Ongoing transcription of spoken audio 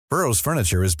Burrow's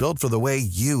furniture is built for the way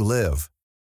you live.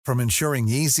 From ensuring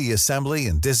easy assembly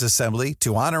and disassembly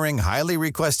to honoring highly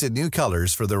requested new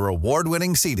colors for their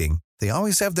award-winning seating, they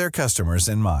always have their customers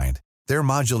in mind. Their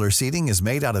modular seating is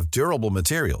made out of durable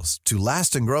materials to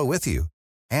last and grow with you.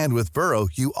 And with Burrow,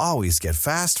 you always get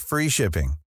fast, free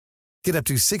shipping. Get up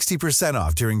to 60%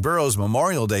 off during Burrow's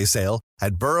Memorial Day sale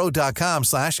at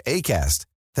burrow.com/ACAST.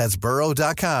 That's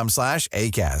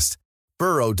burrow.com/ACAST.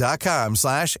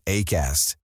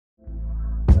 burrow.com/ACAST.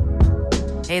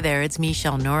 Hey there, it's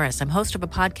Michelle Norris. I'm host of a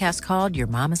podcast called Your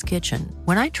Mama's Kitchen.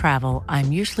 When I travel,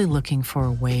 I'm usually looking for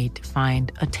a way to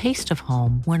find a taste of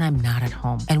home when I'm not at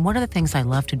home. And one of the things I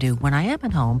love to do when I am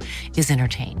at home is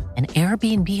entertain. And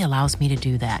Airbnb allows me to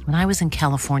do that. When I was in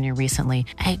California recently,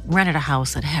 I rented a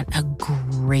house that had a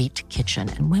great kitchen.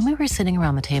 And when we were sitting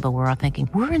around the table, we were all thinking,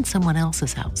 we're in someone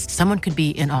else's house. Someone could be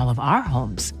in all of our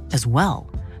homes as well.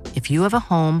 If you have a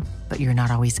home, but you're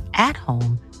not always at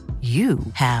home, you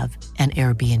have an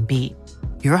Airbnb.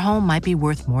 Your home might be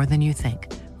worth more than you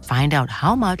think. Find out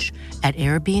how much at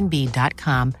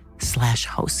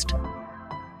airbnb.com/host.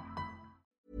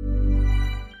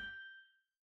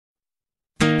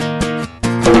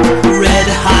 Red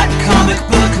hot comic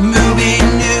book movie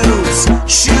news,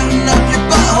 shooting up your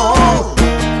butthole.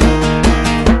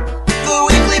 The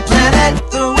Weekly Planet,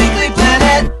 the Weekly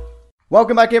Planet.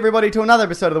 Welcome back, everybody, to another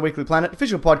episode of The Weekly Planet,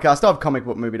 official podcast of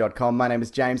comicbookmovie.com. My name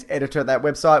is James, editor at that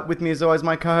website. With me, as always,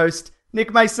 my co-host,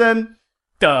 Nick Mason.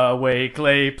 The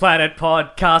Weekly Planet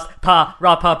podcast,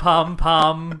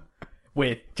 pa-ra-pa-pum-pum.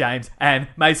 With James and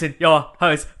Mason, your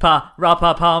host,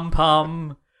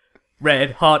 pa-ra-pa-pum-pum.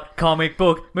 Red hot comic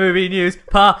book movie news,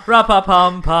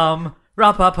 pa-ra-pa-pum-pum.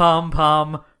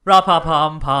 Ra-pa-pum-pum,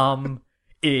 ra-pa-pum-pum.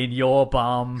 In your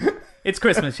bum. It's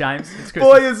Christmas, James. It's Christmas.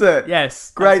 Boy, is it.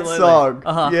 Yes. Great absolutely. song.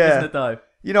 Yeah. Isn't it, though?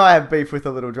 You know I have beef with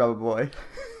the Little Drummer Boy.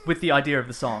 With the idea of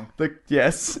the song.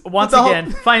 Yes. Once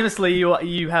again, famously,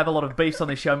 you have a lot of beefs on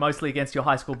this show, mostly against your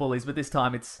high school bullies, but this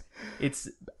time it's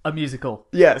a musical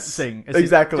Yes. thing.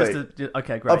 Exactly.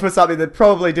 Okay, great. For something that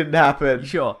probably didn't happen.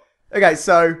 Sure. Okay,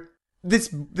 so this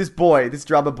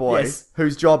drummer boy, Yes.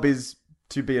 whose job is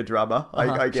to be a drummer,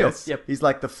 I guess. Sure. Yep. He's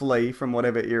like the Flea from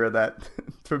whatever era that,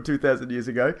 from 2,000 years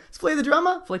ago. Is Flea the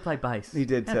drummer? Flea played bass. He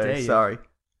did How dare too, you. sorry.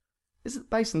 Is it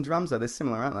bass and drums though? They're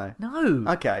similar, aren't they? No.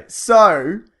 Okay,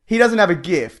 so he doesn't have a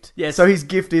gift. Yes. So his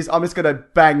gift is, I'm just going to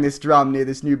bang this drum near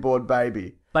this newborn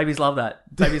baby. Babies love that.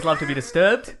 Babies love to be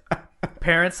disturbed.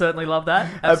 Parents certainly love that.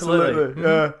 Absolutely.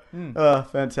 Oh,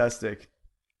 fantastic.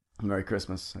 Merry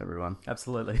Christmas, everyone.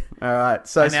 Absolutely. All right.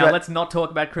 So And now let's not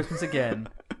talk about Christmas again.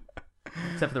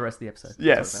 Except for the rest of the episode.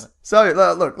 Yes. So,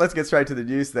 look, let's get straight to the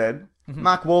news then.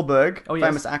 Mark Wahlberg, Oh, yes.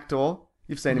 famous actor.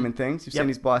 You've seen him in things. You've Yep. seen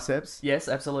his biceps. Yes,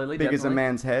 absolutely. Big as a definitely.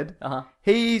 man's head. Uh-huh.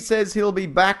 He says he'll be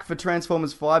back for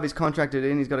Transformers 5. He's contracted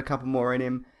in. He's got a couple more in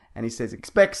him. And he says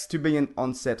expects to be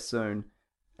on set soon.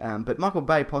 But Michael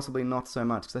Bay possibly not so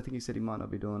much, because I think he said he might not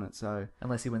be doing it. So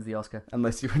Unless he wins the Oscar.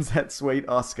 unless he wins that sweet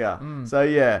Oscar. So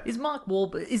yeah, Is Mark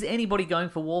Wahlberg... Is anybody going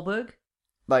for Wahlberg?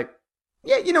 like,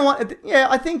 yeah, you know what? Yeah,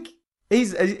 I think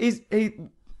he's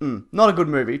not a good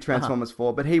movie, Transformers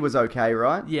 4, but he was okay,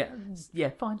 right? Yeah. Yeah,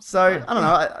 fine. So Fine. I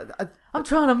don't know. I'm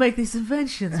trying to make these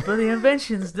inventions, but the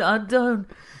inventions, I don't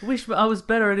wish I was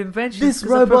better at inventions. This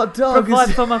 'cause I robot dog provide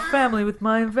is- for my family with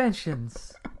my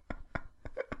inventions.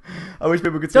 I wish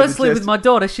people could see Don't the sleep with gest- my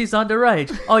daughter, she's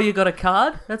underage. Oh, you got a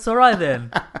card? That's alright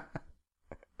then.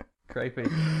 Creepy.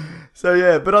 So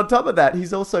yeah, but on top of that,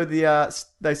 he's also the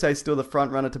they say still the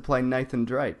front runner to play Nathan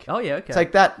Drake. Oh yeah, okay.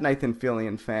 Take that, Nathan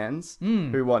Fillion fans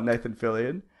who want Nathan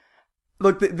Fillion.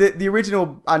 Look, the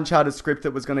original Uncharted script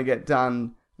that was going to get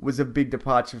done was a big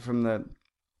departure from the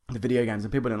video games,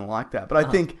 and people didn't like that. But I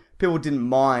think people didn't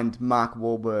mind Mark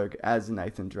Wahlberg as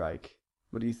Nathan Drake.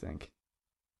 What do you think?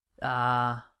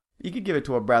 You could give it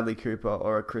to a Bradley Cooper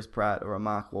or a Chris Pratt or a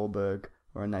Mark Wahlberg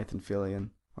or a Nathan Fillion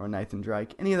or a Nathan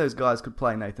Drake. Any of those guys could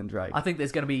play Nathan Drake. I think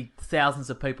there's going to be thousands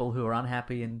of people who are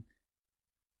unhappy and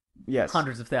Yes.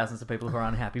 hundreds of thousands of people who are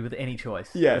unhappy with any choice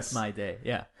Yes. that's made there.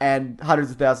 Yeah. And hundreds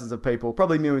of thousands of people,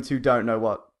 probably millions, who don't know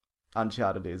what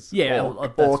Uncharted is. Yeah, Or, well, or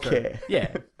that's true. care.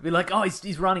 Yeah. Be like, oh,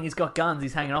 he's running, he's got guns,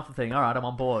 he's hanging off the thing. All right, I'm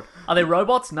on board. Are there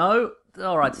robots? No?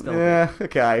 All right, still. Yeah,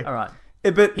 okay. All right.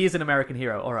 But He's an American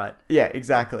hero. All right. yeah,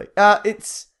 exactly.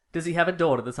 It's Does he have a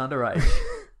daughter that's underage?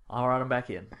 All right, I'm back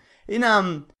in. in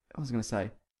I was gonna say.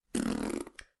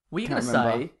 Were you going Can't to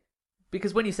remember. say,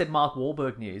 because when you said Mark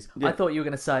Wahlberg news, Yeah. I thought you were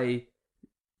going to say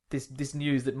this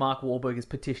news that Mark Wahlberg is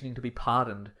petitioning to be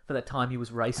pardoned for that time he was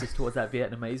racist towards that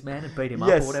Vietnamese man and beat him up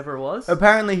Yes. or whatever it was.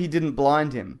 Apparently, he didn't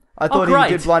blind him. I thought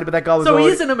great. he did blind him, but that guy was So already.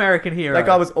 he is an American hero. That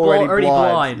guy was already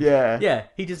blind. blind. Yeah. Yeah.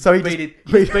 He just So he beat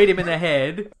just beat- beat him in the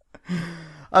head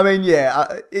I mean,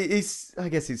 yeah, I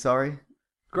guess he's sorry.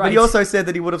 Great. But he also said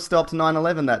that he would have stopped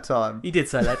 9/11 that time. He did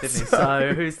say that, didn't he?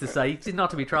 So who's to say? He's not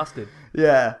to be trusted.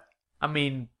 Yeah. I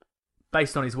mean,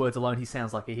 based on his words alone, he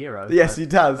sounds like a hero. Yes, he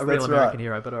does. A real That's American right.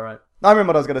 hero, but all right. I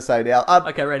remember what I was going to say now.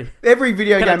 Okay, ready. Every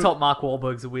video Can I game... top Mark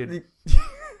Wahlberg's a weird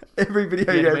every video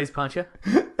Vietnamese game... puncher?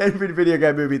 Every video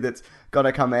game movie that's going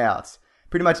to come out,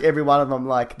 pretty much every one of them,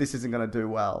 like, this isn't going to do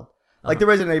well. Like, the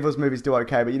Resident Evil movies do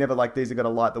okay, but you never like, these are going to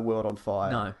light the world on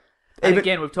fire. No. And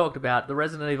again, we've talked about the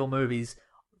Resident Evil movies.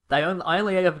 I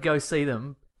only ever go see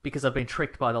them because I've been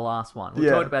tricked by the last one. We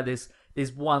talked about this.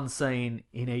 There's one scene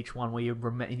in each one where you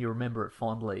remember it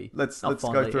fondly. Let's Not go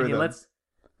fondly. through them.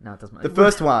 No, it doesn't matter. The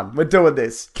first one, we're doing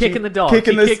this. Kicking the dog.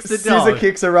 Kicking He kicks the scissor dog.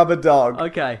 kicks a rubber dog.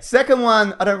 Okay. Second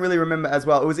one, I don't really remember as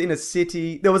well. It was in a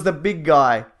city. There was the big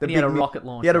guy. And he had a rocket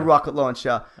launcher. He had a rocket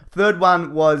launcher. Third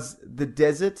one was the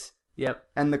desert Yep.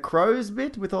 and the crows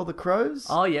bit with all the crows.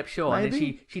 Oh, yep, sure. And then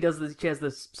Maybe? she has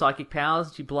the psychic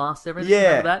powers. She blasts everything.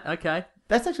 Yeah. Remember that? Okay.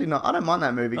 That's actually not... I don't mind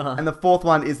that movie. Uh-huh. And the fourth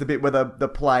one is the bit where the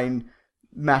plane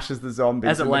mashes the zombies.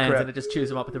 As it in the lands crowd. and it just chews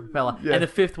them up with the propeller. Yeah. And the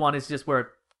fifth one is just where it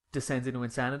descends into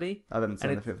insanity. I haven't seen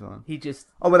And the fifth one. He just...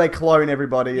 Oh, where they clone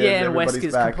everybody and Yeah, and everybody's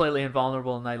Wesker's back. completely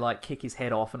invulnerable and they like kick his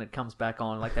head off and it comes back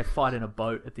on. Like they fight in a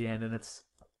boat at the end and it's...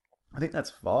 I think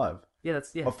that's 5. Yeah,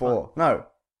 that's... Yeah, Or it's 4. fun. No.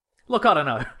 Look, I don't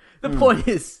know. The point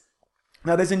is...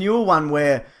 Now, there's a newer one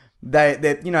where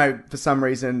they you know, for some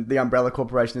reason, the Umbrella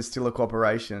Corporation is still a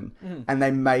corporation, and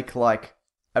they make, like,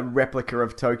 a replica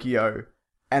of Tokyo,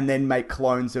 and then make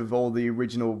clones of all the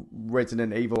original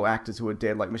Resident Evil actors who are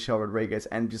dead, like Michelle Rodriguez,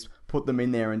 and just put them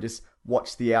in there and just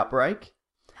watch the outbreak.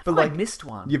 But, I missed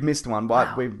one. You've missed one,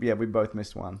 but Wow. we both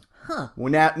missed one. Huh.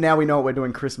 Well, now we know what we're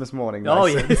doing Christmas morning. Oh,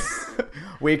 Mason. yes.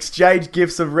 We exchange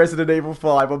gifts of Resident Evil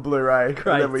 5 on Blu-ray, Great.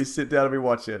 and then we sit down and we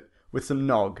watch it with some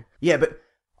nog. Yeah, but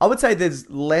I would say there's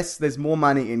more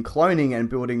money in cloning and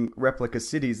building replica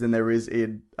cities than there is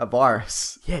in a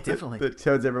virus. Yeah, definitely. That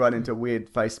turns everyone into weird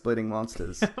face-splitting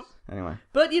monsters. Anyway.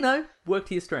 But, you know, work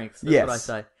to your strengths. That's Yes. what I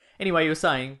say. Anyway, you were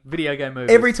saying video game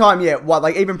movies. Every time, yeah,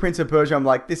 like even Prince of Persia, I'm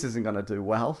like, this isn't going to do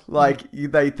well. Like,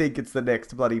 they think it's the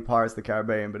next bloody Pirates of the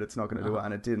Caribbean, but it's not going to do well,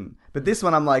 and it didn't. But this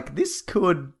one, I'm like, this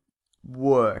could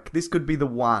work. This could be the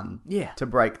one Yeah. to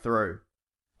break through.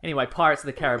 Anyway, Pirates of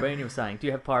the Caribbean, you were saying. Do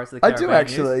you have Pirates of the I Caribbean do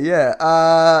actually,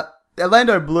 yeah.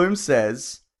 Orlando Bloom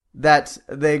says that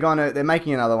they're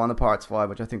making another one, the Pirates 5,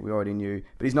 which I think we already knew,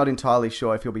 but he's not entirely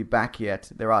sure if he'll be back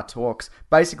yet. There are talks.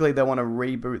 Basically, they want to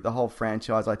reboot the whole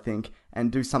franchise, I think,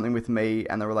 and do something with me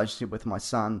and the relationship with my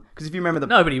son. Because if you remember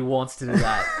Nobody wants to do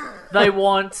that. They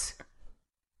want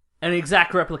an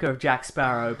exact replica of Jack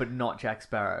Sparrow, but not Jack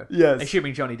Sparrow. Yes.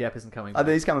 Assuming Johnny Depp isn't coming I back.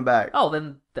 think he's coming back. Oh,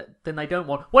 then they don't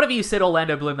want... Whatever you said,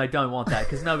 Orlando Bloom, they don't want that,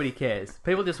 because nobody cares.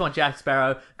 People just want Jack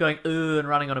Sparrow going, ooh, and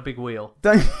running on a big wheel.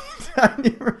 Don't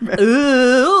you remember?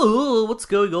 Ooh, what's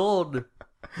going on?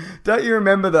 Don't you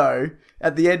remember, though,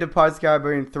 at the end of Pirates of the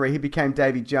Caribbean 3, he became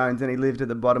Davy Jones and he lived at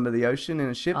the bottom of the ocean in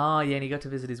a ship? Oh, yeah, and he got to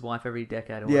visit his wife every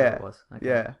decade or Yeah, whatever it was. Okay.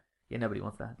 yeah. Yeah, nobody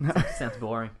wants that. Sounds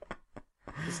boring.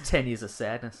 It's 10 years of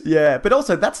sadness. Yeah, but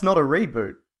also, that's not a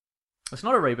reboot. It's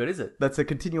not a reboot, is it? That's a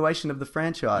continuation of the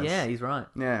franchise. Yeah, he's right.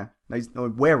 Yeah.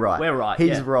 No, we're right. We're right. He's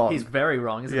yeah. wrong. He's very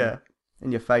wrong, isn't Yeah.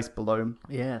 In your face, Bloom.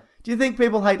 he? Yeah. Do you think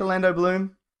people hate Orlando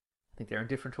Bloom? I think they're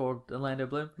indifferent toward Orlando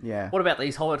Bloom. Yeah. What about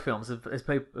these Hobbit films? Have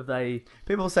they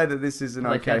People say that this is an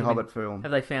Have they okay found him Hobbit film.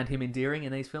 have they found him endearing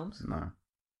in these films? No.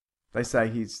 They say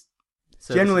he's...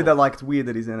 Serviceable. Generally, they're like, it's weird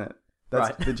that he's in it. That's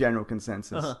Right. the general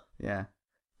consensus. Uh-huh. Yeah.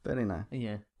 But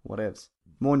Yeah. whatevs.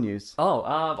 More news. Oh,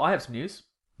 I have some news.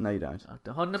 No, you don't.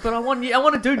 But I want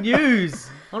to do news.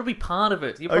 I want to be part of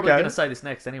it. You're probably Okay. going to say this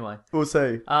next anyway. We'll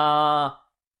see.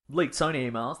 Leaked Sony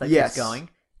emails. They Yes. keep going.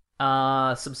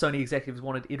 Some Sony executives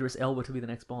wanted Idris Elba to be the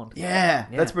next Bond. Yeah,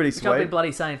 that's pretty Which I've been sweet.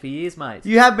 bloody saying for years, mate.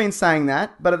 You have been saying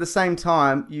that, but at the same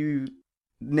time, you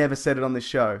never said it on this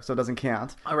show, so it doesn't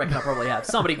count. I reckon I probably have.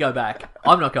 Somebody go back.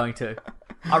 I'm not going to.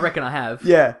 I reckon I have.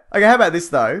 Yeah. Okay, how about this,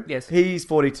 though? Yes. He's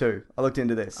 42. I looked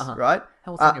into this, Uh-huh. right?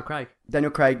 How old's Daniel Craig?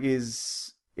 Daniel Craig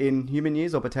is in human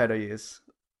years or potato years?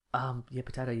 Yeah,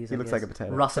 potato years. He I looks guess. like a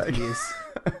potato. Russet Craig. years.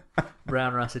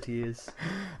 Brown russet years.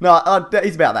 No,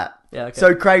 he's about that. Yeah, okay.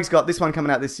 So Craig's got this one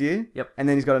coming out this year. Yep. And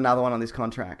then he's got another one on this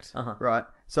contract. Uh-huh. Right?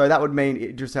 So that would mean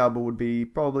Idris Elba would be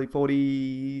probably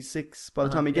 46 by the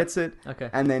time he Yep. gets it. Okay.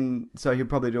 And then, so he'll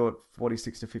probably do it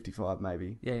 46 to 55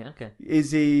 maybe. Yeah, okay.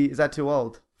 Is that too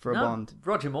old for a Bond?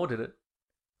 Roger Moore did it.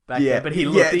 Back Yeah, then, but he yeah,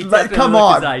 looked. He like, definitely come looked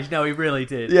on. his age. No, he really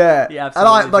did. Yeah. He And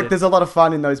absolutely did. there's a lot of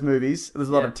fun in those movies. There's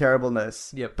a lot Yeah. of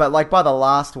terribleness. Yep. But like by the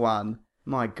last one,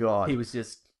 my God. He was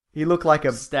just He looked like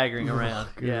a... staggering around.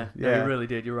 Yeah, no, Yeah. he really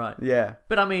did. You're right. Yeah.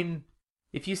 But I mean,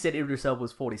 if you said Idris Elba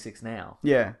was 46 now,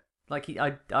 Yeah. like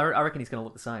I reckon he's going to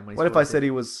look the same when he's What if I 46. said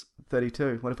he was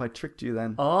 32? What if I tricked you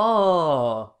then?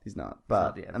 Oh, He's not.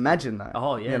 But not, yeah. imagine though.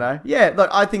 Oh, yeah. You know? Yeah, look,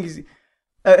 I think he's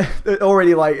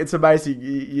already like, it's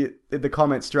amazing. The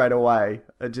comments straight away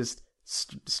are just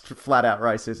flat out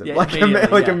racism. yeah, like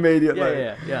immediately, yeah.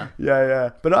 immediately. Yeah.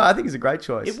 But I think he's a great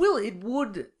choice. It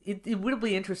would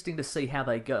be interesting to see how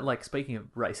they go. Like, speaking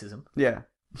of racism, Yeah.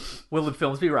 will the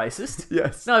films be racist?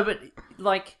 Yes. No, but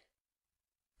like,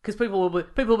 because people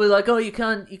will be like, oh, you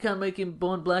can't make him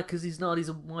born black because he's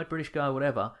a white British guy or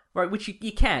whatever, right? Which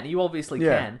you can, you obviously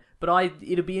Yeah. can. But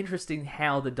it'd be interesting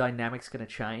how the dynamic's going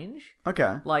to change.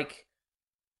 Okay. Like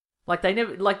they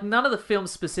never, like none of the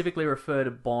films specifically refer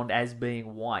to Bond as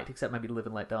being white, except maybe Live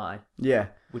and Let Die, Yeah.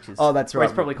 which is that's where right.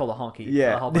 it's probably called a honky.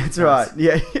 Yeah. a whole bunch That's of right. times.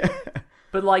 Yeah.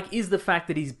 But like, is the fact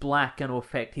that he's black going to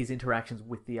affect his interactions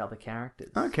with the other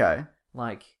characters? Okay.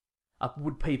 Like,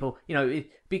 would people,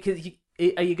 because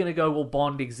are you going to go, well,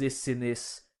 Bond exists in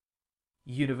this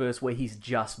universe where he's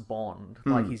just Bond,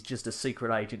 like he's just a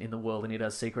secret agent in the world and he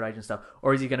does secret agent stuff,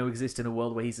 or is he going to exist in a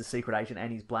world where he's a secret agent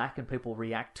and he's black and people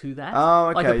react to that? Oh,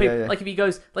 okay, Like, if yeah. like if he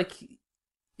goes, like,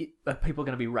 are people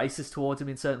going to be racist towards him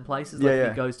in certain places? Yeah, Like if yeah.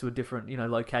 he goes to a different,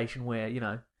 location where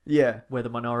Yeah. where the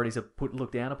minorities are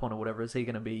looked down upon or whatever, is he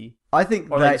going to be? I think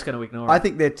Or are they just going to ignore it? I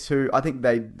think they're too. I think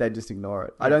they just ignore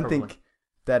it. I Yeah, don't probably. think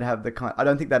they'd have I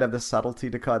don't think they'd have the subtlety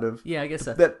to kind of. Yeah, I guess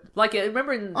so. That. Like,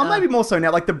 remember in Oh, maybe more so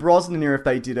now. Like the Brosnan era, if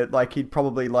they did it, like he'd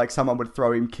probably like someone would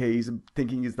throw him keys,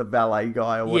 thinking he's the valet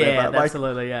guy or whatever. yeah, Like,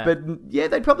 absolutely, yeah. But yeah,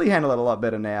 they'd probably handle it a lot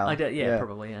better now.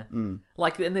 Probably, yeah.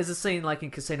 Like, and there's a scene like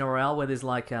in Casino Royale where there's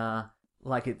like There's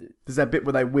that bit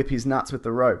where they whip his nuts with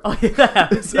the rope. Oh, yeah, that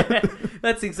happens, yeah.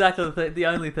 That's exactly the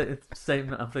only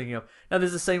scene I'm thinking of. Now,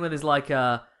 there's a scene where there's like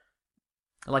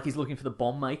he's looking for the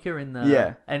bomb maker in the...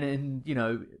 Yeah. And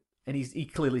and he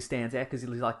clearly stands out because he's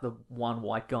like the one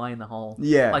white guy in the whole...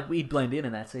 Yeah. Like, he'd blend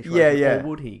in that situation. Yeah. Or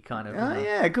would he, kind of? Oh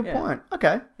yeah, good point.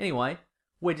 Okay, Anyway,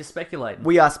 we're just speculating.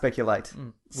 we are speculate.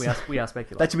 We are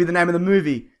speculating. That should be the name of the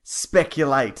movie.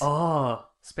 Speculate. Oh,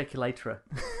 speculator.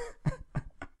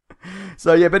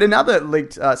 So yeah, but in other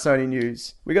leaked Sony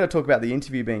news, we got to talk about the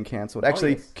interview being cancelled.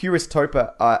 Actually, yes. Curious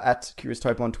Topa at Curious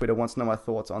Topa on Twitter wants to know my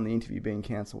thoughts on the interview being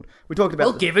cancelled. We talked about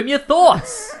Well, give him your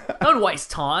thoughts. Don't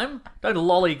waste time. Don't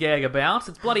lollygag about.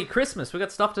 It's bloody Christmas. We've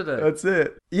got stuff to do. That's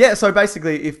it. Yeah, so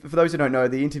basically, for those who don't know,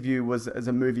 the interview was as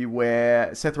a movie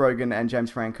where Seth Rogen and James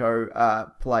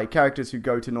Franco play characters who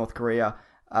go to North Korea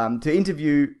to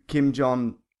interview Kim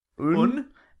Jong-un,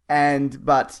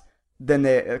 but then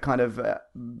they're kind of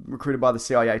recruited by the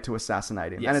CIA to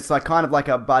assassinate him. Yes. And it's like kind of like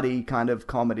a buddy kind of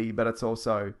comedy, but it's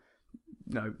also,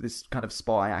 this kind of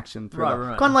spy action thriller.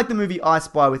 Right. Kind of like the movie I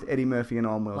Spy with Eddie Murphy and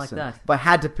Owen Wilson. Like that. If I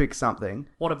had to pick something.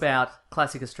 What about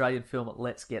classic Australian film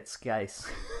Let's Get Skase?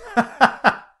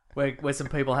 where some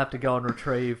people have to go and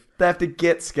retrieve... They have to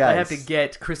get Skase. They have to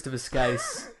get Christopher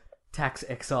Skase, tax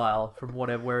exile from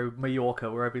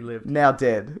Mallorca, wherever he lived. Now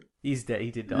dead. He's dead. He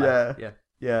did die. Yeah.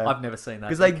 Yeah. I've never seen that.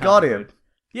 Because so they it can't got be him. good.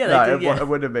 Yeah, No, they did, yeah. it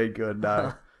wouldn't have been good,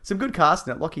 no. Some good cast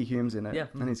in it. Lockie Hume's in it. Yeah.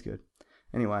 And he's good.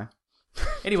 Anyway.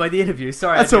 Anyway, the interview.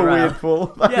 Sorry, That's I a derailed. weird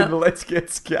pull. Yeah. Let's get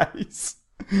Skase.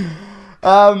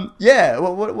 Yeah.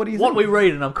 Well, what do you think? What we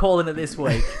read, and I'm calling it this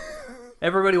week.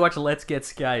 Everybody watch Let's Get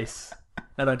Skase.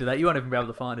 No, don't do that. You won't even be able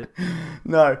to find it.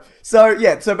 No. So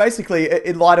basically,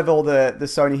 in light of all the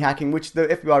Sony hacking, which the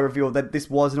FBI revealed that this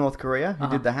was North Korea who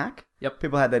did the hack. Yep.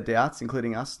 People had their doubts,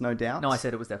 including us, no doubt. No, I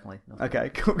said it was definitely. Okay,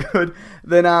 good.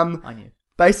 Then I knew.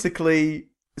 basically,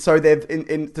 so they've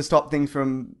to stop things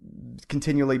from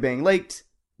continually being leaked,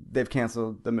 they've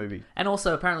cancelled the movie. And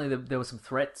also, apparently, there were some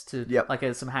threats to, Yep.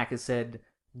 like, some hackers said,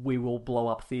 we will blow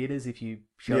up theaters if you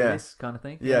show Yeah. this kind of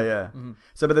thing. Yeah. Mm-hmm.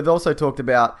 So, but they've also talked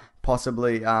about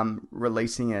possibly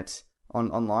releasing it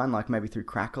online, like maybe through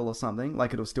Crackle or something.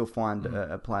 Like it'll still find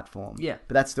a platform. Yeah.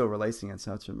 But that's still releasing it,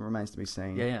 so it remains to be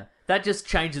seen. Yeah. That just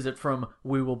changes it from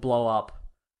we will blow up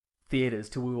theaters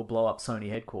to we will blow up Sony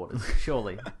headquarters,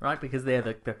 surely, right? Because they're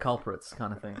the culprits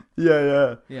kind of thing.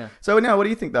 Yeah. Yeah. So now, what do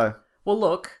you think though? Well,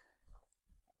 look,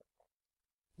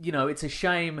 it's a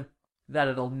shame that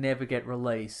it'll never get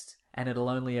released and it'll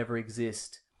only ever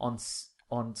exist on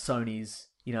Sony's,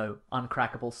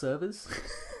 uncrackable servers.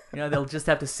 They'll just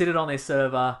have to sit it on their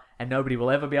server and nobody will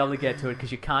ever be able to get to it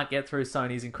because you can't get through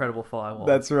Sony's incredible firewall.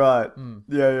 That's right.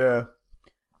 Yeah.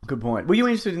 Good point. Were you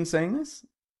interested in seeing this?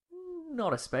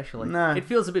 Not especially. No. It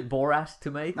feels a bit Borat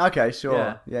to me. Okay, sure.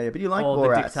 Yeah. Yeah. But you like or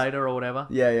Borat. The Dictator or whatever.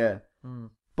 Yeah.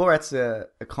 Borat's a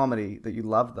comedy that you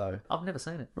love, though. I've never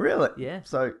seen it. Really? Yeah.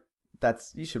 So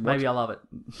you should watch Maybe it. I love it.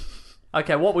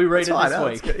 Okay, what we read It's fine, this no,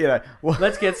 week. it's good,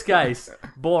 Let's get Skase.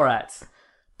 Borat.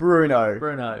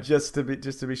 Bruno. Just to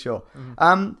be sure.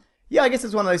 Yeah, I guess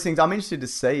it's one of those things. I'm interested to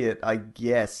see it, I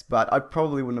guess, but I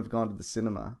probably wouldn't have gone to the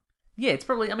cinema. Yeah, it's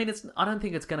probably. I mean, I don't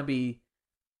think it's going to be,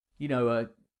 a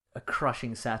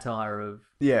crushing satire of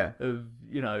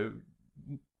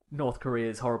North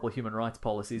Korea's horrible human rights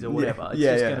policies or whatever. It's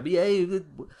just going to be, hey,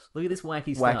 look at this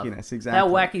wacky stuff. Wackiness, exactly. How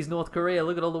wacky's North Korea?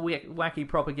 Look at all the wacky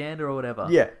propaganda or whatever.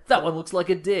 Yeah. That one looks like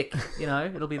a dick.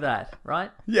 It'll be that,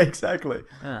 right? Yeah, exactly.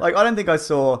 Like, I don't think I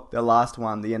saw the last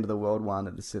one, the End of the World one,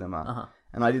 at the cinema.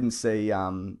 And I didn't see,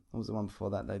 what was the one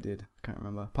before that they did? I can't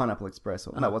remember. Pineapple Express.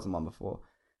 No, it wasn't one before.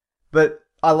 But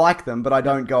I like them, but I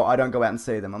don't go out and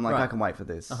see them. I'm like, I can wait for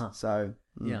this. So,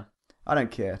 yeah. I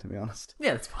don't care, to be honest.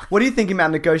 Yeah, that's fine. What are you thinking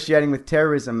about negotiating with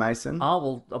terrorism, Mason?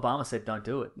 Oh, well, Obama said don't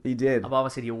do it. He did.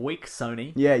 Obama said you're weak,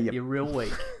 Sony. Yeah, You're real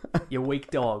weak. You're weak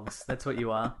dogs. That's what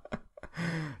you are.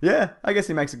 Yeah, I guess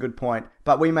he makes a good point.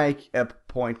 But we make a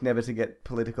point never to get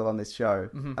political on this show,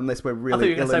 unless we're really I thought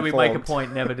you were going to say we make a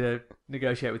point never to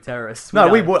negotiate with terrorists.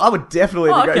 We would. I would definitely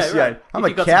negotiate. Right. I'm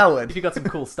a coward. If you got some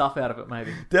cool stuff out of it,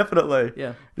 maybe. Definitely.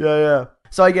 Yeah. Yeah.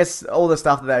 So I guess all the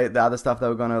other stuff they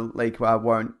were going to leak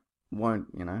won't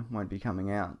be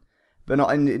coming out. But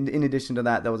not in addition to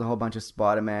that, there was a whole bunch of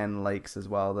Spider-Man leaks as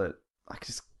well that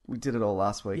we did it all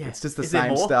last week. Yeah. It's just the Is there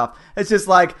same more? stuff. It's just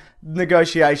like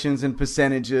negotiations and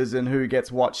percentages and who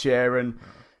gets what share and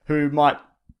who might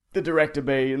the director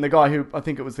be. And I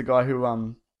think it was the guy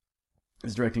who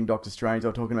is directing Doctor Strange. They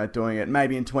were talking about doing it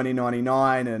maybe in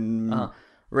 2099 and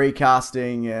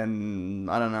recasting and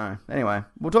I don't know. Anyway,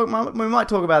 we might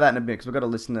talk about that in a bit because we've got a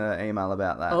listener email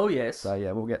about that. Oh, yes. So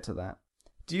yeah, we'll get to that.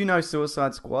 Do you know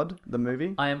Suicide Squad, the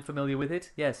movie? I am familiar with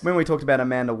it, yes. When we talked about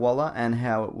Amanda Waller and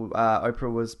how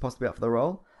Oprah was possibly up for the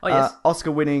role. Oh, yes.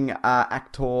 Oscar-winning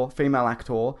female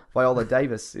actor, Viola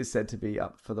Davis is said to be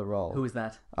up for the role. Who is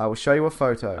that? I will show you a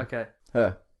photo. Okay.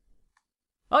 Her.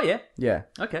 Oh, yeah? Yeah.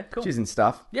 Okay, cool. She's in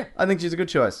stuff. Yeah. I think she's a good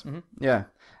choice. Mm-hmm. Yeah.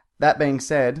 That being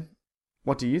said,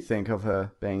 what do you think of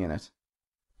her being in it?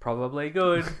 Probably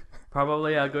good.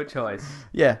 Probably a good choice.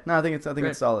 Yeah, no, I think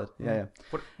it's solid. Yeah.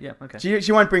 What? Yeah, okay.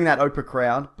 She won't bring that Oprah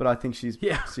crowd, but I think she's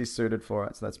suited for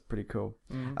it, so that's pretty cool.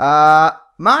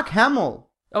 Mark Hamill.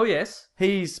 Oh, yes.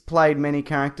 He's played many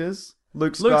characters.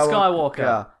 Luke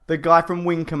Skywalker. The guy from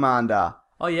Wing Commander.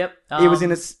 Oh, yep. He was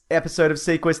in an episode of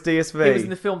Sequest DSV. He was in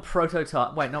the film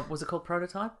Prototype. Wait, no, was it called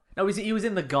Prototype? No, he was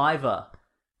in The Guyver.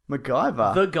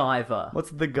 MacGyver? The Guyver. What's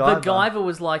The Guyver? The Guyver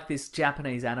was like this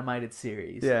Japanese animated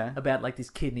series. Yeah. About like this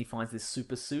kid and he finds this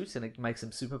super suit and it makes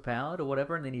him super powered or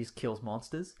whatever and then he just kills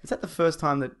monsters. Is that the first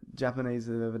time that Japanese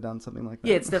have ever done something like that?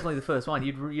 Yeah, it's definitely the first one.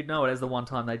 You'd know it as the one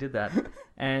time they did that.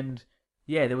 And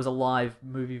yeah, there was a live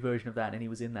movie version of that and he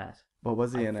was in that. What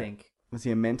was he in it? Was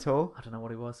he a mentor? I don't know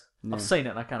what he was. Yeah. I've seen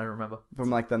it and I can't remember. From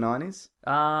like the 90s?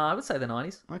 I would say the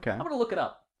 90s. Okay. I'm going to look it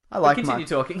up. Continue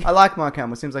talking. I like Mark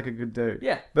Hamill. Seems like a good dude.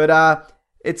 Yeah. But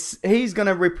he's going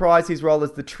to reprise his role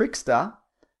as the trickster.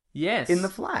 Yes. In The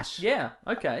Flash. Yeah.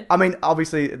 Okay. I mean,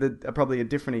 obviously, probably a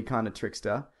different kind of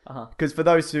trickster. Because for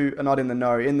those who are not in the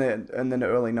know, in the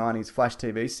early 90s Flash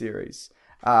TV series,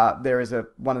 there is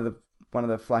one of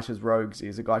the Flash's rogues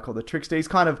is a guy called the Trickster. He's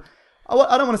kind of,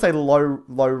 I don't want to say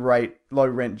low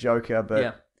rent Joker, but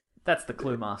yeah. That's the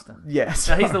Clue Master. Yes.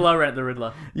 No, he's the low rent the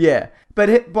Riddler. Yeah.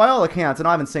 But by all accounts, and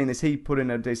I haven't seen this, he put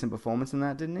in a decent performance in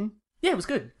that, didn't he? Yeah, it was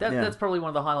good. That's probably one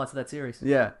of the highlights of that series.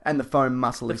 Yeah. And the foam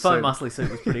muscly suit. The foam muscly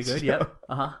suit was pretty good, yep.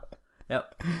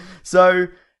 Yep. So,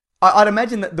 I'd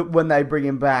imagine that when they bring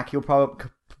him back, he'll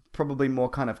probably more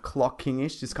kind of Clock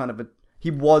King-ish, just kind of he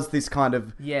was this kind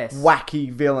of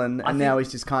wacky villain, and now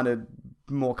he's just kind of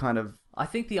more kind of... I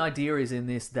think the idea is in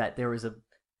this that there's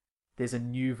a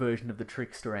new version of the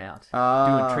Trickster out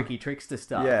doing tricky trickster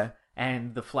stuff. Yeah.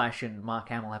 And the Flash and Mark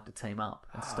Hamill have to team up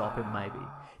and stop him. Maybe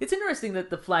it's interesting that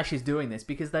the Flash is doing this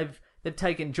because they've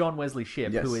taken John Wesley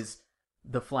Shipp, who is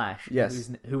the Flash,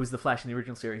 who was the Flash in the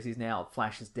original series. He's now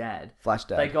Flash's dad. Flash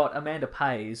dad. They got Amanda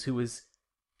Pays, who was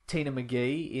Tina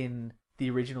McGee in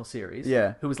the original series.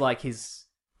 Yeah. Who was like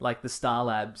the Star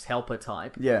Labs helper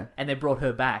type. Yeah. And they brought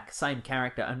her back, same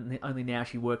character, only now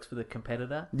she works for the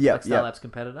competitor. Yeah. Like Star Labs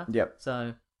competitor. Yep.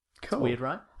 So, cool. It's weird,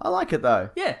 right? I like it though.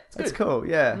 Yeah, it's good. It's cool,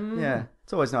 yeah. Yeah.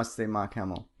 It's always nice to see Mark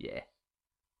Hamill. Yeah.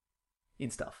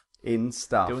 In stuff. Doing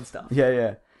stuff.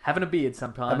 Yeah. Having a beard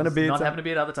sometimes. Not having a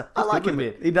beard other times. I like him.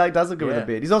 Beard. He does look good with a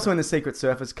beard. He's also in the Secret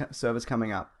Service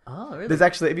coming up. Oh, really? There's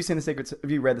actually,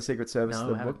 have you read the Secret Service, No,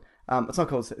 the I haven't.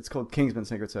 book? It's called Kingsman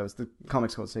Secret Service. The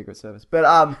comic's called Secret Service.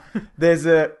 But there's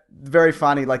a very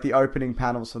funny, like the opening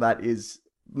panels for that is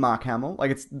Mark Hamill.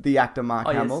 Like, it's the actor Mark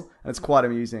Oh, yes. Hamill, and it's quite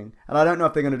amusing. And I don't know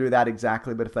if they're going to do that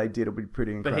exactly, but if they did, it would be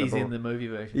pretty But incredible. he's in the movie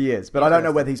version. He is, but I don't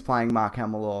know whether he's playing Mark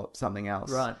Hamill or something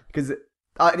else. Right. Because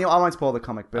I won't spoil the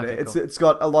comic, but Okay, cool. it's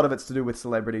got a lot of it's to do with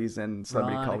celebrities and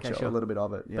celebrity Right, okay, culture, sure. a little bit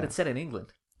of it. Yeah. But it's set in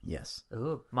England. Yes.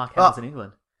 Oh, Mark Hamill's in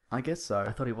England. I guess so.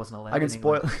 I thought he wasn't allowed I can in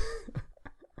spoil England.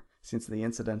 since the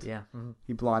incident. Yeah. Mhm.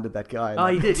 He blinded that guy. in Oh,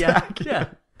 that he did, yeah. attack. Yeah.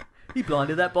 He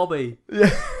blinded that Bobby.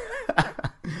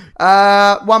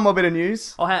 One more bit of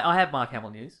news. I have Mark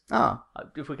Hamill news. Oh.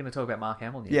 If we're going to talk about Mark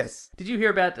Hamill news. Yes. Did you hear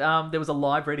about, there was a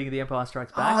live reading of The Empire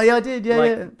Strikes Back? Oh, yeah, I did. Yeah,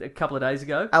 like yeah. a couple of days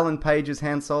ago. Alan Page's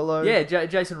Han Solo. Yeah,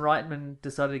 Jason Reitman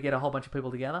decided to get a whole bunch of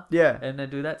people together. Yeah. And then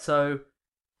do that. So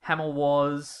Hamill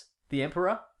was the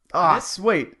Emperor. Ah, in it.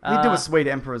 sweet. He did a sweet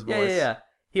Emperor's voice. Yeah.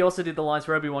 He also did the lines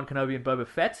for Obi-Wan Kenobi and Boba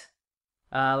Fett.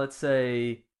 Let's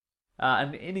see.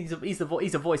 And he's a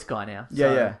voice guy now. So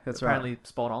Yeah, that's right. apparently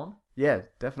spot on. Yeah,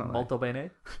 definitely. Molto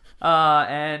bene.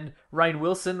 And Rainn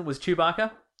Wilson was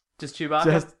Chewbacca. Just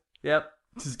Chewbacca. Yep.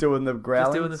 Just doing the growling.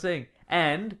 Just doing the thing.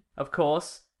 And, of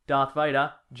course, Darth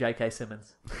Vader, J.K.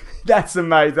 Simmons. That's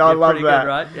amazing. I Yeah, love pretty that. good,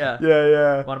 right? Yeah.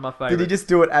 Yeah. One of my Did favourites. he just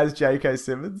do it as J.K.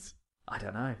 Simmons? I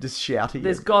don't know. Just shouting.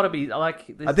 There's it? got to be, like...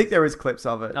 I think there is clips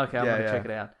of it. Okay, I'm going to check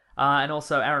it out. And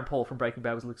also, Aaron Paul from Breaking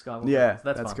Bad was Luke Skywalker. Yeah, So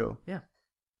that's that's fun. cool. Yeah.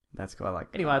 That's cool. I like.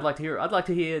 Anyway, I'd like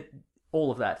to hear all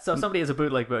of that. So if somebody has a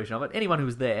bootleg version of it, anyone who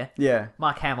was there, Yeah,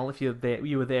 Mark Hamill, if you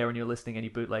were there and you're listening and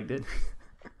you bootlegged it,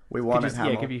 we want could it. you,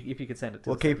 yeah, Hamill. if you could send it to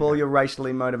We'll us. keep all your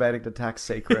racially motivated attacks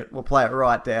secret. We'll play it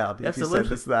right down if you Absolutely.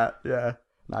 send us that. Yeah.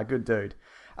 Nah, good dude.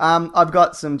 I've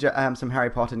got some Harry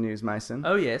Potter news, Mason.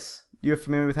 Oh yes. You're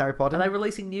familiar with Harry Potter? Are they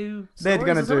releasing new? They're stories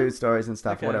going to or something? do stories and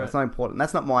stuff, Okay, whatever. right. It's not important.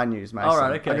 That's not my news, Mason. All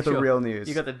right, okay, I got sure. the real news.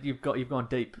 You've gone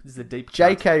deep. This is a deep. cut.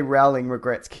 J.K. Rowling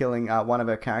regrets killing one of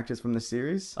her characters from the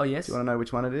series. Oh yes. Do you want to know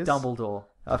which one it is? Dumbledore,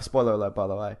 Spoiler alert, by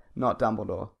the way. Not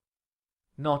Dumbledore.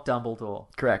 not Dumbledore.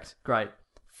 Correct. Great.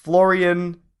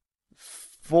 Florian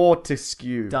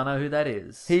Fortescue. Don't know who that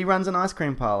is. He runs an ice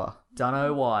cream parlor. Don't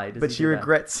know why. But she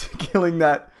regrets killing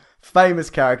that famous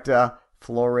character,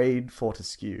 Florine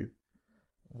Fortescue.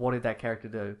 What did that character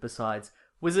do besides?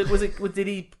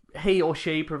 Did he or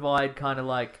she provide kind of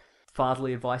like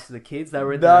fatherly advice to the kids? They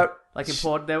were in No.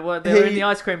 important. They were in the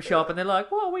ice cream shop and they're like,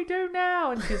 "What do we do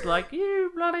now?" And she's like,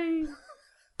 "You bloody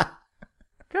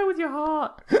go with your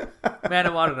heart." Man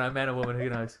or I don't know, man or woman, who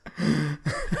knows?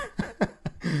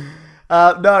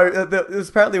 No,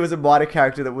 apparently it was a minor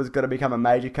character that was going to become a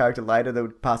major character later that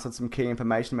would pass on some key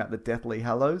information about the Deathly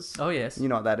Hallows. Oh yes. You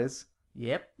know what that is?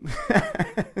 Yep.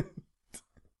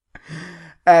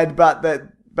 But that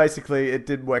basically it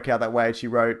didn't work out that way. And she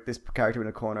wrote this character in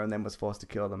a corner and then was forced to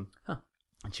kill them. Huh.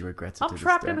 And she regrets it. I'm to this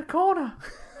trapped day. in a corner.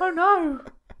 Oh no.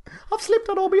 I've slipped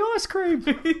on all my ice cream.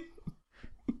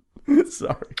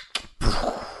 Sorry.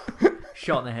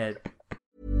 Shot in the head.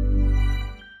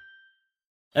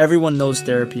 Everyone knows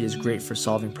therapy is great for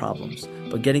solving problems,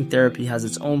 but getting therapy has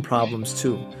its own problems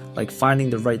too, like finding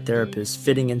the right therapist,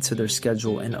 fitting into their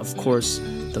schedule, and of course,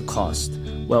 the cost.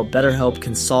 Well, BetterHelp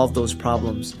can solve those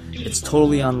problems. It's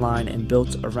totally online and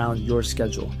built around your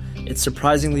schedule. It's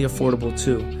surprisingly affordable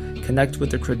too. Connect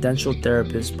with a credentialed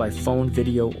therapist by phone,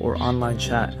 video, or online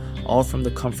chat, all from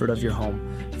the comfort of your home.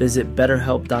 Visit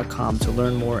BetterHelp.com to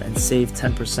learn more and save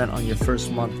 10% on your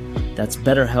first month. That's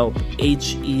BetterHelp,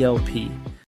 H-E-L-P.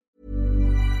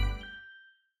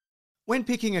 When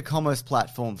picking a commerce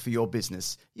platform for your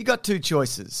business, you got two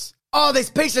choices. Oh, this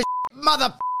piece of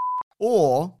mother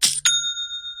or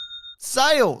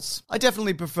sales. I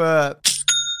definitely prefer,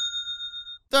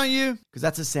 don't you? Because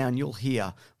that's a sound you'll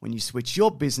hear when you switch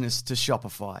your business to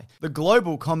Shopify, the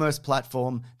global commerce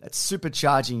platform that's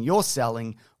supercharging your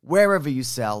selling wherever you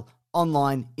sell,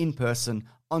 online, in person,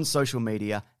 on social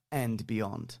media, and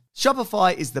beyond.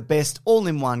 Shopify is the best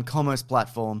all-in-one commerce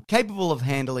platform capable of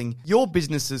handling your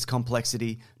business's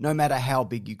complexity no matter how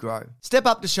big you grow. Step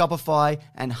up to Shopify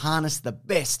and harness the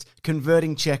best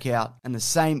converting checkout and the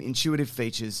same intuitive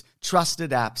features,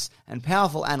 trusted apps, and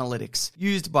powerful analytics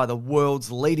used by the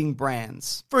world's leading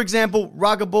brands. For example,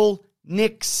 Ruggable,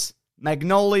 NYX,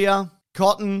 Magnolia,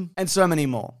 Cotton, and so many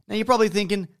more. Now you're probably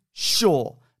thinking,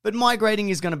 sure, but migrating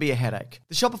is going to be a headache.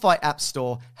 The Shopify App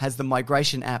Store has the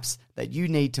migration apps that you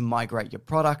need to migrate your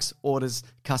products, orders,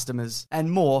 customers,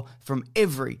 and more from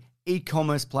every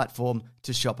e-commerce platform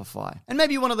to Shopify. And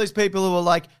maybe you're one of those people who are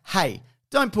like, hey,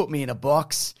 don't put me in a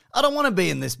box. I don't want to be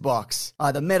in this box,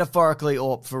 either metaphorically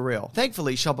or for real.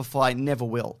 Thankfully, Shopify never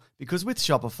will, Because with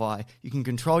Shopify, you can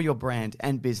control your brand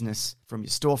and business from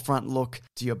your storefront look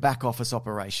to your back office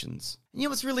operations. And you know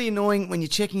what's really annoying when you're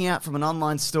checking out from an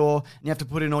online store and you have to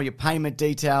put in all your payment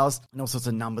details and all sorts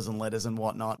of numbers and letters and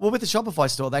whatnot? Well, with the Shopify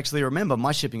store, they actually remember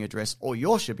my shipping address or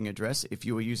your shipping address if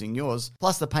you were using yours,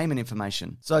 plus the payment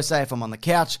information. So say if I'm on the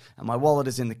couch and my wallet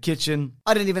is in the kitchen,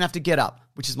 I don't even have to get up,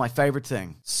 which is my favorite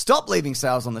thing. Stop leaving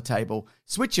sales on the table,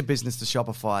 switch your business to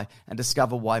Shopify, and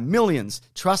discover why millions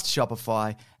trust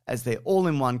Shopify as their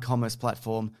all-in-one commerce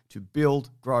platform to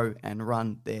build, grow, and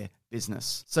run their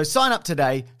business. So sign up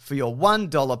today for your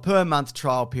 $1 per month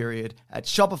trial period at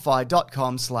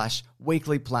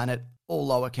shopify.com/weeklyplanet, all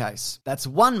lowercase. That's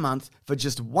 1 month for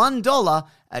just $1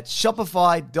 at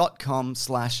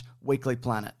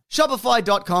shopify.com/weeklyplanet.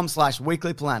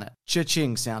 Shopify.com/weeklyplanet.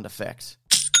 Cha-ching sound effect.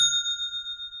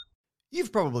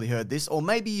 You've probably heard this, or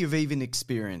maybe you've even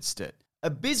experienced it.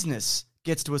 A business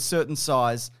gets to a certain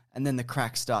size and then the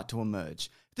cracks start to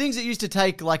emerge. Things that used to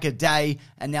take like a day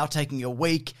and now taking a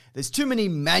week. There's too many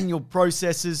manual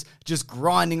processes just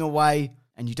grinding away,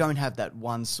 and you don't have that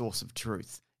one source of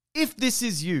truth. If this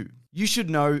is you, you should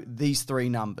know these three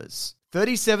numbers.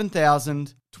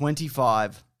 37,000,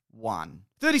 25, 1.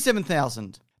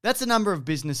 37,000. That's the number of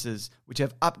businesses which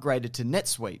have upgraded to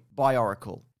NetSuite by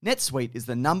Oracle. NetSuite is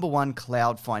the #1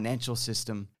 cloud financial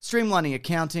system, streamlining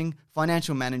accounting,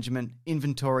 financial management,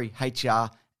 inventory,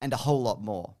 HR, and a whole lot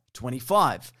more.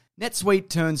 25. NetSuite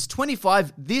turns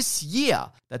 25 this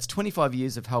year. That's 25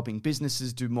 years of helping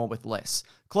businesses do more with less,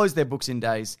 close their books in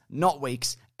days, not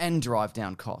weeks, and drive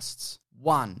down costs.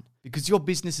 1. Because your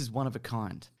business is one of a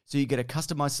kind, so you get a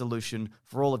customized solution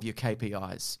for all of your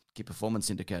KPIs, key performance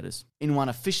indicators, in one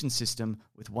efficient system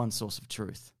with one source of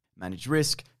truth. Manage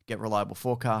risk, get reliable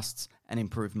forecasts, and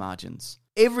improve margins.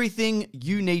 Everything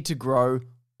you need to grow,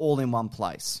 all in one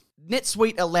place.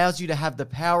 NetSuite allows you to have the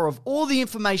power of all the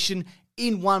information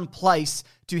in one place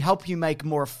to help you make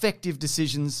more effective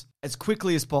decisions as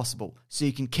quickly as possible, so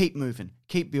you can keep moving,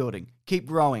 keep building, keep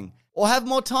growing, or have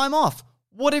more time off,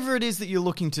 whatever it is that you're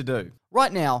looking to do.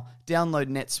 Right now, download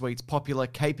NetSuite's popular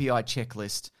KPI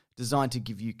checklist designed to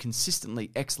give you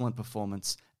consistently excellent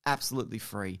performance, absolutely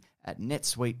free, at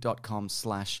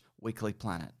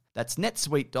netsuite.com/weeklyplanet. That's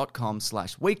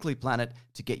netsuite.com/weeklyplanet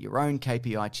to get your own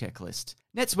KPI checklist.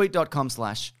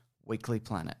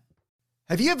 netsuite.com/weeklyplanet.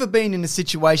 Have you ever been in a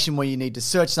situation where you need to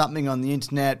search something on the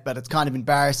internet, but it's kind of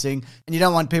embarrassing, and you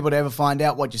don't want people to ever find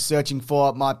out what you're searching for?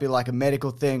 It might be like a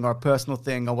medical thing or a personal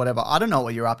thing or whatever. I don't know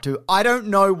what you're up to. I don't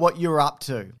know what you're up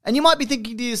to. And you might be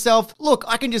thinking to yourself, look,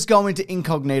 I can just go into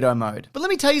incognito mode. But let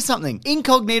me tell you something.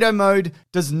 Incognito mode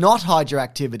does not hide your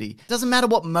activity. It doesn't matter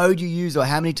what mode you use or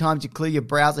how many times you clear your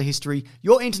browser history.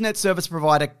 Your internet service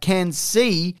provider can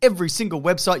see every single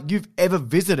website you've ever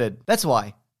visited. That's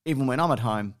why, even when I'm at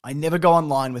home, I never go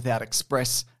online without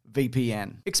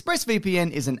ExpressVPN.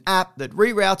 ExpressVPN is an app that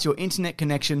reroutes your internet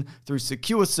connection through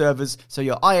secure servers so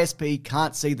your ISP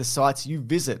can't see the sites you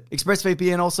visit.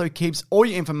 ExpressVPN also keeps all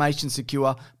your information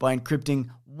secure by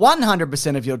encrypting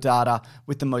 100% of your data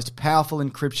with the most powerful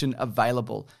encryption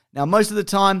available. Now, most of the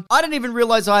time, I don't even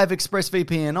realize I have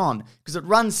ExpressVPN on because it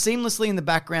runs seamlessly in the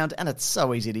background and it's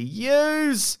so easy to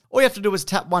use. All you have to do is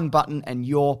tap one button and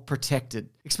you're protected.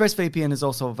 ExpressVPN is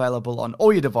also available on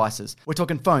all your devices. We're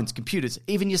talking phones, computers,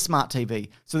 even your smart TV.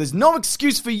 So there's no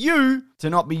excuse for you to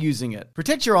not be using it.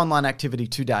 Protect your online activity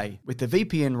today with the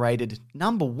VPN rated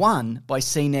 #1 by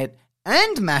CNET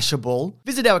and Mashable.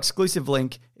 Visit our exclusive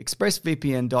link,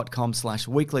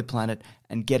 expressvpn.com/weeklyplanet,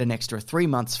 and get an extra 3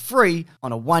 months free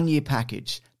on a 1-year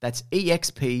package. That's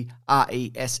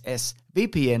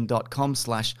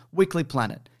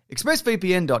expressvpn.com/weeklyplanet.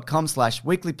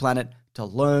 expressvpn.com/weeklyplanet to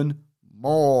learn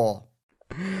more.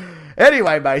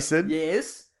 Anyway, Mason.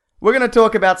 Yes. We're going to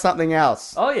talk about something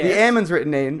else. Oh, yes. The airman's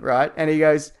written in, right? And he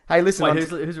goes, hey, listen. Wait,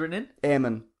 who's written in?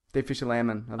 Airman. The official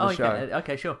airman of the show.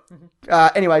 Okay, sure.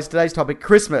 Anyways, today's topic,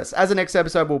 Christmas. As the next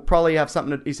episode, we'll probably have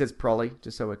something to... He says probably,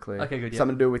 just so we're clear. Okay, good, yeah.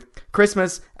 Something to do with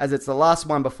Christmas, as it's the last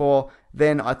one before.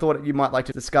 Then I thought you might like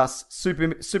to discuss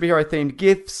superhero-themed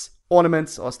gifts,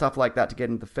 ornaments, or stuff like that to get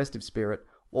into the festive spirit,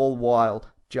 all while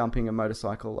jumping a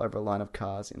motorcycle over a line of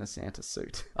cars in a Santa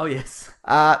suit. Oh, yes.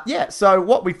 So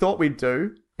what we thought we'd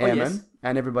do, Airman, yes.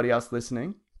 and everybody else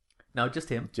listening... No, just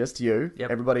him. Just you.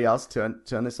 Yep. Everybody else, turn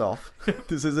this off.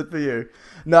 This isn't for you.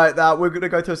 No, we're going to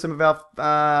go through some of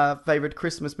our favourite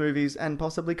Christmas movies and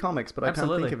possibly comics, but I can't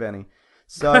think of any.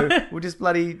 So we'll just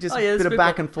a bit of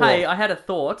back and forth. Hey, I had a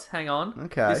thought. Hang on.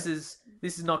 Okay. This is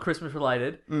not Christmas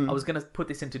related. I was going to put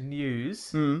this into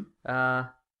news. Hang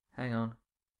on.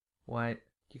 Wait.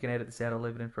 You can edit this out or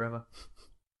leave it in forever.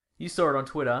 You saw it on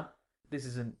Twitter. This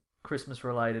isn't Christmas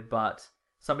related, but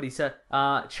Somebody said,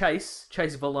 Chase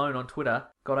Valone on Twitter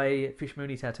got a Fish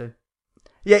Mooney tattoo.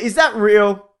 Yeah, is that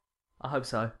real? I hope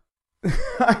so.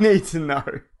 I need to know.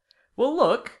 Well,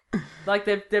 look, like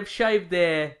they've shaved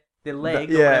their leg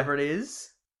or yeah. whatever it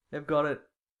is. They've got it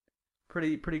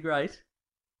pretty great.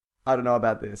 I don't know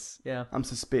about this. Yeah, I'm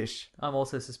suspicious. I'm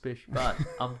also suspicious, but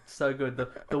I'm so good.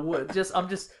 I'm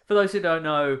just for those who don't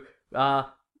know,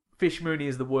 Fish Mooney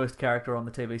is the worst character on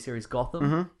the TV series Gotham.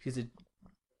 Mm-hmm. She's a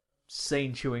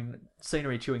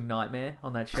scenery chewing nightmare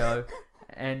on that show,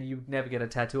 and you never get a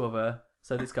tattoo of her.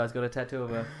 So this guy's got a tattoo of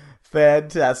her,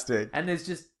 Fantastic. and there's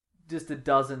just a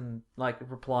dozen like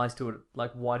replies to it,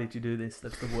 like, "Why did you do this?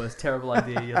 That's the worst. Terrible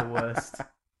idea. You're the worst."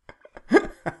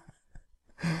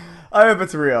 I hope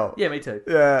it's real. Yeah, me too.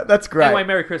 Yeah, that's great. Anyway,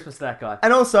 Merry Christmas to that guy.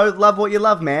 And also, love what you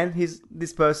love, man.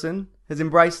 This person has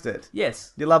embraced it.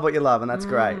 Yes, You love what you love, and that's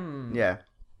great. Yeah.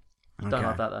 don't Okay.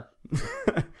 love that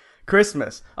though.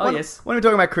 Christmas. Oh, yes. When we're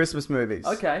talking about Christmas movies.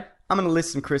 Okay. I'm going to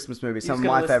list some Christmas movies, You're some just of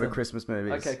gonna my list favourite them. Christmas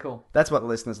movies. Okay, cool. That's what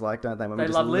listeners like, don't they? When we They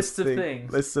just love lists of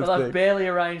things. Lists of They love things. barely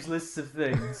arranged lists of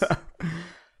things.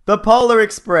 The Polar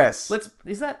Express.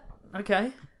 Is that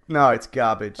okay? No, it's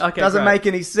garbage. Okay, Doesn't great. make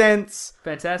any sense.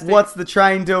 Fantastic. What's the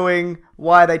train doing?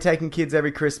 Why are they taking kids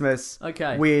every Christmas?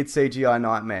 Okay. Weird CGI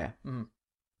nightmare.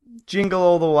 Jingle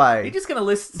all the way. You're just gonna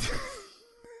list?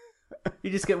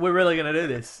 We're really gonna do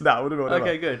this? No, we'll do whatever.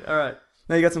 Okay, good. All right.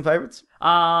 Now you got some favourites?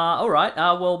 All right.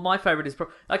 Well, my favorite is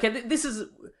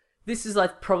this is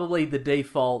like probably the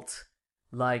default.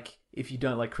 Like, if you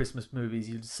don't like Christmas movies,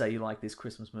 you just say you like this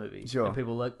Christmas movie. Sure. And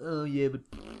people are like, oh yeah, but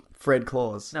Fred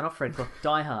Claus. no, not Fred.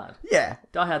 Die Hard. Yeah.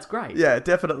 Die Hard's great. Yeah,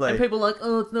 definitely. And people are like,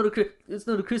 oh, it's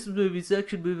not a Christmas movie. It's an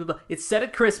action movie. But it's set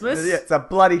at Christmas. Yeah, it's a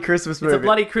bloody Christmas movie. It's a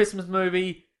bloody Christmas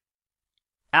movie.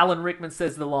 Alan Rickman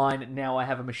says the line, "Now I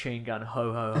have a machine gun,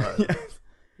 ho ho ho,"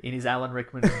 in his Alan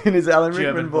Rickman in his Alan German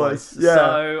Rickman voice. voice. Yeah.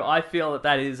 So I feel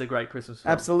that is a great Christmas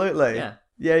film. Absolutely. Yeah.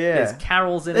 Yeah, yeah. There's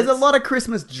carols in There's it. a lot of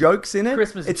Christmas jokes in it.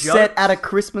 Christmas it's jokes. set at a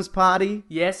Christmas party.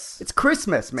 Yes. It's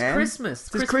Christmas, man. Christmas.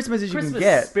 It's as Christmas as you Christmas can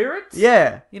get. spirit.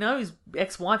 Yeah. You know, his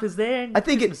ex-wife is there. I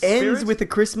think Christmas it ends spirit. with a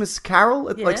Christmas carol,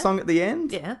 like Yeah. song at the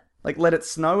end. Yeah. Like Let It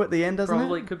Snow at the end, doesn't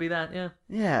Probably it? could be that, yeah.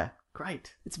 Yeah.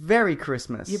 Great. It's very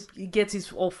Christmas. He gets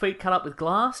his all feet cut up with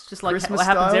glass, just like Christmas what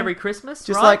happens style. every Christmas,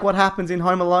 Just right? like what happens in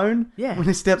Home Alone. Yeah. When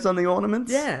he steps on the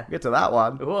ornaments. Yeah. We'll get to that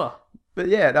one. Ugh. But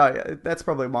yeah, no, that's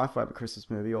probably my favourite Christmas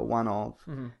movie, or one of.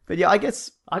 Mm-hmm. But yeah, I guess...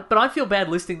 But I feel bad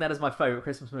listing that as my favourite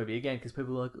Christmas movie, again, because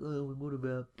people are like, oh, what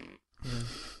about...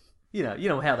 You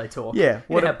know how they talk. Yeah,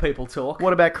 You know how people talk.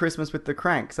 What about Christmas with the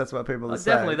Cranks? That's what people are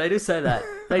saying. Definitely, they do say that.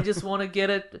 They just want to get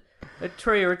a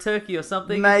tree or a turkey or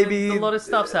something. Maybe and a lot of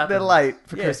stuff's happening. They're late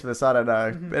for Yeah. Christmas. I don't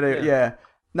know. But Yeah. yeah.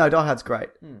 No, Die Hard's great.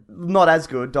 Not as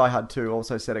good. Die Hard 2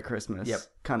 also set at Christmas. Yep.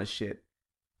 Kind of shit.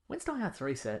 When's Die Hard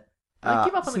 3 set? They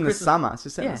give up It's on the in Christmas... the summer. It's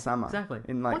just set in Yeah, the summer. exactly.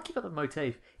 In Why like, give up the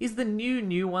motif? Is the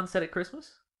new one set at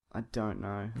Christmas? I don't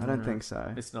know. I don't think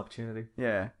so. It's an opportunity.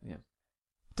 Yeah. Yeah.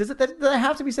 Do they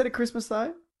have to be set at Christmas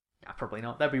though? Probably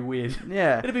not. That'd be weird.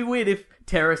 Yeah. It'd be weird if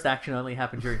terrorist action only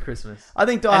happened during Christmas. I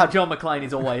think Die And Hard. John McClane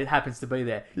is always happens to be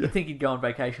there. You'd think he'd go on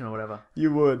vacation or whatever.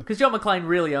 You would. Because John McClane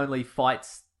really only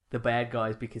fights the bad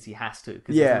guys because he has to.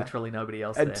 Because Yeah. there's literally nobody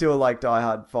else there. Until like Die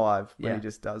Hard 5, when Yeah. he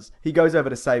just does. He goes over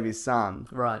to save his son.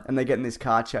 Right. And they get in this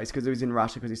car chase because he was in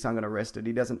Russia because his son got arrested.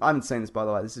 He doesn't. I haven't seen this, by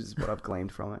the way. This is just what I've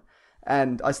gleaned from it.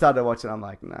 And I started to watch it. I'm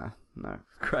like, nah, no.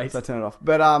 Great. So I turn it off.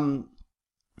 But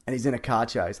and he's in a car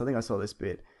chase. I think I saw this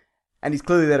bit. And he's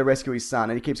clearly there to rescue his son.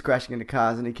 And he keeps crashing into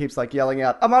cars. And he keeps like yelling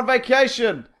out, "I'm on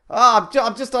vacation. I'm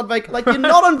just on vacation." Like, you're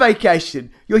not on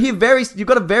vacation. You're here you've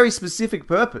got a very specific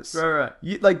purpose. Right.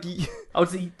 You, Oh,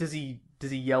 does he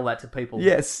yell that to people?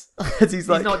 yes. As he's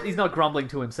like, He's not grumbling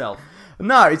to himself.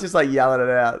 no, he's just like yelling it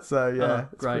out. So yeah,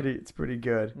 great. it's pretty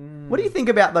good. What do you think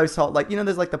about those whole, like,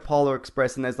 there's like the Polar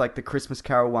Express and there's like the Christmas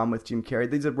Carol one with Jim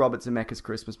Carrey. These are Robert Zemeckis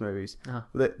Christmas movies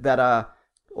that are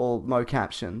all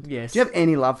mo-captioned. Yes. Do you have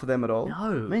any love for them at all?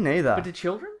 No. Me neither. But to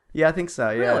children? Yeah, I think so.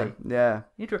 Yeah. Really? Yeah.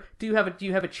 Do you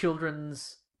have a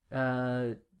children's?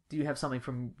 Do you have something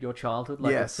from your childhood,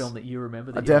 like Yes. a film that you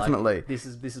remember? That you're Definitely. Like, this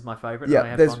is my favorite. Yeah, and I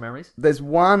have there's fond memories. There's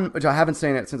one which I haven't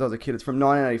seen it since I was a kid. It's from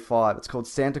 1985. It's called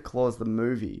Santa Claus the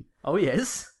Movie, Oh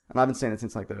yes. and I haven't seen it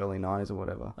since like the early 90s or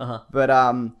whatever. Uh-huh. But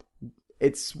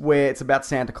it's where it's about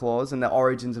Santa Claus and the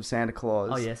origins of Santa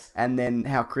Claus. Oh, yes. And then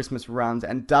how Christmas runs,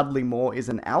 and Dudley Moore is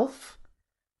an elf.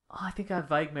 Oh, I think I have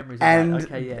vague memories of And that.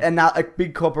 Okay, yeah. and now a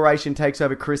big corporation takes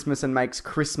over Christmas and makes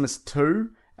Christmas 2,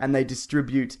 and they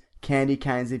distribute candy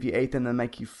canes. If you eat them, they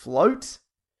make you float.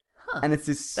 And it's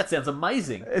this. That sounds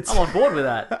amazing. It's- I'm on board with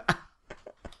that.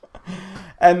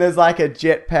 And there's like a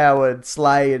jet-powered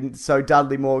sleigh, and so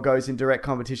Dudley Moore goes in direct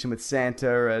competition with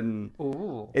Santa, and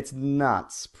Ooh. it's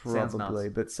nuts, Sounds probably.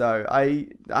 nuts. But so I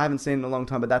haven't seen it in a long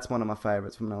time, but that's one of my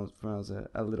favorites from when I was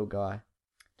a little guy.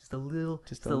 Just a little,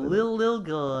 Just just a a little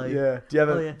guy. Yeah. Do you have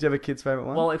Oh, a yeah. Do you have a kid's favorite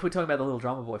one? Well, if we're talking about the little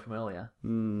drummer boy from earlier,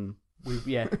 Hmm.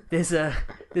 there's a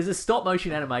stop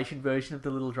motion animation version of the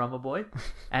little drummer boy,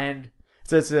 and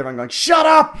So it's everyone going, "Shut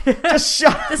up! Just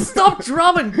shut up!" just stop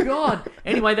drumming, God.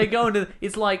 Anyway, they go into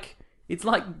it's like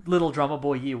Little Drummer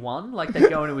Boy Year One, like they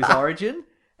go into his origin,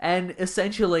 and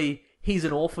essentially he's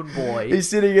an orphan boy. He's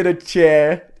sitting in a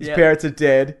chair. His Yeah. parents are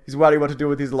dead. He's wondering what to do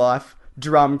with his life.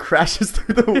 Drum crashes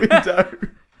through the window.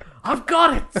 I've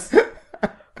got it.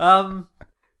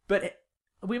 But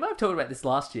we might have talked about this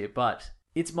last year, but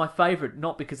it's my favorite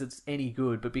not because it's any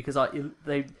good, but because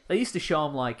they used to show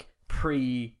them like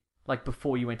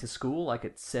before you went to school, like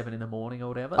at 7 a.m. or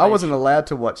whatever. I wasn't allowed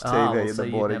to watch TV well, in so the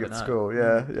you'd morning never at know. school.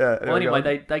 Yeah, yeah. Well, anyway,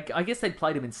 they I guess they'd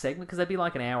played them in segments because they'd be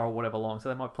like an hour or whatever long, so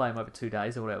they might play them over 2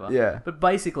 days or whatever. Yeah. But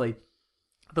basically,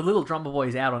 the little drummer boy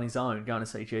is out on his own going to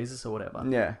see Jesus or whatever.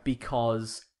 Yeah.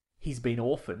 Because he's been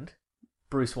orphaned,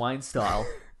 Bruce Wayne style,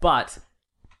 but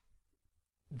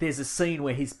there's a scene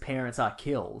where his parents are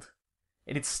killed,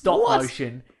 and it's stop What?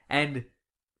 motion, and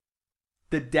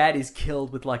the dad is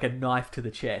killed with like a knife to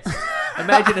the chest.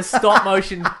 Imagine a stop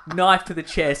motion knife to the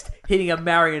chest hitting a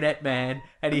marionette man,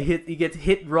 and he gets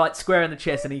hit right square in the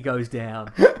chest, and he goes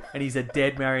down, and he's a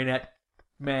dead marionette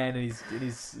man, and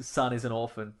his son is an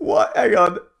orphan. What? Hang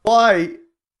on. Why?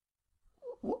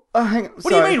 Hang on. What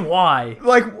do you mean? Why?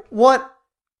 Like, what?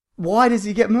 Why does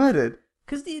he get murdered?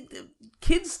 Because the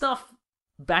kids stuff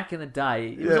back in the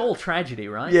day, it was Yeah. all tragedy,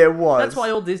 right? Yeah, it was. That's why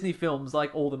all Disney films,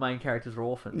 like all the main characters are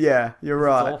orphans. Yeah, you're 'Cause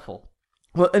right. It's awful.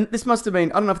 Well, and this must have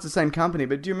been, I don't know if it's the same company,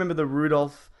 but do you remember the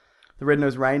Rudolph the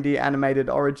Red-Nosed Reindeer animated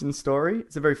origin story?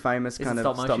 It's a very famous Is kind it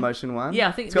of stop stop motion? motion one. Yeah,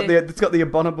 I think it's got the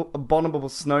abominable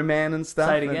snowman and stuff.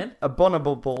 Say it and again?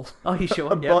 Abominable. Oh, you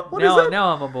sure? Abo- Yeah. what is it?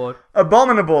 Now I'm on board.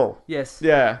 Abominable. Yes.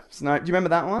 Yeah. Snow. Do you remember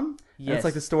that one? And Yes. it's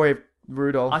like the story of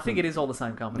Rudolph. I think it is all the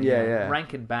same company. Yeah, yeah.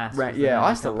 Rankin Bass. Right, was the yeah, name I of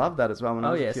used the to love that as well when I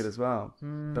Oh, was yes. a kid as well.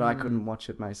 But I couldn't watch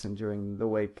it, Mason, during the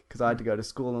week because I had to go to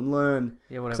school and learn.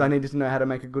 Yeah, Because whatever. I needed to know how to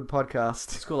make a good podcast.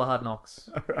 School of Hard Knocks.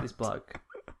 This bloke.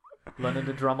 Learning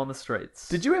to drum on the streets.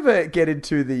 Did you ever get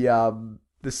into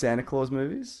the Santa Claus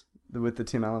movies with the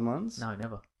Tim Allen ones? No,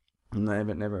 never.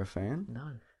 Never a fan. No.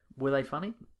 Were they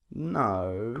funny?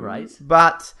 No. Great.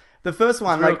 But the first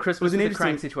one, Real like, Christmas was an with a interesting.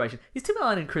 crank situation. Is Tim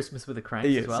Allen in Christmas with a crank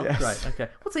He as is, well? yes. Great.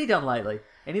 Okay. What's he done lately?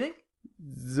 Anything?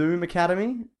 Zoom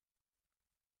Academy.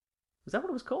 Was that what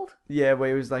it was called? Yeah, where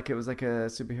it was like a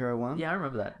superhero one. Yeah, I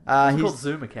remember that. Uh, It was called he's-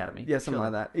 Zoom Academy. Yeah, something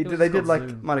Surely. like that. It was They called did like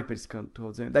Zoom. might have been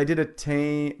called Zoom. They did a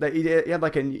team. He had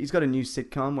like he's got a new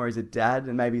sitcom where he's a dad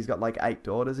and maybe he's got like 8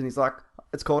 daughters and he's like,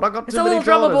 it's called I Got It's Too a Many little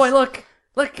drummer Daughters. boy.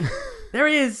 Look, there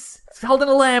he is. He's holding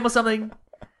a lamb or something.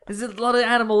 There's a lot of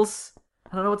animals.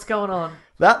 I don't know what's going on.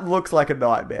 That looks like a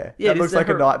nightmare. Yeah, that it looks is like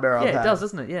a nightmare I've Yeah, had. it does,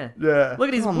 doesn't it? Yeah. Yeah. Look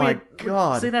at his Oh my weird.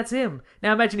 God. See, that's him.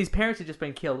 Now imagine his parents had just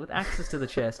been killed with axes to the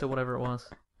chest or whatever it was.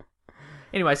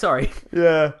 Anyway, sorry.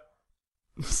 Yeah.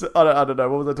 So, I don't know.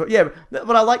 What was I talking? Yeah,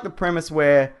 but I like the premise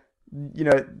where, you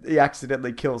know, he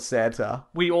accidentally kills Santa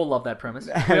We all love that premise.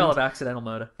 We all love accidental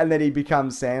murder. and then he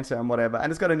becomes Santa and whatever.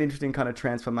 And it's got an interesting kind of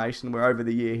transformation where over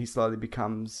the year he slowly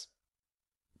becomes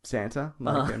Santa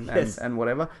yes. and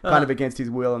whatever. Kind of against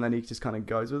his will, and then he just kind of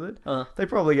goes with it. They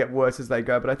probably get worse as they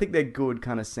go, but I think they're good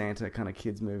kind of Santa kind of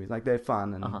kids movies. Like they're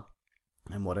fun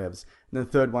and whatevs. And the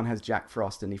third one has Jack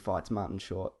Frost and he fights Martin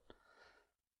Short.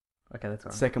 Okay, that's all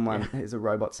right. Second one is a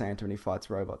robot Santa and he fights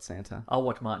robot Santa. I'll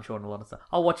watch Martin Short and a lot of stuff.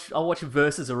 I'll watch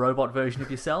Versus, a robot version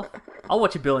of yourself. I'll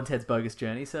watch a Bill and Ted's Bogus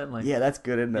Journey, certainly. Yeah, that's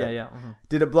good, isn't it? Yeah, yeah. Mhm.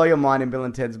 Did it blow your mind in Bill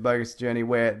and Ted's Bogus Journey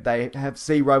where they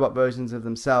see robot versions of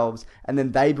themselves and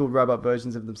then they build robot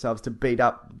versions of themselves to beat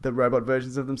up the robot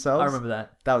versions of themselves? I remember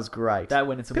that. That was great. That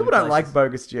went into People weird don't like places.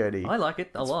 Bogus Journey. I like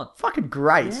it a lot. Fucking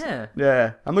great. Yeah.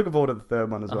 Yeah. I'm looking forward to the third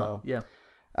one as well. Yeah.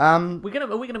 Yeah, Are we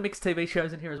gonna mix TV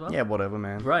shows in here as well? whatever,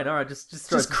 man. Right. All right. Just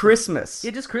throw Just some- Christmas.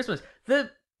 Yeah, just Christmas. The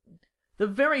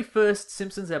very first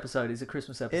Simpsons episode is a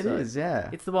Christmas It episode. is, yeah.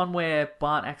 It's the one where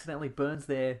Bart accidentally burns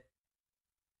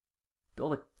all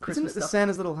the Isn't Christmas it the stuff.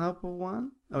 Santa's Little Helper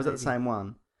one? Or was that the Maybe. same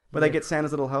one? Where Yeah. they get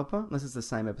Santa's Little Helper? Unless it's the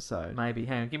same episode. Maybe.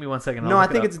 Hang on. Give me 1 second. No, I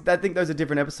think those are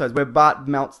different episodes where Bart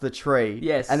melts the tree.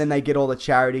 Yes. And then they get all the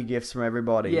charity gifts from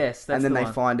everybody. Yes, that's and then the they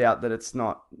one. find out that it's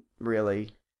not really.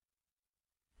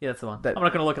 Yeah, that's the one. That- I'm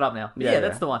not going to look it up now. But Yeah, yeah, yeah.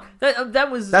 that's the one.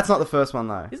 That was. That's not the first one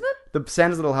though. Isn't it? The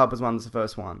Santa's Little Helpers one was the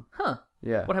first one. Huh.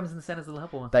 Yeah. What happens in the Santa's Little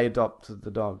Helper one? They adopt the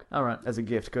dog All right. as a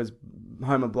gift because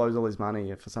Homer blows all his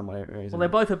money for some reason. Well, they're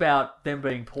both about them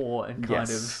being poor and kind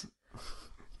Yes. of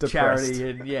Depressed. charity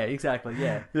and yeah, exactly,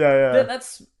 yeah. Yeah.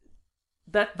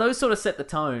 Those sort of set the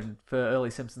tone for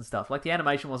early Simpsons stuff. Like the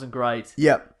animation wasn't great.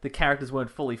 Yep. The characters weren't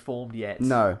fully formed yet.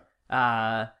 No.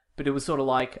 But it was sort of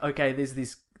like, okay, there's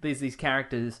these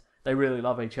characters. They really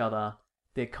love each other.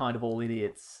 They're kind of all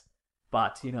idiots,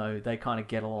 but they kind of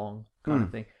get along, kind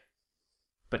of thing.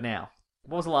 But now,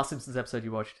 what was the last Simpsons episode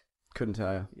you watched? Couldn't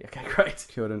tell you. Yeah, okay, great.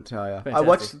 Couldn't tell you. Fantastic. I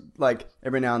watch like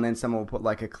every now and then someone will put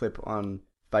like a clip on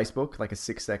Facebook, like a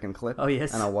 6-second clip. Oh,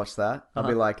 yes. And I'll watch that. I'll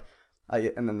be like,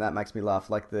 and then that makes me laugh,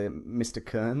 like the Mr.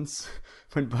 Kearns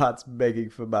when Bart's begging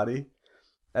for money,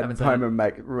 and Homer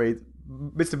reads.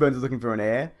 Mr. Burns is looking for an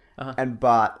heir, and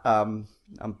Bart.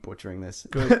 I'm butchering this.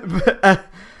 And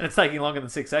it's taking longer than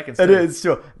 6 seconds. It is,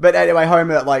 sure. But anyway,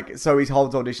 Homer, so he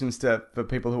holds auditions for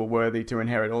people who are worthy to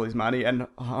inherit all his money, and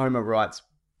Homer writes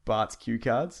Bart's cue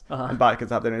cards, and Bart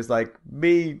gets up there and is like,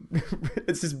 me,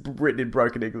 it's just written in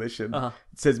broken English, and it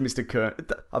says Mr. Kern.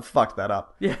 I've fucked that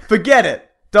up. Yeah. Forget it.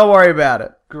 Don't worry about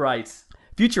it. Great.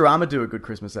 Futurama do a good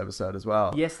Christmas episode as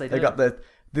well. Yes, they do. They got the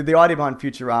idea behind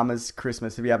Futurama's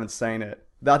Christmas, if you haven't seen it,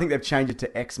 I think they've changed it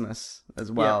to Xmas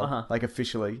as well, like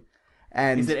officially.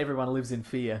 And Is that everyone lives in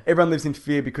fear? everyone lives in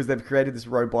fear because they've created this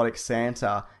robotic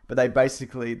Santa, but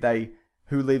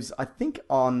who lives, I think,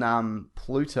 on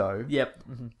Pluto. Yep.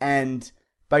 Mm-hmm. And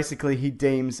basically he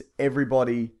deems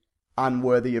everybody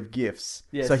unworthy of gifts.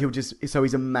 Yes. So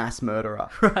he's a mass murderer.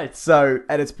 Right.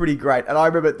 And it's pretty great. And I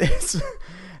remember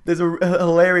there's a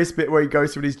hilarious bit where he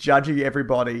goes through and he's judging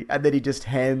everybody, and then he just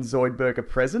hands Zoidberg a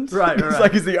present. Right. It's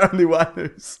like he's the only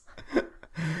one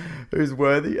who's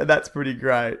worthy, and that's pretty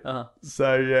great.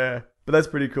 So yeah, but that's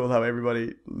pretty cool how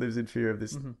everybody lives in fear of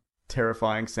this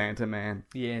terrifying Santa man,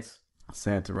 Yes.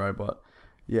 Santa robot.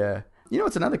 Yeah,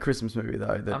 it's another Christmas movie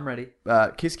though. I'm ready.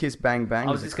 Kiss Kiss Bang Bang.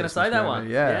 I was just going to say that one.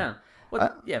 Yeah.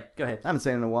 Yeah, go ahead. I haven't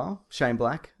seen it in a while. Shane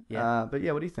Black. Yeah. But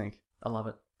yeah, what do you think? I love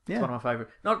it. Yeah. It's one of my favorite.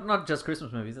 Not just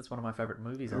Christmas movies. That's one of my favorite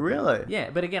movies. I think. Really? Yeah,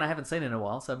 but again, I haven't seen it in a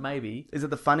while, so maybe. Is it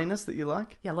the funniness that you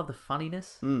like? Yeah, I love the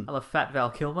funniness. I love Fat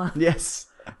Val Kilmer. Yes.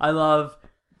 I love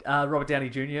Robert Downey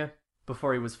Jr.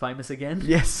 before he was famous again.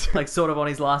 Yes. Like sort of on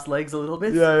his last legs a little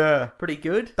bit. Yeah. Pretty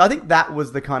good. I think that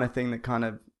was the kind of thing that kind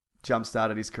of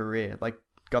jump-started his career. Like,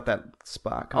 got that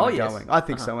spark kind of yes. going. I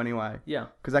think so anyway. Yeah.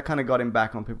 Because that kind of got him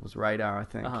back on people's radar, I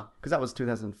think. Because that was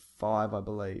 2005, I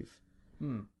believe.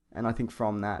 And I think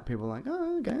from that, people were like,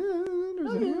 oh, okay.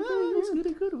 He's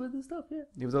really good with this stuff, yeah.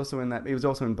 He was also in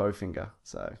Bowfinger,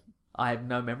 so... I have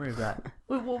no memory of that.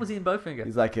 What was he in Bowfinger?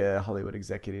 He's like a Hollywood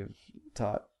executive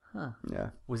type. Huh.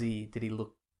 Yeah. Did he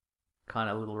look kind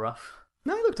of a little rough?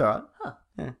 No, he looked alright. Huh.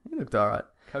 Yeah, he looked alright.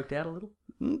 Coked out a little?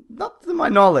 Not to my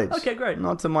knowledge. Okay, great.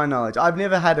 Not to my knowledge. I've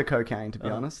never had a cocaine, to be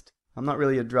honest. I'm not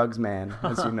really a drugs man,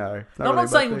 as you know. No, I'm not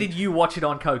saying did you watch it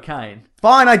on cocaine.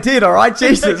 Fine, I did, alright?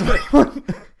 Jesus.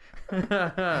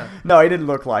 No, he didn't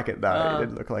look like it, though. He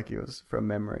didn't look like he was from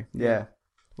memory. Yeah.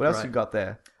 What else Right. you got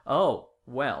there? Oh,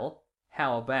 well,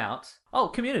 how about... Oh,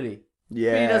 Community.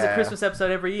 Yeah. Community does a Christmas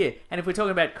episode every year. And if we're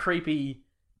talking about creepy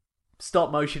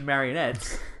stop-motion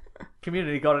marionettes,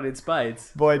 Community got it in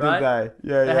spades. Boy, right? did they.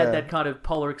 Yeah, They had that kind of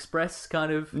Polar Express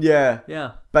kind of... Yeah.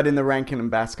 Yeah. But in the Rankin and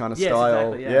Bass kind of Yes,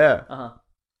 style. exactly, yeah.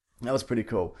 That was pretty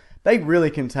cool. They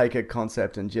really can take a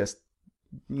concept and just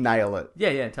nail it.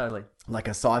 Yeah, totally. Like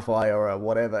a sci-fi or a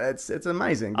whatever. It's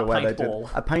amazing the A way they paintball. do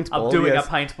it. A paintball. I'm doing yes. a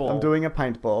paintball. I'm doing a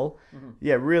paintball.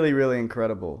 Yeah, really, really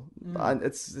incredible.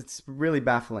 It's really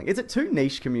baffling. Is it too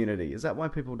niche Community? Is that why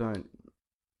people don't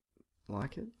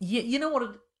like it? Yeah, you know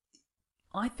what?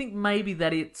 I think maybe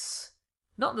that it's...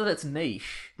 Not that it's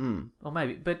niche, or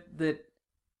maybe, but that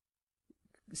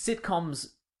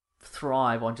sitcoms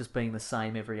thrive on just being the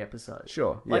same every episode.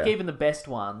 Sure, Like yeah. even the best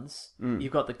ones,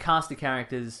 you've got the cast of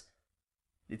characters,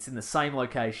 it's in the same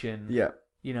location. Yeah.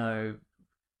 You know,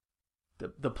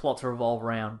 the plots revolve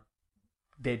around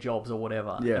their jobs or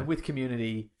whatever. Yeah. And with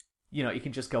Community, you know, it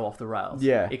can just go off the rails.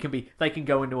 Yeah. It can be, they can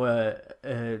go into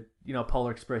a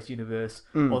Polar Express universe,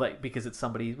 or because it's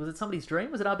somebody's, was it somebody's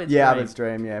dream? Was it Abed's dream? Yeah, Abed's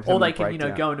dream, yeah. Or they can,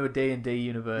 go into a D&D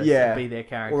universe and be their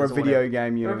characters. Or a video whatever.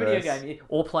 game universe. Or a video game,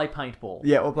 or play paintball.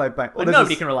 Yeah, or play paintball. But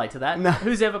nobody can relate to that. No.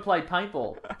 Who's ever played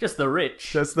paintball? Just the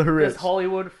rich. Just the rich. Just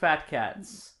Hollywood fat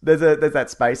cats. There's that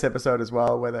space episode as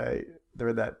well where they're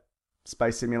in that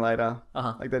space simulator.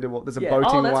 Like they do. There's a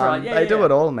boating that's one. right. Yeah, they do yeah.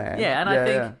 it all, man. Yeah, and I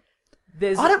think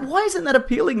there's... why isn't that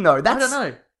appealing though? I don't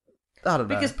know. I don't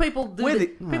know. Because people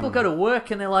people go to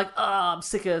work and they're like, I'm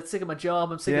sick of my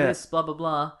job. I'm sick of this, blah blah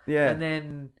blah. Yeah. And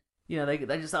then they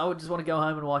just I would just want to go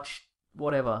home and watch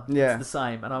whatever. Yeah. It's the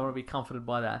same, and I want to be comforted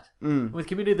by that. Mm. With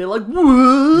Community, they're like,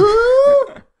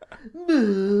 what?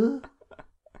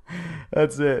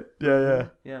 That's it. Yeah.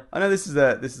 Yeah. I know this is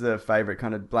a favorite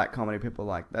kind of black comedy. People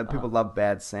like that. People love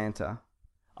Bad Santa.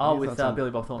 Oh, Your with thoughts on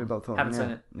Billy Bob Thornton. Billy Bob Thornton, Haven't yeah.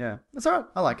 seen it. Yeah, that's alright.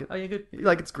 I like it. Oh, yeah, good.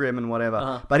 Like it's grim and whatever,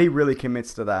 Uh-huh. but he really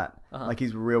commits to that. Uh-huh. Like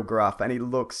he's real gruff, and he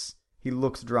looks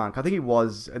drunk. I think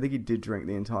he did drink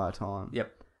the entire time.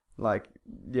 Yep. Like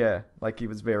yeah, like he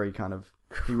was very kind of.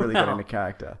 He really got Wow. into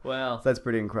character. Wow. So that's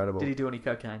pretty incredible. Did he do any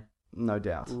cocaine? No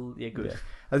doubt. Ooh, yeah, good. Yeah.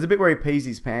 There's a bit where he pees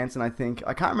his pants, and I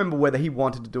can't remember whether he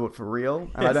wanted to do it for real,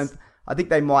 and Yes. I think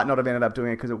they might not have ended up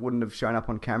doing it because it wouldn't have shown up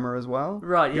on camera as well.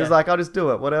 Right, He was yeah. like, I'll just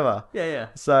do it, whatever. Yeah.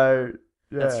 So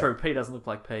yeah. That's true. P doesn't look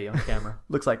like P on camera.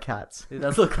 Looks like cats. It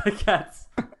does look like cats.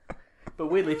 But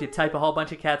weirdly, if you tape a whole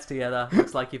bunch of cats together, it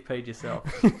looks like you've peed yourself.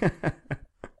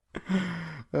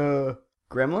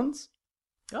 Gremlins?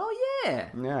 Oh, yeah.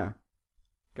 Yeah.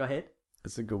 Go ahead.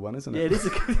 It's a good one, isn't Yeah, it? it is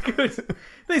a good.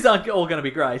 These aren't all going to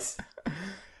be great.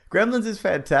 Gremlins is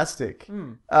fantastic.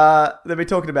 Hmm. They've been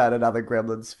talking about another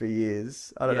Gremlins for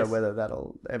years. I don't know Yes. whether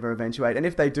that'll ever eventuate. And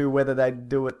if they do, whether they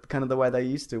do it kind of the way they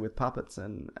used to with puppets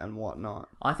and whatnot.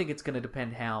 I think it's going to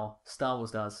depend how Star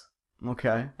Wars does.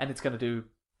 Okay. And it's going to do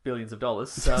billions of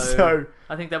dollars. So, So-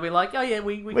 I think they'll be like, oh, yeah,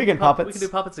 we can do puppets. We can do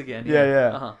puppets again.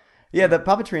 Yeah. Uh-huh. Yeah, the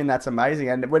puppetry in that's amazing.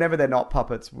 And whenever they're not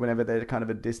puppets, whenever they're kind of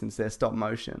a distance, they're stop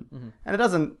motion. Mm-hmm. And it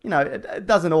doesn't, it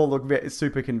doesn't all look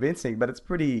super convincing, but it's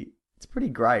pretty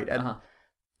great. And Uh-huh.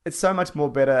 it's so much more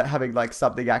better having like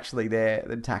something actually there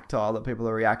than tactile that people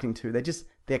are reacting to.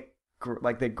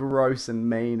 They're gross and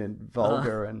mean and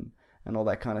vulgar and all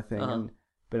that kind of thing,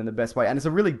 but in the best way. And it's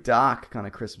a really dark kind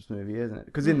of Christmas movie, isn't it?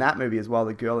 Because in that movie as well,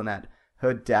 the girl in that,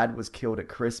 her dad was killed at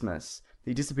Christmas.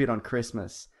 He disappeared on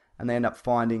Christmas, and they end up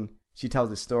finding. She tells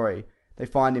this story. They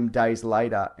find him days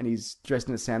later, and he's dressed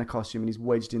in a Santa costume, and he's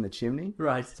wedged in the chimney.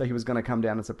 Right. So he was going to come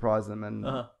down and surprise them, and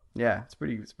yeah, it's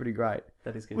pretty great.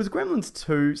 That is good. Was Gremlins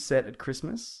 2 set at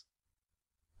Christmas?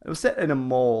 It was set in a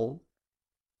mall.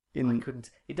 I couldn't.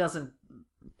 It doesn't.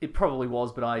 It probably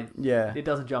was, but Yeah. It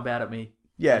doesn't jump out at me.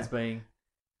 Yeah. As being.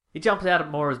 It jumps out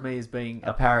more as me as being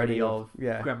a parody of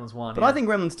Gremlins 1. But I think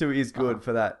Gremlins 2 is good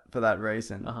for that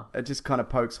reason. Uh-huh. It just kind of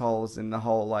pokes holes in the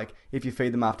whole, like, if you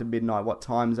feed them after midnight, what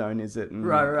time zone is it? And,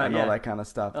 Right, and yeah. all that kind of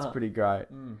stuff. It's Uh-huh. pretty great.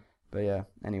 But yeah,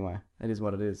 anyway, it is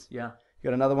what it is. Yeah. You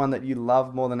got another one that you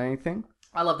love more than anything?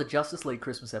 I love the Justice League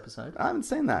Christmas episode. I haven't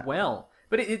seen that. Well,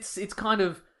 but it's kind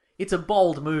of it's a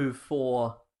bold move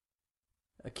for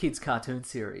a kids cartoon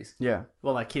series. Yeah.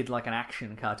 Well, like an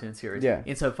action cartoon series. Yeah.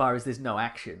 Insofar as there's no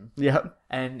action, Yeah.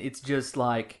 and it's just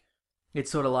like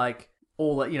it's sort of like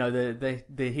all that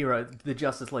the hero, the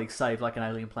Justice League saved like an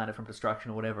alien planet from destruction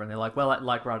or whatever, and they're like, well,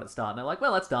 like right at the start, and they're like,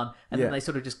 well, that's done, and Yeah. then they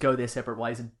sort of just go their separate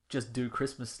ways and just do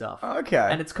Christmas stuff. Okay.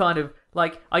 And it's kind of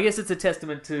like, I guess it's a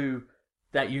testament to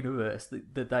that universe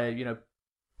that they,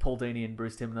 Paul Dini and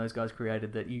Bruce Timm and those guys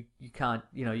created, that you can't,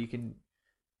 you can,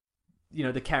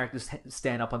 the characters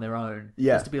stand up on their own.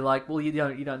 Yeah. Just to be like, well, you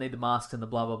don't need the masks and the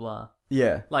blah, blah, blah.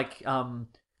 Yeah. Like,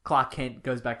 Clark Kent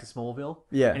goes back to Smallville.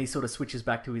 Yeah. And he sort of switches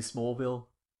back to his Smallville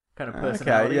kind of Okay,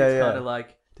 personality. yeah, It's yeah. kind of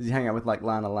like, Does he hang out with like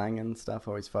Lana Lang and stuff,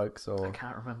 or his folks, or I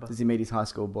can't remember. does he meet his high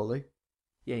school bully?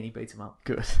 Yeah, and he beats him up.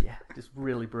 Good. Yeah, just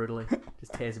really brutally.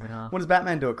 Just tears him in half. What does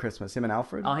Batman do at Christmas? Him and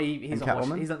Alfred? Oh, he's and on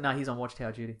Catwoman? he's on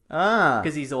Watchtower duty. Ah.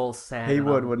 Because he's all sad. He and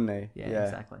would, old. wouldn't he? Yeah,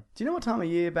 exactly. Do you know what time of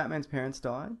year Batman's parents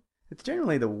died? It's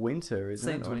generally the winter, isn't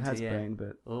Seems it? Or winter, it has yeah. been,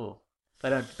 but Oh, they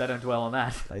don't dwell on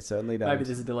that. they certainly don't. Maybe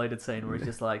there's a deleted scene where he's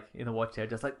just like in the Watchtower,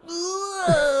 just like,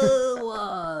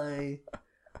 why?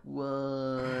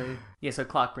 Yeah, so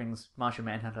Clark brings Martian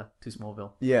Manhunter to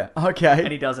Smallville, Yeah. Okay.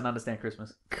 and he doesn't understand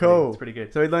Christmas. Cool. It's pretty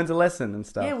good. So he learns a lesson and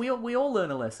stuff. Yeah, we all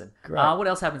learn a lesson. Great. What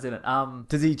else happens in it?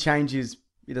 Does he change his?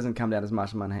 He doesn't come down as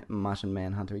Martian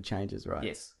Manhunter. He changes, right?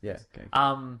 Yes. Yeah. Okay.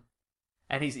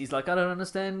 And he's like, I don't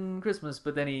understand Christmas,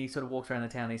 but then he sort of walks around the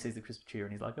town and he sees the Christmas cheer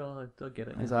and he's like, oh, I get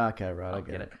it. He's like, okay, right. I I'll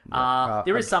get it.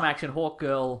 There is some action. Hawk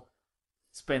Girl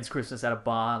spends Christmas at a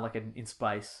bar, like in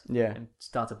space. Yeah. And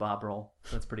starts a bar brawl.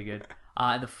 So that's pretty good.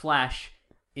 And the Flash,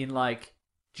 in like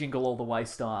Jingle All the Way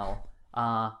style,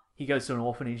 he goes to an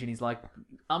orphanage and he's like,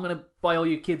 I'm going to buy all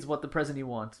you kids what the present you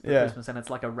want for Yeah. Christmas. And it's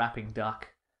like a rapping duck.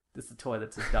 It's the toy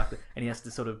that's a duck. And he has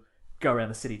to sort of go around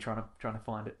the city trying to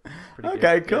find it. Pretty good.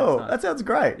 Okay, Yeah, cool. it's nice. That sounds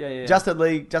great. Yeah.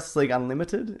 Justice League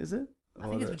Unlimited, is it? I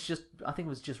think it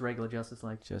was just regular Justice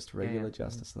League. Just regular Yeah.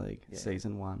 Justice League, Yeah.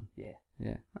 season 1. Yeah.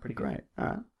 Yeah, Pretty great. All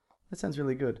right, that sounds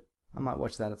really good. I might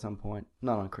watch that at some point.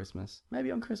 Not on Christmas.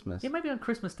 Maybe on Christmas. Yeah, maybe on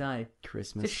Christmas Day.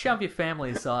 Christmas. Just shove your family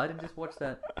aside and just watch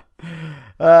that.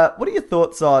 What are your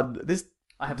thoughts on this?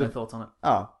 I have no thoughts on it.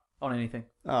 Oh, On anything.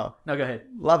 Oh, No, go ahead.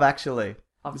 Love Actually.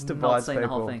 I've This not divides seen the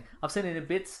whole people. thing. I've seen it in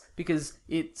bits because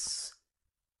it's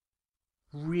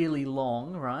really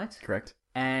long, right? Correct.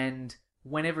 And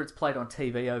whenever it's played on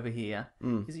TV over here,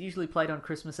 is it usually played on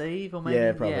Christmas Eve or maybe?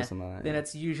 Yeah, probably something like that, Then yeah.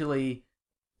 it's usually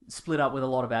split up with a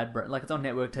lot of ad breaks. Like it's on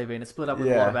network TV and it's split up with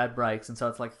a Yeah. lot of ad breaks, and so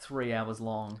it's like 3 hours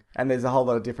long. And there's a whole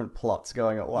lot of different plots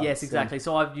going at once. Yes, exactly.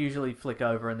 So I usually flick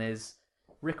over and there's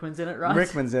Rickman's in it, right?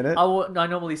 Rickman's in it. I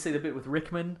normally see the bit with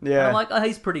Rickman. Yeah. And I'm like, oh,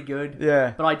 he's pretty good.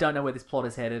 Yeah. But I don't know where this plot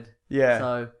is headed. Yeah.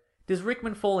 So, does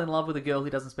Rickman fall in love with a girl who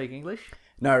doesn't speak English?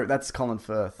 No, that's Colin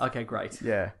Firth. Okay, great.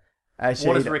 Yeah.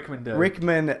 What does Rickman do?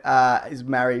 Rickman is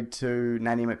married to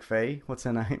Nanny McPhee. What's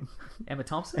her name? Emma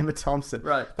Thompson? Emma Thompson.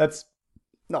 Right. That's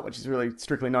not what she's really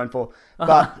strictly known for.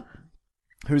 But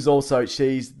she's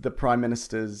the Prime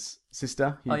Minister's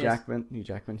sister, Hugh yes. Jackman, Hugh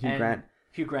And Grant.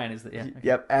 Hugh Grant is the... Yeah. Okay.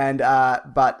 Yep. And,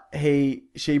 but he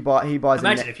buys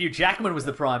Imagine if Hugh Jackman was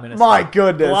the Prime Minister. My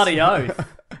goodness. Bloody oath.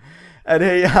 And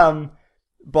he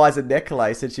buys a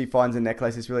necklace, and she finds a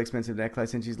necklace, this really expensive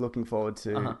necklace, and she's looking forward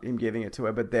to him giving it to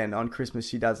her. But then on Christmas,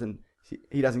 he doesn't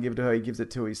give it to her. He gives it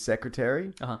to his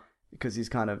secretary because he's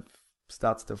kind of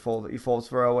starts to fall. He falls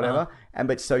for her or whatever.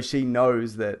 But so she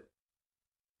knows that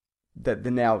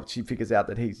now she figures out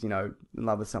that he's in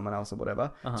love with someone else or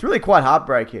whatever. It's really quite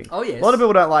heartbreaking. Oh, yes. A lot of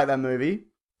people don't like that movie.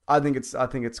 I think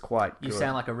it's quite good. You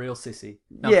sound like a real sissy.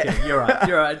 No, Yeah. I'm kidding. You're right.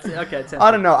 You're right. Okay, it sounds I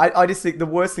don't know. I just think the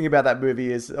worst thing about that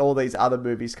movie is all these other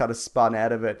movies kind of spun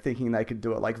out of it, thinking they could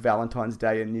do it like Valentine's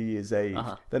Day and New Year's Eve.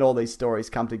 Then all these stories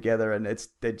come together, and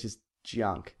they're just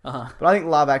junk. But I think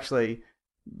Love Actually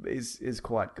is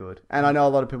quite good, and I know a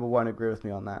lot of people won't agree with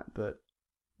me on that, but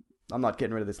I'm not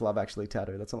getting rid of this Love Actually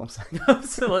tattoo. That's all I'm saying.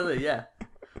 Absolutely, yeah.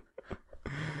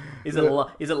 Is it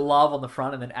love on the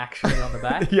front and then actually on the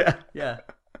back? Yeah. Yeah.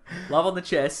 Love on the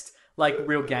chest, like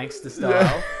real gangster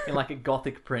style, in like a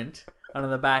gothic print. And on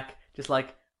the back, just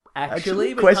like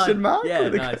actually but question kind- mark? Yeah,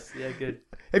 With a- nice. Yeah, good.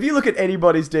 If you look at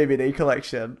anybody's DVD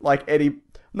collection,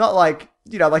 not like,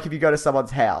 like if you go to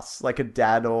someone's house, like a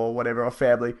dad or whatever, or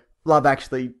family, Love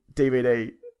Actually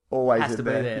DVD always Has in to be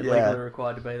there. Yeah. Legally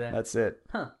required to be there. That's it.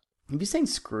 Huh. Have you seen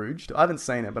Scrooged? I haven't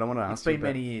seen it, but I want to ask It's been you.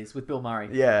 many years with Bill Murray.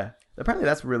 Yeah. Apparently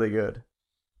that's really good.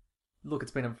 Look,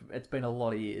 it's been a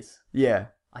lot of years. Yeah.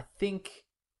 I think.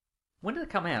 When did it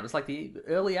come out? It was like the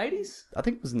early 80s? I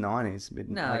think it was 90s,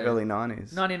 No. like early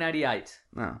 90s. 1988.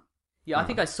 No. Yeah, I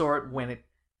think I saw it when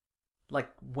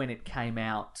it came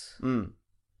out, Mm.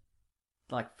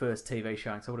 like first TV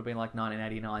showing. So it would have been like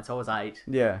 1989. So I was 8.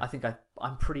 Yeah. I think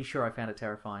I'm pretty sure I found it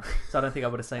terrifying. So I don't think I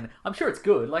would have seen it. I'm sure it's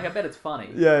good. Like I bet it's funny.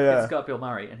 Yeah. It's got Bill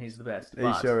Murray and he's the best. He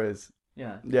But, sure is.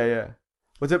 Yeah. Yeah.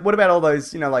 What about all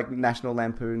those, like National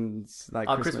Lampoon's, like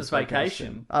Christmas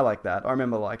Vacation. I like that. I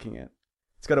remember liking it.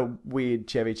 It's got a weird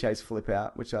Chevy Chase flip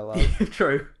out, which I love.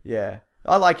 True. Yeah.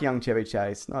 I like young Chevy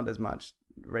Chase, not as much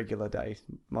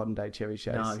modern day Chevy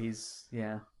Chase. No, he's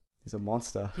He's a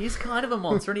monster. He's kind of a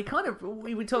monster, and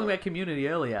we were talking about Community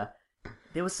earlier.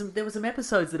 There was some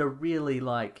episodes that are really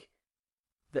like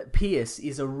that. Pierce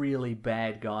is a really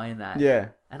bad guy in that. Yeah.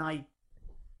 And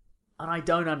I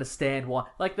don't understand why.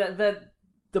 Like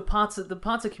the parts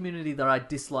of Community that I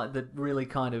dislike, that really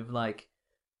kind of like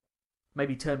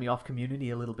maybe turned me off Community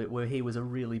a little bit, where he was a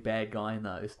really bad guy in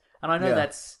those. And I know Yeah.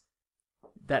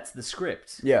 that's the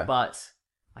script. Yeah. But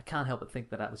I can't help but think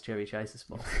that was Chevy Chase's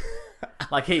fault.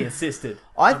 Like he insisted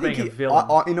I on think being a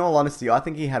villain. in all honesty, I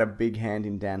think he had a big hand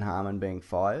in Dan Harmon being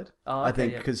fired. Oh, I okay,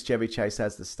 think yeah. because Chevy Chase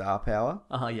has the star power.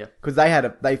 Yeah. Because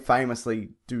they famously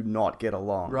do not get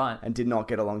along. Right. And did not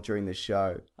get along during this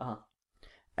show. Uh-huh.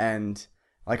 And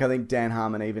I think Dan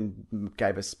Harmon even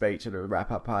gave a speech at a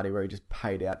wrap-up party where he just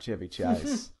paid out Chevy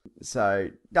Chase. So,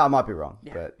 I might be wrong,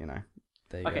 but,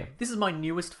 there you Okay, go. this is my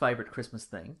newest favourite Christmas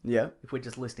thing. Yeah. If we're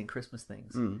just listing Christmas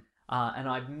things. Mm. And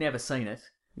I've never seen it.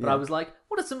 But Yeah. I was like,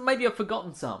 what are some, maybe I've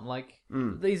forgotten some. Like,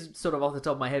 these sort of off the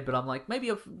top of my head, but I'm like,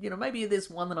 maybe maybe there's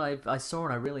one that I saw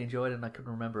and I really enjoyed it and I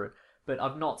couldn't remember it. But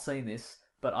I've not seen this,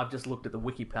 but I've just looked at the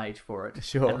wiki page for it.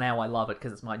 Sure. And now I love it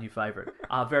because it's my new favourite.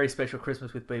 Very Special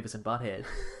Christmas with Beavis and Butthead.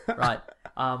 Right.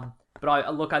 But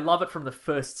I love it from the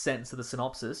first sentence of the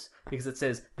synopsis because it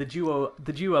says the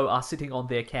duo are sitting on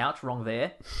their couch, wrong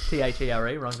there,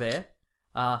 THERE, wrong there.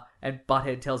 And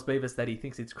Butthead tells Beavis that he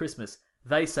thinks it's Christmas.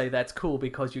 They say that's cool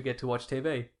because you get to watch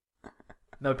TV.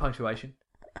 No punctuation.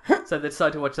 So they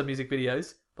decide to watch some music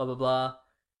videos, blah blah blah.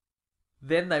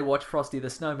 Then they watch Frosty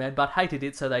the Snowman, but hated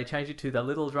it, so they changed it to The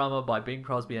Little Drummer by Bing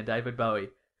Crosby and David Bowie,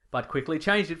 but quickly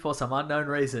changed it for some unknown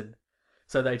reason.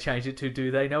 So they changed it to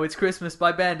Do They Know It's Christmas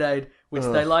by Band-Aid, which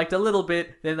they liked a little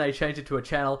bit. Then they changed it to a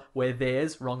channel where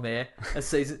there's, wrong there, a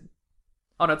season...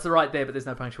 Oh, no, it's right there, but there's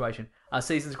no punctuation.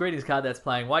 Season's greetings card that's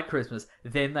playing White Christmas.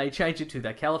 Then they change it to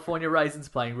the California Raisins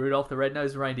playing Rudolph the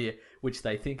Red-Nosed Reindeer, which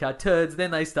they think are turds. Then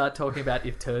they start talking about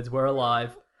if turds were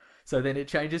alive. So then it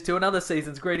changes to another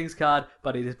Season's greetings card,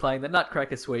 but it is playing the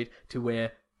Nutcracker Suite to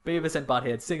where Beavis and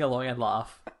Butthead sing along and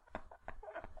laugh.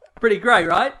 Pretty great,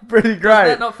 right? Pretty Does great.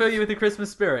 that not fill you with the Christmas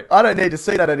spirit? I don't need to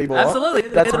see that anymore. Absolutely.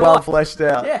 That's Neither do well I. fleshed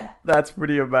out. Yeah. That's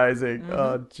pretty amazing.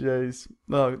 Oh, jeez.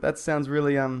 Oh, that sounds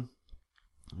really,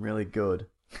 really good.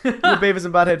 You a Beavis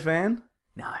and Butthead fan?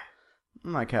 No.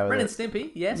 I'm okay with Ren and it.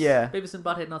 Stimpy, yes. Yeah. Beavis and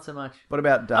Butthead, not so much. What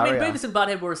about Daria? I mean, Beavis and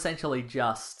Butthead were essentially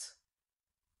just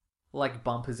like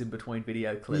bumpers in between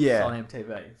video clips Yeah. on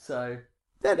MTV. So,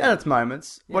 At its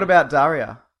moments. Yeah. What about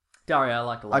Daria? Daria, I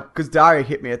liked a lot. Because Daria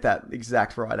hit me at that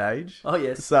exact right age. Oh,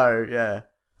 yes. So, yeah.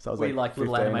 So I was We like like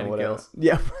little 15 or animated whatever. girls.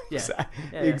 Yeah, Yeah. exa-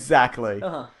 Yeah. exactly.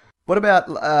 Uh-huh. What about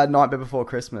Nightmare Before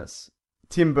Christmas?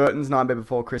 Tim Burton's Nightmare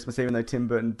Before Christmas, even though Tim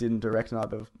Burton didn't direct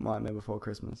Nightmare Before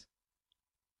Christmas.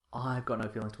 I've got no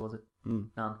feelings towards it. None.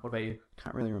 What about you?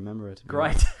 Can't really remember it. to be Great.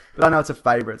 honest. But I know it's a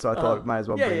favourite, so I thought may as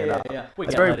well Yeah, bring yeah, it yeah, up. yeah. We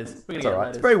It's get very, letters. We're gonna it's get alright.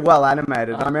 letters. It's very well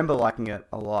animated. I remember liking it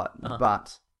a lot,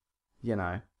 but, you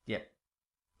know. Yep.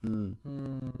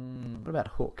 What about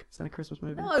Hook? Is that a Christmas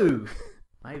movie? No.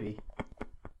 Maybe.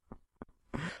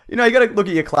 You know, you got to look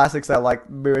at your classics though, like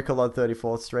Miracle on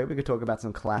 34th Street. We could talk about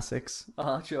some classics.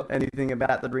 Sure. Anything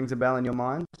about that rings a bell in your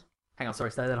mind? Hang on,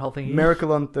 sorry, say that whole thing again.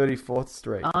 Miracle on 34th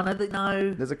Street. Oh,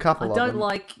 no. There's a couple I of don't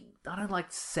them. like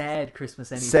sad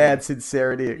Christmas anything. Sad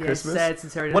sincerity at Yeah, Christmas. sad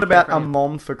sincerity. What I don't care about for A any-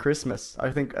 Mom for Christmas?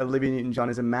 I think Olivia Newton-John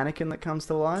is a mannequin that comes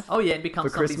to life. Oh, yeah, and becomes For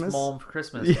somebody's Christmas? mom for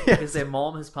Christmas. Yes. Because their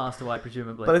mom has passed away,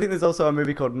 presumably. But I think there's also a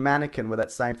movie called Mannequin where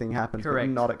that same thing happens, Correct.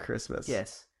 but not at Christmas.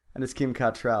 Yes. And it's Kim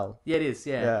Cattrall. Yeah, it is,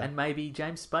 yeah. Yeah. And maybe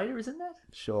James Spader is in that?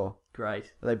 Sure.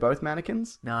 Great. Are they both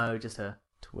mannequins? No, just her.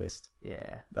 Twist.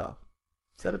 Yeah. Oh.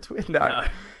 Is that a twist? No. No.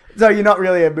 So you're not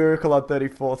really a Miracle on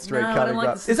 34th Street No, I kind don't of like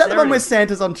guy. the Is that the one where sincerity.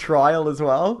 Santa's on trial as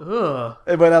well? Ugh.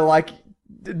 And when they're like,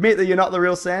 admit that you're not the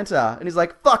real Santa. And he's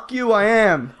like, fuck you, I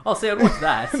am. Oh, see, I'd watch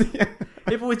that.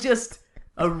 If it was just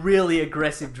a really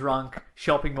aggressive drunk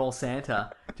shopping mall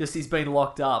Santa, just he's been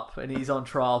locked up and he's on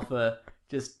trial for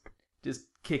just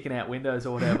kicking out windows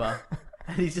or whatever,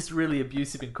 and he's just really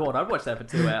abusive in court, I'd watch that for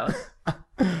 2 hours.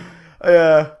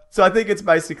 Yeah. So I think it's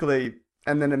basically,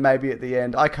 and then it may be at the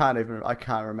end. I can't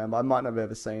remember. I might not have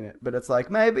ever seen it, but it's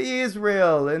like maybe he is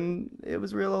real, and it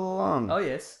was real all along. Oh,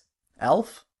 yes.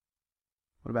 Elf.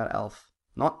 What about Elf?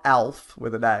 Not Alf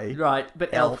with an A. Right, but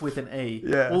Elf Elf. with an E.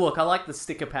 Yeah. Well, look, I like the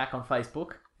sticker pack on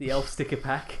Facebook. The Elf sticker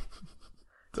pack.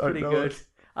 Don't Pretty know good.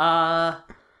 it.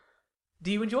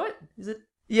 Do you enjoy it? Is it?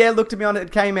 Yeah, look, to be honest,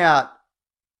 it came out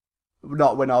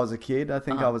not when I was a kid. I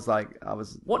think Uh-huh. I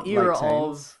was. What late era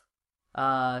teens.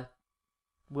 of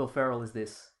Will Ferrell is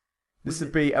this? This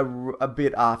would be a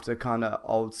bit after kind of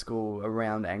old school,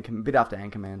 around a bit after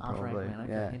Anchorman, After probably. Anchorman,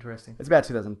 okay, Yeah, interesting. it's about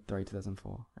 2003,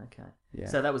 2004. Okay. Yeah.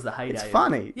 So that was the heyday. It's of-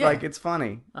 funny. Yeah. Like, it's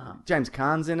funny. Uh-huh. James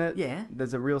Caan's in it. Yeah.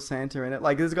 There's a real Santa in it.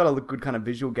 Like, there's got a good kind of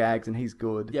visual gags, and he's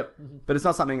good. Yep. Mhm. But it's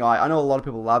not something I know a lot of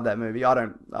people love that movie. I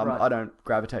don't. Right. I don't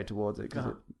gravitate towards it.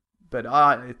 Uh-huh. But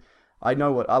I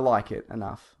know what I like it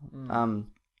enough. Mm.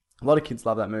 A lot of kids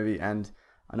love that movie, and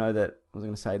I know that I was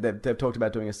going to say they've talked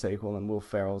about doing a sequel, and Will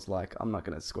Ferrell's like, I'm not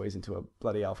going to squeeze into a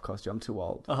bloody elf costume. I'm too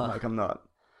old. Uh-huh. Like, I'm not.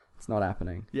 It's not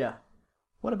happening. Yeah.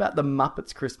 What about the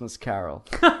Muppets Christmas Carol?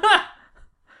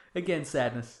 Again,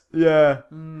 sadness. Yeah.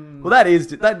 Well,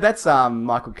 that's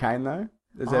Michael Caine though.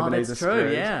 As Oh, Ebenezer that's true,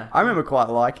 Scrooge. yeah. I remember quite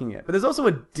liking it. But there's also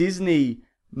a Disney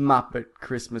Muppet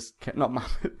Christmas, not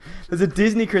Muppet. There's a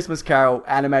Disney Christmas Carol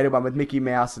animated one with Mickey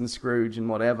Mouse and Scrooge and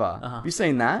whatever. Have you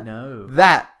seen that? No.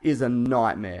 That is a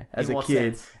nightmare as In a what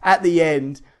kid. sense? At the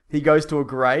end, he goes to a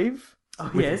grave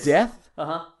with yes. Death.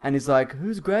 Uh-huh. And he's like,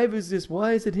 whose grave is this?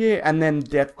 Why is it here? And then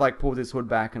Death like pulls his hood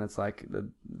back, and it's like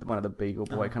one of the Beagle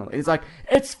Boy kind of. He's like,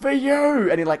 it's for you,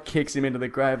 and he like kicks him into the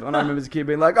grave. And I remember as a kid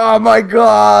being like, oh my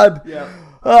god, Yeah.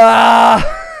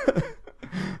 ah!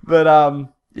 But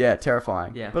yeah,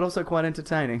 terrifying. Yeah. But also quite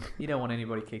entertaining. You don't want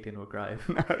anybody kicked into a grave.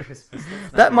 Christmas.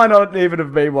 That might not even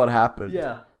have been what happened.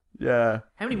 Yeah. Yeah.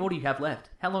 How many more do you have left?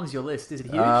 How long's your list? Is it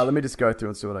huge? Let me just go through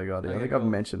and see what I got here. I Okay, think cool. I've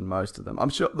mentioned most of them. I'm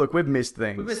sure. Look, we've missed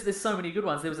things. There's so many good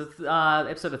ones. There was a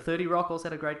episode of 30 Rock also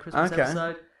had a great Christmas Okay.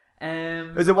 episode.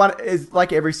 Is it one? Is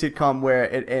like every sitcom where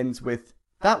it ends with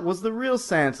 "That was the real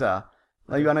Santa."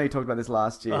 Like, I know you talked about this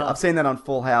last year. Uh-huh. I've seen that on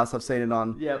Full House. I've seen it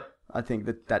on. Yep. I think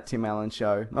that Tim Allen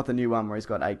show, not the new one where he's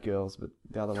got 8 girls, but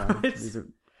the other one. It's- These are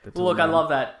the Well, look, two I men. love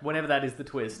that. Whenever that is the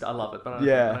twist, I love it. But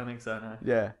Yeah. I don't think so, no.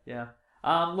 Yeah. Yeah.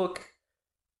 Look,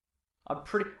 I'm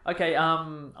pretty... Okay,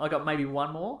 I got maybe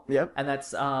one more. Yep. And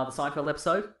that's the Seinfeld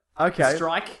episode. Okay. The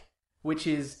strike. which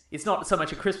is it's not so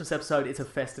much a Christmas episode; it's a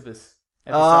Festivus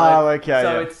episode. Oh, okay.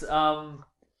 So yeah. it's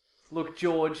look,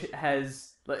 George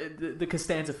has the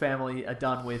Costanza family are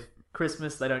done with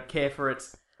Christmas. They don't care for it.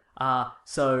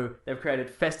 So they've created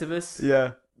Festivus,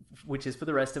 Yeah. which is for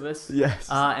the rest of us. Yes.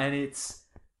 And it's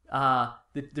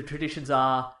the traditions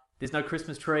are there's no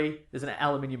Christmas tree. There's an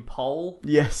aluminium pole,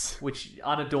 Yes. which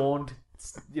unadorned.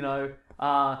 You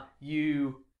know,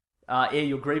 you air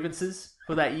your grievances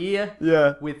for that year.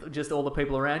 Yeah. With just all the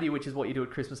people around you, which is what you do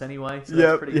at Christmas anyway. So Yep,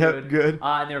 that's pretty yep, good. good.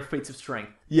 And there are feats of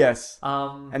strength. Yes.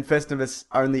 And And Festivus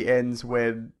only ends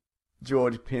when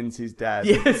George pins his dad.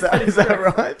 yes, is that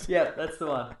correct. right? Yeah, that's the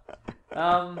one.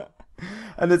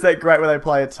 And there's that great where they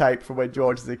play a tape from when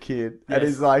George is a kid, and Yes.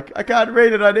 he's like, "I can't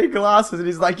read it. I need glasses." And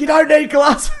he's like, "You don't need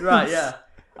glasses." Right, yeah.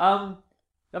 I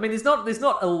mean, there's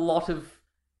not a lot of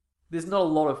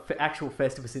actual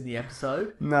Festivus in the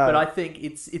episode. No. But I think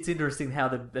it's interesting how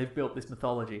they've built this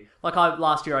mythology. Like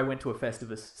last year, I went to a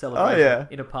Festivus celebration yeah.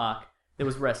 in a park. There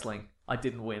was wrestling. I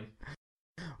didn't win.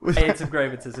 Was I had some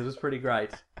grievances. It was pretty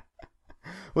great.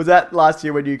 Was that last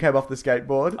year when you came off the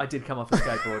skateboard? I did come off the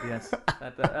skateboard. Yes,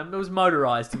 it was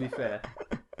motorized. To be fair,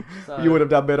 so, You would have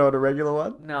done better on a regular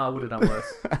one. No, I would have done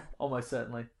worse. Almost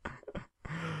certainly.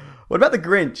 What about the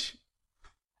Grinch?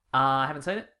 I haven't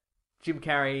seen it. Jim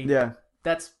Carrey. Yeah,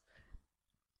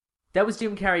 That was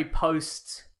Jim Carrey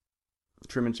post.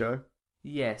 Truman Show.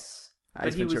 Yes, Ace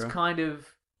but he was Ventura. kind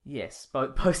of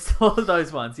post all of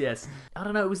those ones. Yes, I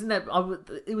don't know. It was in that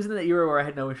era where I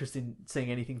had no interest in seeing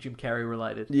anything Jim Carrey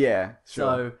related. Yeah, sure.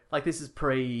 So like this is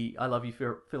pre I Love You,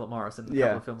 Philip Morris, and a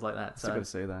couple of films like that. Still So got to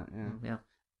see that. Yeah. yeah.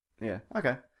 Yeah.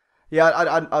 Okay.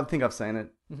 Yeah, I think I've seen it.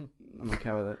 I'm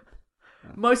okay with it.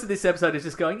 Most of this episode is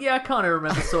just going, yeah, I kind of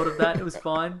remember sort of that. It was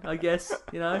fine, I guess.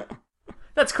 You know,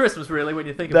 that's Christmas really when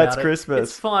you think about it. That's Christmas.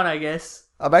 It's fine, I guess.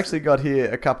 I've actually got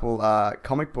here a couple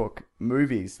comic book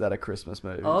movies that are Christmas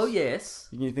movies. Oh yes,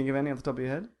 Can you think of any off the top of your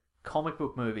head? comic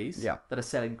book movies. Yeah. that are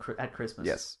set at Christmas.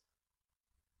 Yes.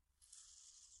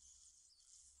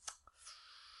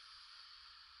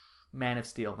 Man of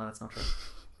Steel. No, that's not true.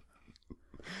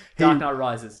 Dark Knight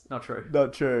Rises. Not true.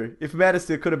 Not true. If Man of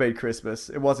Steel could have been Christmas,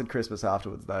 it wasn't Christmas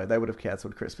afterwards though. They would have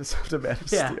cancelled Christmas after Man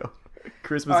of Yeah. Steel.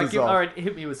 Christmas All right, is off. all right,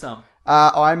 hit me with some.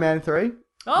 Iron Man 3.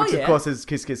 Oh, which yeah. of course is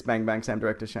Kiss Kiss Bang Bang, same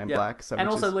director, Shane Yeah. Black. So and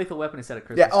which also is... Lethal Weapon is set at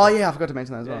Christmas. Yeah, oh yeah, I forgot to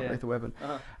mention that as well. Yeah. Lethal Weapon.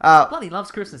 Uh-huh. Bloody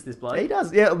loves Christmas, this bloke. He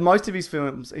does. Yeah, most of his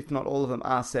films, if not all of them,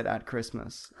 are set at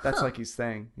Christmas. That's like his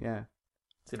thing. Yeah.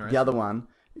 It's interesting. The other one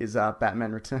is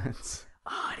Batman Returns.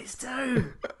 Oh, it is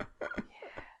too.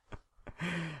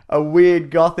 A weird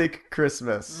gothic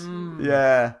Christmas. Mm.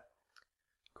 Yeah.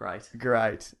 Great.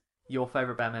 Great. Your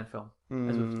favourite Batman film,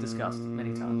 as we've discussed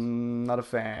many times. Not a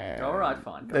fan. All right,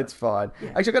 fine. Go It's fine.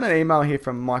 Actually, I got an email here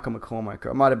from Michael McCormick.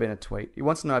 It might have been a tweet. He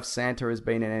wants to know if Santa has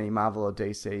been in any Marvel or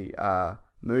DC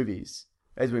movies.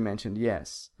 As we mentioned,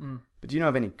 yes. But do you know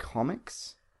of any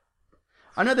comics?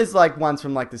 I know there's like ones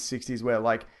from like the 60s where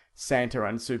like Santa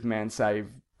and Superman save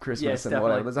Christmas Yes, and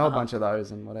definitely. whatever. There's a whole Uh-huh. bunch of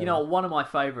those and whatever. You know, one of my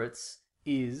favourites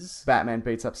is... Batman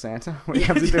beats up Santa when he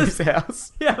comes into his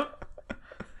house. Yeah.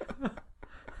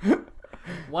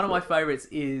 One of my favourites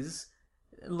is...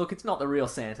 Look, it's not the real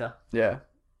Santa. Yeah.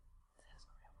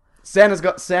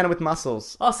 Santa with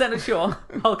muscles. Oh, Santa, sure.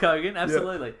 Hulk Hogan,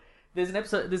 absolutely. There's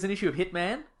an issue of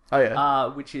Hitman, Oh yeah.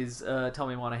 which is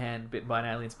Tommy Monahan, bitten by an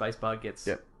alien space bug, gets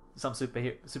Yep. some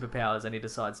superpowers, and he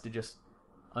decides to just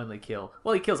only kill.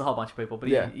 Well, he kills a whole bunch of people, but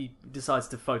Yeah. he decides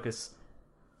to focus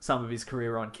some of his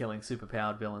career on killing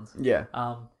superpowered villains. Yeah.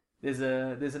 There's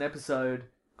an episode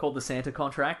called The Santa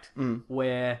Contract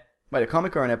where Wait, a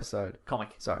comic or an episode?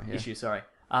 comic Sorry, yeah. issue, sorry,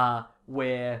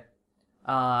 where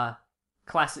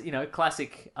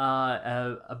classic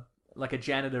like a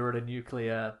janitor at a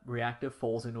nuclear reactor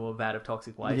falls into a vat of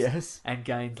toxic waste Yes. and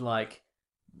gains like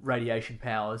radiation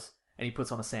powers, and he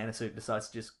puts on a Santa suit and decides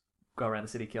to just go around the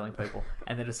city killing people,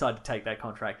 and they decide to take that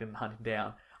contract and hunt him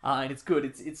down. And it's good.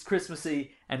 It's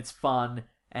Christmassy and it's fun,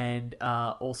 and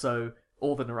also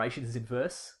all the narration is in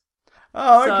verse.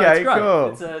 Oh, So okay, it's great. cool.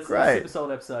 It's a Great. super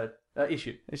solid episode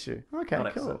issue. Issue. Okay,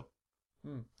 Not cool.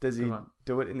 episode. Does he Good one.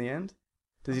 do it in the end?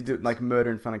 Does he do like murder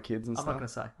in front of kids and I'm stuff? not going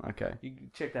to say. Okay. You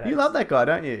can check that out. You love that guy,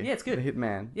 don't you? Yeah, it's good. The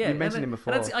Hitman. Yeah, you mentioned and him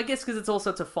before. And I guess because it's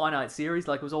also a finite series.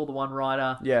 Like it was all the one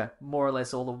writer. Yeah. More or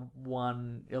less all the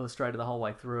one illustrator the whole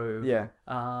way through. Yeah.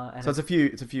 And So it's a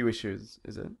few issues,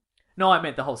 is it? no, I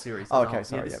meant the whole series. Oh, The okay, whole-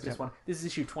 sorry, this yep, is just yep. one. This is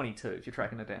issue 22. If you're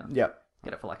tracking it down. Yep.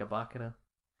 Get it for like $1.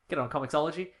 Get it on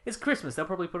Comixology. It's Christmas. They'll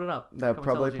probably put it up. They'll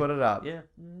probably Comixology. put it up. Yeah.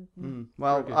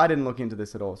 Well, Very good. I didn't look into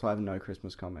this at all, so I have no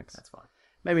Christmas comics. That's fine.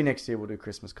 Maybe next year we'll do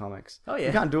Christmas comics. Oh, yeah.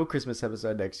 We can't do a Christmas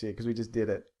episode next year because we just did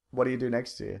it. What do you do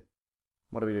next year?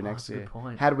 What do we do next that's a year? good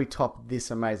point. How do we top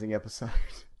this amazing episode?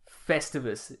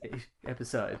 Festivus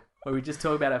episode where we just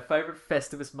talk about our favourite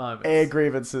Festivus moments. Air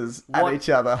grievances What- at each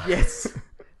other. Yes.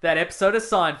 That episode of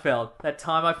Seinfeld. That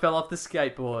time I fell off the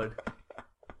skateboard.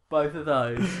 Both of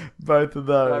those. Both of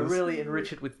those. I really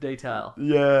enrich it with detail.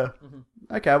 Yeah.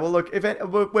 Okay, well, look,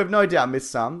 we've no doubt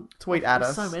missed some. Tweet at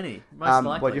There's us. so many. Most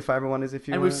likely. What your favourite one is if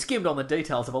you and want. we've skimmed on the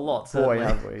details of a lot, Boy, certainly.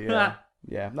 have we. Yeah.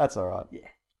 Yeah, that's all right. Yeah.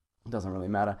 It doesn't really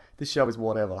matter. This show is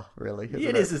whatever, really.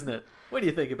 It is, isn't it? What do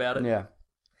you think about it? Yeah.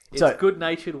 It's So-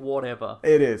 good-natured whatever.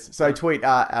 It is. So tweet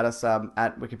at us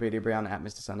at Wikipedia Brown, at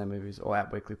Mr. Sunday Movies, or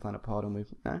at Weekly Planet Pod, and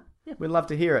we'd love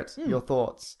to hear it. Your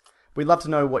thoughts. We'd love to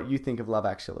know what you think of Love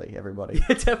Actually, everybody.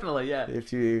 Definitely, yeah.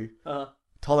 If you Uh,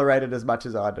 tolerate it as much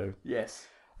as I do. yes.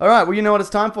 All right. Well, you know what it's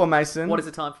time for, Mason. What is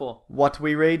it time for? What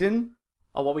we reading?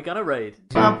 Oh, what are we going to read?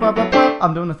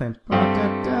 I'm doing the thing.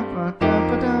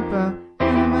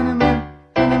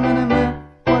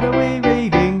 What are we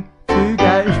reading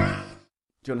today? Do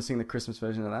you want to sing the Christmas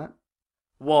version of that?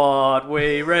 What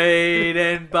we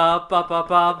reading, bum bum bum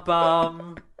bum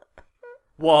bum.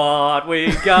 What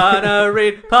we gonna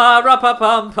read, pa ra pa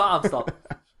pum pum. Stop.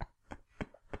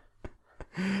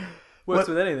 Works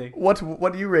with anything. What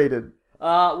are you reading?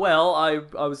 Well, I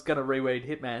was gonna reread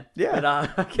Hitman. Yeah. But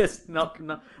I guess not.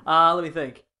 Let me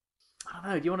think. I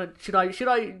don't know. Do you want to? Should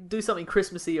I do something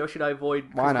Christmassy or should I avoid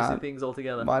Why Christmassy not? things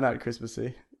altogether? Mine aren't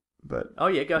Christmassy, but Oh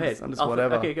yeah, go ahead. I'm just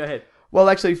whatever. Okay, go ahead. well,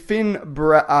 actually, Finn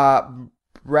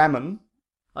Bramman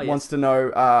Oh, yes. wants to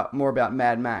know more about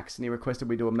Mad Max, and he requested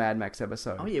we do a Mad Max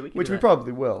episode. Oh, yeah, we can which do we that.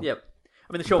 probably will. Yep.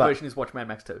 I mean, the short But- version is watch Mad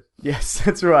Max 2. Yes,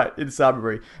 that's right, in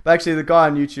Sudbury. But actually, the guy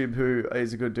on YouTube who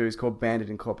is a good dude is called Bandit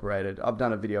Incorporated. I've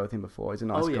done a video with him before. He's a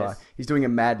nice Oh, guy. yes. He's doing a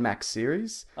Mad Max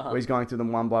series where he's going through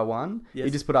them one by one. Yes.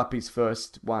 He just put up his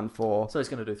first one for... So he's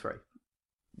going to do 3.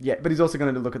 Yeah, but he's also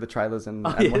going to look at the trailers and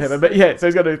yes. whatever. But yeah, so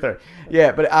he's going to do 3.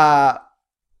 Yeah, but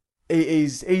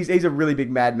he's a really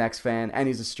big Mad Max fan, and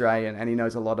he's Australian, and he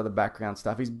knows a lot of the background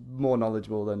stuff. He's more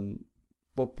knowledgeable than...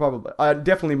 Well, probably...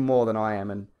 definitely more than I am,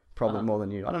 and probably more than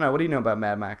you. I don't know. What do you know about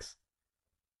Mad Max?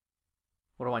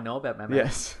 What do I know about Mad Max?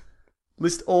 Yes.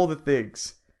 List all the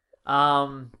things.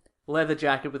 Leather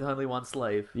jacket with only one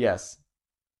sleeve. Yes.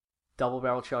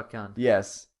 Double-barreled shotgun.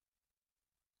 Yes.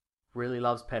 Really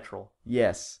loves petrol.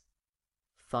 Yes.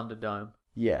 Thunderdome.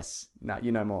 Yes. No,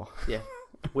 you know more. Yeah.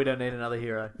 We don't need another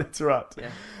hero. That's right.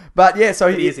 Yeah. But yeah,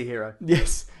 so He is a hero.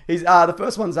 Yes. He's the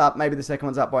first one's up, maybe the second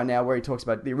one's up by now, where he talks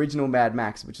about the original Mad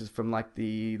Max, which is from like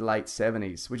the late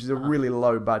 70s, which is a really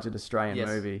low budget Australian Yes.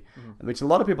 movie, which a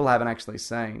lot of people haven't actually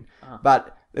seen.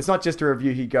 But it's not just a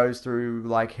review, he goes through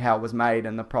like how it was made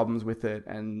and the problems with it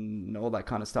and all that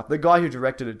kind of stuff. The guy who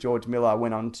directed it, George Miller,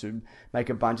 went on to make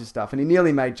a bunch of stuff, and he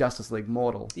nearly made Justice League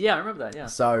Mortal. Yeah, I remember that, yeah.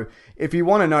 So if you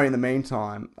want to know in the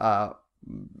meantime,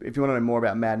 if you want to know more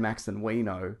about Mad Max than we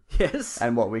know Yes.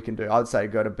 and what we can do, I'd say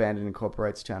go to Bandit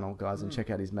Incorporate's channel, guys, and check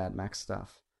out his Mad Max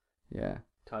stuff. Yeah.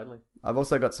 Totally. I've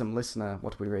also got some listener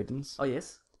what we readings. Oh,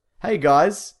 yes? Hey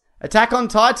guys, Attack on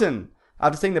Titan.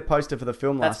 After seeing the poster for the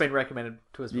film That's last been recommended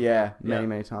to us before. yeah,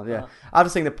 many times. Yeah. After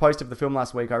seeing the poster for the film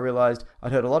last week, I realized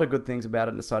I'd heard a lot of good things about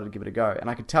it and decided to give it a go. And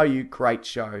I can tell you, great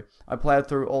show. I played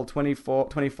through all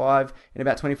 25 in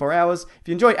about 24 hours. If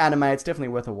you enjoy anime, it's definitely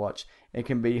worth a watch. It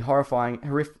can be horrifying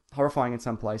in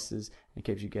some places, and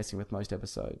keeps you guessing with most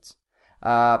episodes.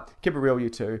 Keep it real, you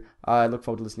two. I look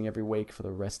forward to listening every week for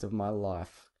the rest of my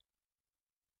life.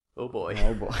 Oh, boy.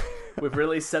 Oh boy. We've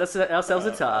really set ourselves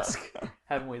a task,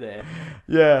 haven't we there?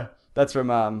 Yeah, that's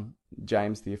from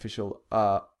James, the official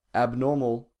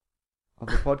abnormal of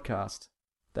the podcast.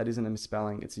 That isn't a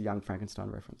misspelling. It's a Young Frankenstein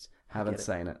reference. Haven't it.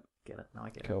 seen it. Get it? No, I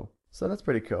get it. Cool. So that's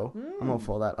pretty cool. I'm all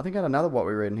for that. I think I had another what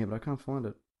we read in here, but I can't find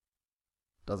it.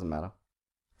 Doesn't matter.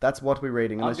 That's what we're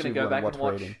reading. I'm Unless going to you go want back what and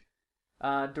we're watch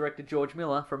reading. director George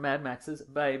Miller from Mad Max's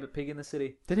Babe, Pig in the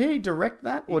City. Did he direct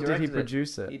that, or did he directed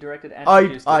produce it? He directed and I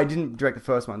produced it. I didn't direct the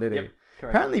first one, did he? Yep,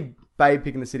 correct. Apparently, Babe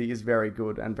Pig in the City is very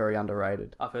good and very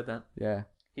underrated. I've heard that. Yeah.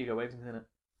 Hugo Weaving's in it.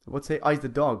 What's he? Oh, he's the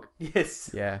dog. Yes.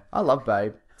 Yeah. I love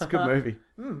Babe. It's a good movie.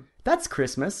 That's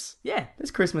Christmas. Yeah.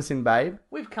 There's Christmas in Babe.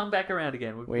 We've come back around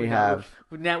again. We have.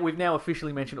 We've now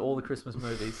officially mentioned all the Christmas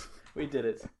movies. We did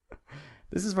it.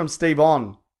 This is from Steve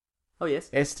On. Oh, yes.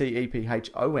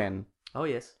 Stephon. Oh,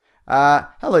 yes.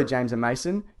 Hello, James and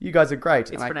Mason. You guys are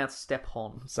great. It's and pronounced Step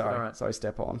Hon. Sorry, All right. sorry,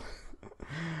 step on.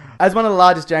 As one of the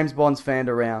largest James Bonds fans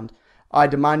around, I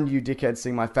demand you dickheads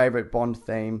sing my favourite Bond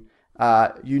theme,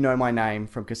 You Know My Name,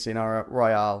 from Casino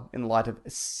Royale, in light of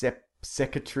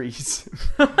Secretary's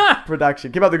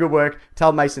production. Keep up the good work.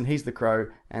 Tell Mason he's the crow,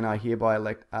 and I hereby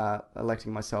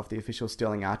electing myself the official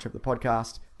Sterling Archer of the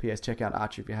podcast. P.S. Check out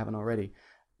Archer if you haven't already.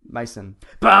 Mason.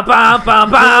 Ba ba ba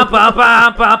ba ba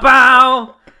ba ba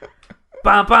ba.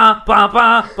 Ba ba ba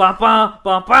ba ba ba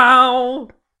ba ba.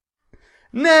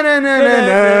 No, no, no, no,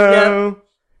 no.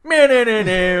 No, no, no,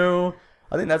 no.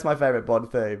 I think that's my favourite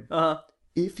Bond theme.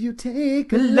 If you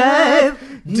take a Life,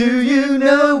 life, do you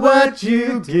know what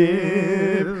you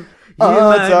give? You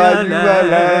Odds might are not you are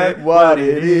like like what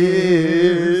it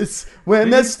is. When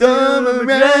the storm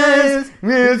arrives,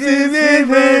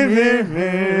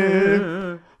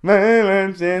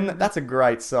 that's a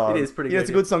great song. It is pretty Yeah, good, it's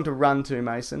a yeah. good song to run to,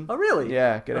 Mason. Oh, really?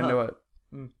 Yeah, get into Uh-huh.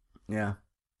 it. Yeah.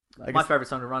 I My guess favourite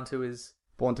song to run to is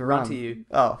Born to Run Run. to You.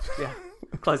 Oh. Yeah,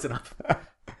 close enough.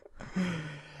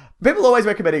 People always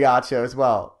recommending Archer as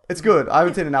well. It's good. I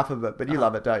haven't seen enough of it, but you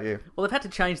love it, don't you? Well, they've had to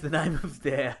change the name of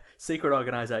their secret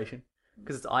organisation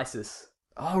because it's ISIS.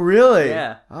 Oh, really?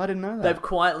 Yeah. Oh, I didn't know that. They've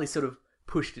quietly sort of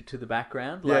pushed it to the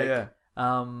background. Like, Yeah,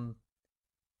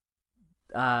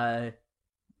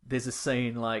 there's a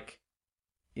scene like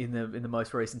in the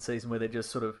most recent season where they're just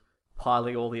sort of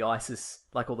piling all the ISIS,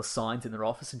 like all the signs in their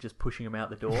office and just pushing them out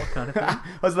the door, kind of thing.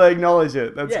 As they acknowledge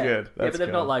it. That's yeah. good. Yeah, That's but they're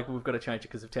cool. not like, we've got to change it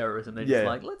because of terrorism. They're Yeah. just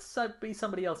like, let's be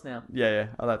somebody else now. Yeah.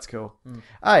 Oh, that's cool.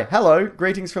 Hey, hello.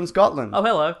 Greetings from Scotland. Oh,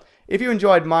 hello. If you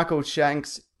enjoyed Michael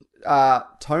Shank's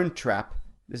Tone Trap,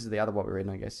 this is the other one we're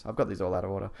reading, I guess. I've got these all out of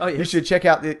order. Oh, yes. You should check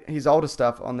out his older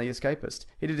stuff on The Escapist.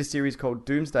 He did a series called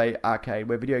Doomsday Arcade,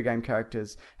 where video game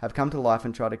characters have come to life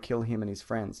and try to kill him and his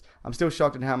friends. I'm still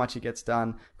shocked at how much he gets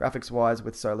done, graphics-wise,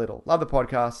 with so little. Love the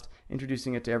podcast,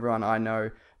 introducing it to everyone I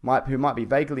know who might be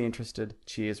vaguely interested.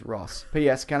 Cheers, Ross.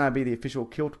 P.S. Can I be the official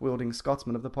kilt-wielding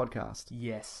Scotsman of the podcast?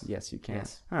 Yes. Yes, you can.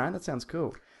 Yes. All right, that sounds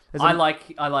cool. There's I'm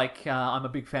a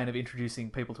big fan of introducing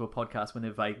people to a podcast when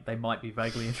they might be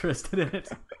vaguely interested in it.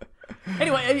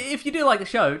 Anyway, if you do like the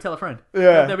show, tell a friend.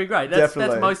 Yeah, that'd be great.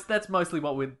 definitely. That's mostly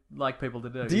what we'd like people to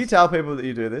do. Do you tell people that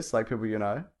you do this, like people you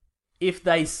know? If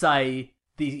they say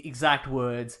the exact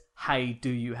words, "Hey, do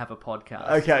you have a podcast?"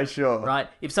 Okay, sure. Right.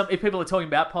 If people are talking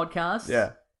about podcasts,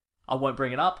 Yeah. I won't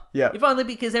bring it up. Yeah. If only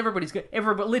because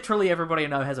literally everybody I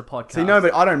know has a podcast. See, no,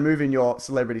 but I don't move in your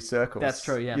celebrity circles. That's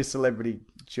true, yeah. Your celebrity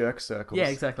jerk circles. Yeah,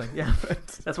 exactly. Yeah,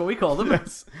 that's what we call them.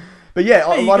 Yes. But yeah,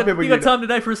 Hey, a lot of people... You got time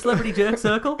today for a celebrity jerk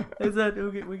circle? Is that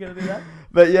we gonna do that?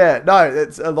 But yeah, no,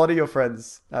 it's a lot of your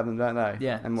friends have them, don't they?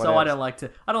 Yeah. And what So I else? don't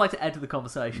like to add to the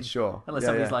conversation. Sure. Unless Yeah,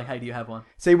 somebody's yeah. like, "Hey, do you have one?"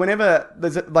 See, whenever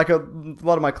there's a lot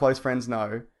of my close friends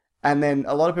know, and then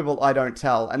a lot of people I don't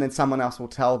tell, and then someone else will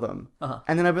tell them,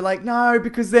 and then I'll be like, no,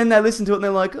 because then they listen to it and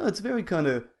they're like, oh, it's very kind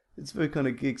of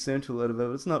Geek Central out of it.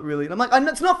 It's not really. And I'm like,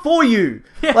 it's not for you.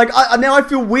 Yeah. Like now I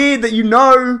feel weird that you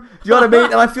know. Do you know what I mean?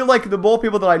 And I feel like the more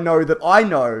people that I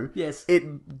know, Yes.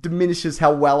 it diminishes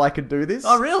how well I could do this.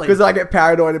 Oh, really? Because I get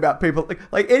paranoid about people.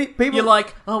 Like any people. You're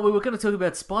like, "Oh, we were going to talk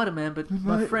about Spider-Man, but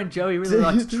my friend Joey really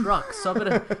likes trucks, so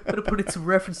I better put in some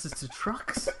references to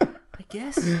trucks, I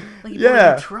guess." Like, you bought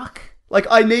Yeah. a truck. Like,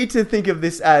 I need to think of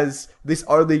this as this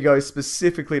only goes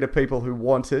specifically to people who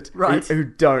want it, Right. who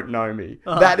don't know me.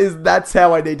 That's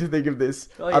how I need to think of this.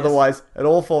 Oh, yes. Otherwise, it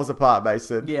all falls apart,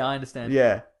 Mason. Yeah, I understand.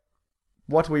 Yeah.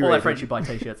 What are we All reading? our friends should buy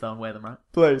t-shirts though and wear them, right?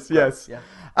 Please, yes. Yeah.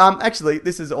 Actually,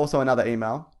 this is also another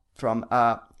email from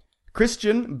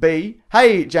Christian B.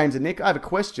 Hey, James and Nick, I have a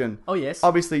question. Oh, yes.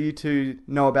 Obviously, you two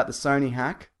know about the Sony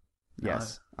hack.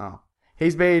 Yes. Oh.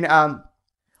 He's been...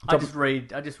 I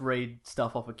just read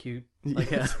stuff off a cue,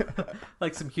 like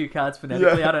like some cue cards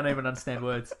phonetically. Yeah. I don't even understand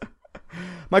words.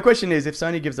 My question is, if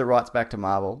Sony gives the rights back to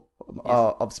Marvel,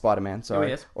 of Spider-Man, sorry,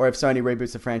 yes. or if Sony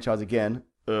reboots the franchise again,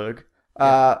 who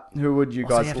would you So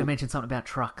guys... you have to mention something about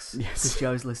trucks, because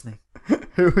Joe's listening.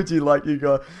 Who would you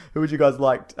guys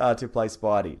like to play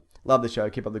Spidey? Love the show.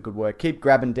 Keep up the good work. Keep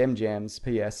grabbing dem jams.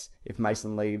 P.S. If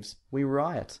Mason leaves, we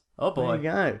riot. Oh boy. There you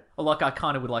go. Well, like, I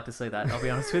kind of would like to see that, I'll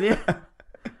be honest with you.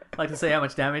 Like to see how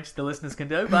much damage the listeners can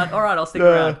do, but all right, I'll stick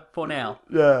around for now.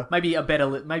 Yeah. Maybe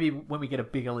maybe when we get a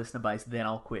bigger listener base, then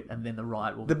I'll quit, and then the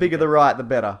riot will. The bigger the riot, the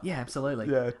better. Yeah, absolutely.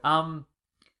 Yeah.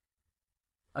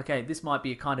 Okay, this might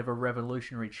be a kind of a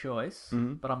revolutionary choice,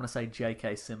 but I'm going to say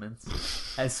J.K. Simmons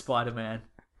as Spider-Man.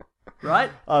 Right?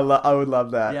 I would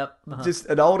love that. Yep. Just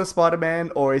an older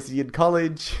Spider-Man, or is he in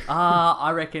college?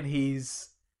 I reckon he's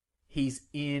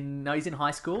in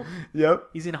high school. Yep.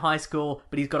 He's in high school,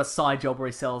 but he's got a side job where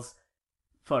he sells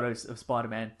photos of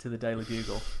Spider-Man to the Daily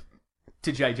Bugle.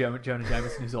 To Jonah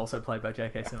Jameson, who's also played by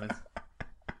J.K. Simmons.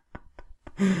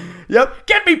 Yep.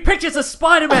 Get me pictures of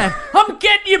Spider-Man! I'm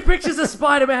getting you pictures of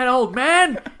Spider-Man, old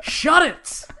man! Shut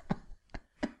it!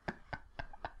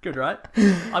 Good, right?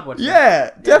 I'd watch that.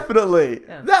 Yeah, definitely.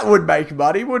 Yeah. That would make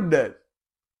money, wouldn't it?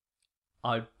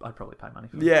 I'd probably pay money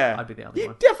for it. Yeah. I'd be the only You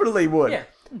one. definitely would. Yeah.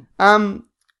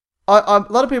 A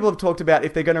lot of people have talked about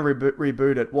if they're going to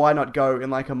reboot it, why not go in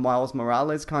like a Miles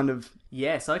Morales kind of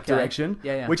Yes, okay. direction?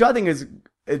 Yeah. Which I think is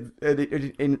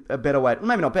in a better way. Well,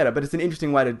 maybe not better, but it's an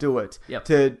interesting way to do it. Yep.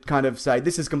 To kind of say,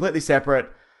 this is completely separate.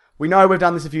 We know we've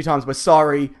done this a few times. We're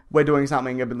sorry. We're doing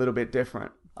something a little bit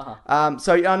different.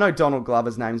 So I know Donald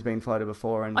Glover's name's been floated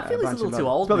before, and I feel he's a little too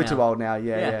old. He's probably now. too old now.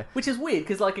 Yeah. Which is weird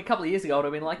because like a couple of years ago, I would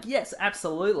have been like, yes,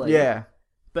 absolutely. Yeah.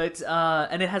 But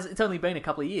and it's only been a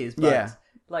couple of years. But, Yeah.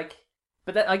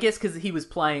 But that, I guess because he was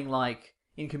playing like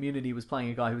in Community, he was playing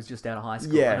a guy who was just out of high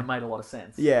school, Yeah. and it made a lot of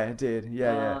sense. Yeah, it did.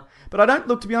 Yeah. But I don't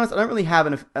look. To be honest, I don't really have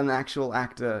an actual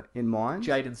actor in mind.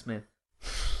 Jaden Smith,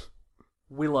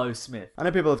 Willow Smith. I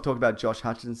know people have talked about Josh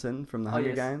Hutcherson from the Hunger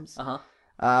yes. Games. Uh-huh.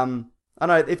 I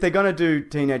know if they're gonna do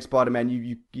Teenage Spider-Man,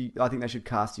 you I think they should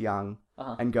cast young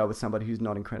and go with somebody who's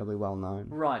not incredibly well known.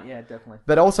 Right. Yeah. Definitely.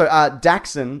 But also,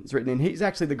 Daxon is written in. He's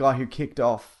actually the guy who kicked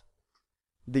off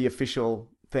the official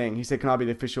thing. He said, "Can I be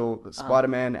the official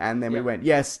Spider-Man?" And then we went,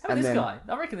 "Yes." How about and this then guy?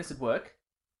 I reckon this would work.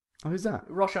 Oh, who's that?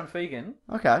 Roshan Fegan.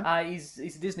 Okay. He's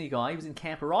a Disney guy. He was in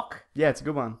Camp Rock. Yeah, it's a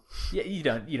good one. Yeah, you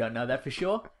don't know that for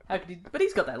sure. How could you? But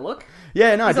he's got that look.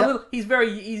 Yeah, no,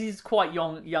 He's quite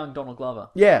young Donald Glover.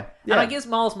 yeah. And I guess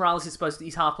Miles Morales is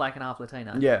he's half black and half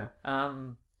Latino. Yeah.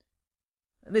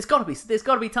 And there's got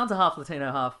to be tons of half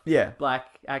Latino, half Yeah.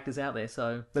 black actors out there.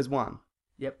 So There's one.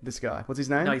 yep. This guy. What's his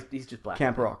name? No, he's just black.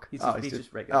 Camp Rock. He's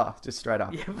just regular. Oh, just straight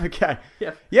up. Yeah. Okay.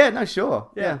 Yeah. Yeah. No. Sure.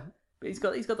 Yeah. But he's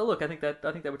got the look. I think that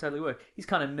would totally work. He's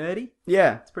kind of nerdy.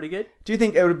 Yeah. It's pretty good. Do you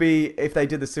think it would be if they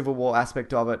did the Civil War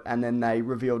aspect of it and then they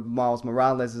revealed Miles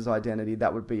Morales' identity?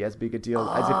 That would be as big a deal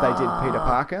as if they did Peter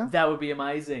Parker. That would be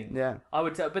amazing. Yeah. I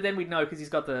would, but then we'd know because he's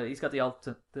got the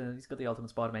Ultimate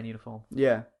Spider-Man uniform.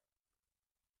 Yeah.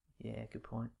 Yeah, good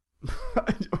point.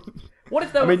 What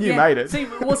if they? I mean, you made it. See,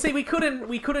 we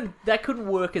couldn't. That couldn't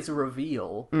work as a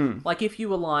reveal. Like if you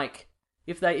were like,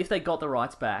 if they got the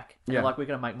rights back, and they're like, we're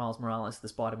gonna make Miles Morales the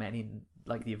Spider-Man in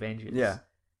like the Avengers. Yeah.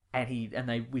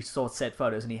 And we saw set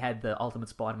photos, and he had the Ultimate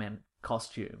Spider-Man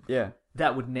costume. Yeah.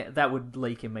 That would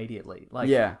leak immediately. Like,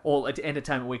 Yeah. Or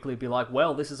Entertainment Weekly would be like,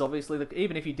 well, this is obviously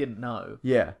even if you didn't know,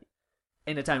 Yeah.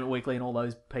 Entertainment Weekly and all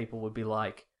those people would be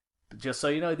like, just so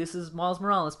you know, this is Miles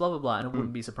Morales, blah blah blah, and it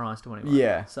wouldn't be a surprise to anyone.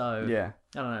 Yeah. So Yeah.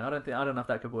 I don't know. I don't know if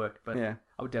that could work, but Yeah.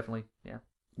 I would definitely. Yeah,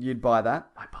 You'd buy that?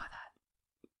 I'd buy that.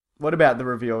 What about the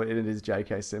reveal it is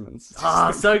J.K. Simmons?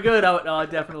 Ah, so good. I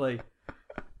definitely.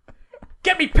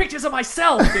 Get me pictures of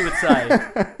myself, he would say.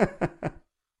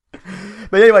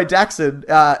 But anyway, Daxon,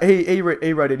 he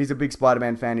wrote it. He's a big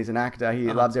Spider-Man fan. He's an actor.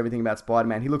 He loves everything about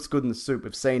Spider-Man. He looks good in the suit.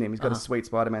 We've seen him. He's got a sweet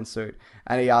Spider-Man suit.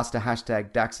 And he asked to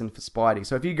hashtag Daxon for Spidey.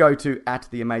 So if you go to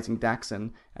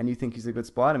 @TheAmazingDaxon and you think he's a good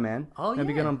Spider-Man,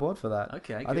 maybe get on board for that.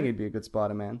 Okay, I good. think he'd be a good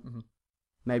Spider-Man.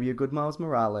 Maybe a good Miles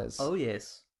Morales. Oh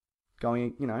yes.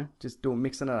 Going, just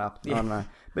mixing it up. I don't know.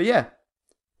 But yeah,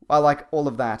 I like all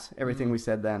of that. Everything we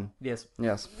said then. Yes.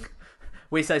 Yes.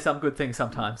 We say some good things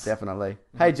sometimes. Definitely.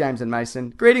 Hey, James and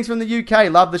Mason. Greetings from the UK.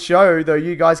 Love the show, though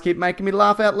you guys keep making me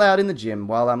laugh out loud in the gym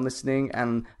while I'm listening,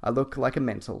 and I look like a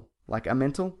mental. Like a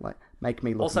mental? Like, make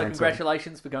me look Also, mental.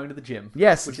 congratulations for going to the gym.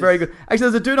 Yes, it's very good. Actually,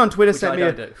 there's a dude on Twitter sent me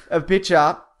I don't do. a picture,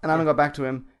 and I haven't got back to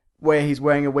him, where he's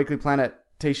wearing a Weekly Planet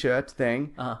t-shirt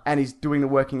thing, and he's doing the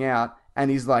working out,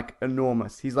 and he's like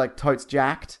enormous. He's like totes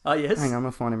jacked. Oh, yes? Hang on, I'm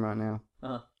going to find him right now.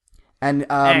 Uh-huh.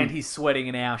 And he's sweating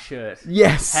in our shirt.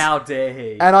 yes. How dare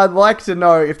he? And I'd like to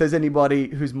know if there's anybody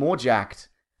who's more jacked.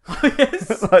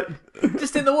 Yes. Like,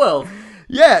 Just in the world.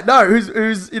 yeah, no, who's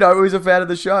a fan of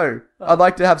the show. I'd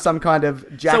like to have some kind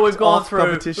of jacked So we've gone off through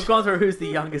competition. who's the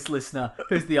youngest listener,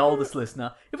 who's the oldest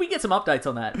listener. If we can get some updates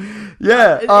on that.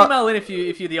 Yeah. Email in if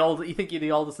you're the old, you think you're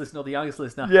the oldest listener or the youngest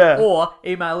listener. Yeah. Or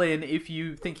email in if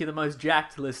you think you're the most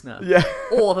jacked listener. Yeah.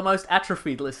 Or the most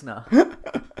atrophied listener.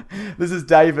 This is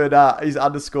David, he's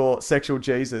 _sexual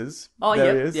Jesus. Oh,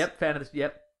 There he yep, is. yep, fan of this,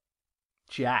 yep.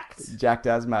 Jacked. Jacked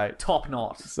as mate. Top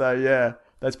knot. So yeah,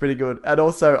 that's pretty good. And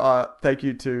also, thank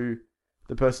you to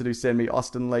the person who sent me,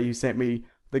 Austin Lee, who sent me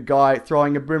the guy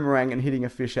throwing a boomerang and hitting a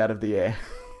fish out of the air.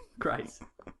 Great.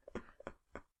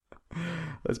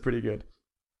 That's pretty good.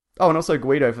 Oh, and also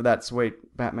Guido for that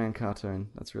sweet Batman cartoon.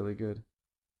 That's really good.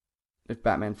 If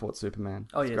Batman fought Superman.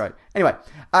 Oh, That's yes. great. Anyway,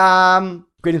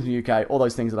 greetings from the UK, all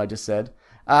those things that I just said.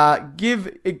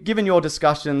 Given your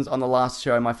discussions on the last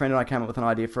show, my friend and I came up with an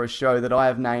idea for a show that I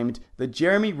have named the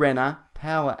Jeremy Renner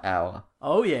Power Hour.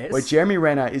 Oh, yes. Where Jeremy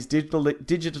Renner is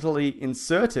digitally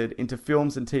inserted into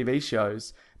films and TV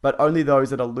shows, but only those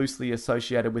that are loosely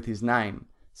associated with his name.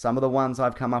 Some of the ones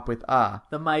I've come up with are...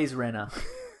 The Maze Renner.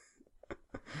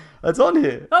 That's on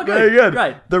here. Oh, good. Very good.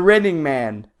 Great. The Renning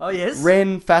Man. Oh, yes.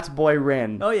 Ren, Fat Boy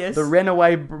Ren. Oh, yes. The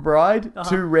Renaway Bride.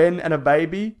 2 Ren and a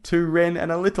baby. 2 Ren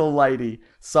and a little lady.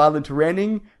 Silent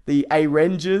Renning. The A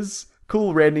Rangers.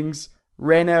 Cool Rennings.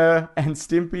 Renner and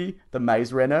Stimpy. The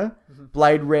Maze Renner.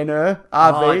 Blade Renner.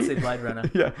 RV. Oh, I'd see Blade Runner.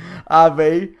 Yeah.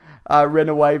 RV.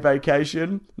 Renaway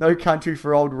Vacation. No Country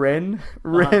for Old Ren.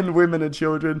 Ren, Women and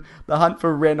Children. The Hunt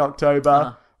for Ren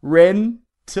October. Ren.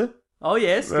 Oh,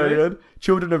 yes. Very good.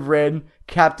 Children of Ren.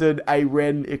 Captain A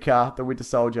Ren Icar, the Winter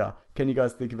Soldier. Can you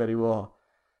guys think of any more?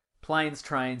 Planes,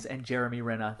 Trains, and Jeremy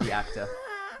Renner, the actor.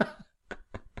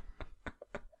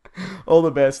 All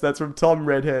the best. That's from Tom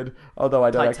Redhead. Although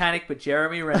I don't. Titanic, but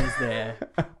Jeremy Renner's there.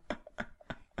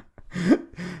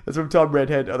 That's from Tom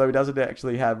Redhead, although he doesn't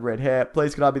actually have red hair.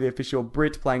 Please could I be the official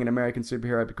Brit playing an American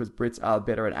superhero because Brits are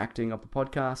better at acting of the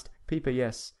podcast?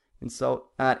 PPS.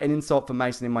 An insult for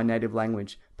Mason in my native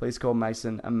language. Please call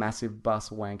Mason a massive bus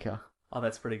wanker. Oh,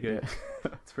 that's pretty good.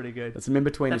 That's pretty good. That's in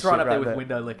between That's the right shit up there with there.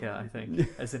 window liquor, I think,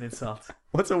 as an insult.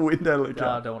 What's a window licker? No,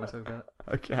 I don't want to talk about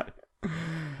it. Okay.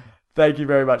 Thank you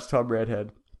very much, Tom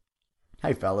Redhead.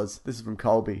 Hey, fellas. This is from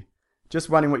Colby. Just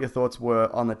wondering what your thoughts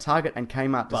were on the Target and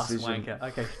Kmart Bus decision. wanker.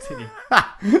 Okay, continue.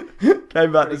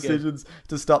 Kmart Pretty decisions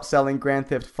to stop selling Grand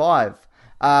Theft 5.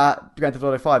 Grand Theft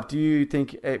Auto 5. Do you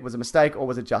think it was a mistake or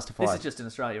was it justified? This is just in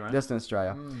Australia, right? Just in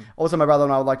Australia. Also, my brother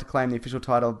and I would like to claim the official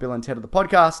title of Bill and Ted of the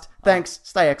podcast. Thanks.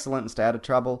 Stay excellent and stay out of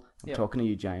trouble. I'm talking to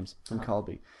you, James, from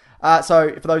Colby.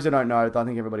 So, for those who don't know, I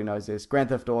think everybody knows this. Grand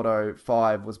Theft Auto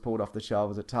 5 was pulled off the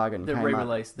shelves at Target and The Kmart.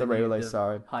 re-release. The re-release,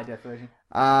 sorry. High def version.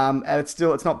 And it's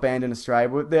not banned in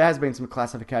Australia. There has been some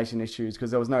classification issues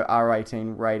because there was no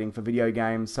R18 rating for video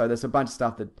games. So there's a bunch of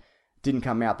stuff that didn't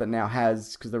come out that now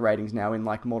has, because the rating's now in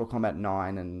like Mortal Kombat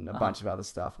 9 and a bunch of other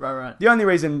stuff. Right. The only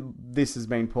reason this has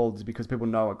been pulled is because people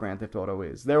know what Grand Theft Auto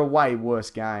is. There are way worse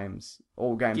games,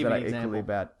 all games Give that me are an equally example.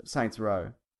 bad. Saints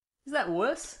Row. Is that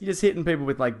worse? You're just hitting people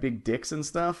with like big dicks and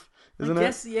stuff, isn't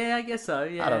it? Yeah, I guess so.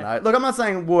 Yeah. I don't know. Look, I'm not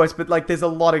saying worse, but like there's a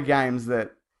lot of games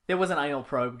that... There was an anal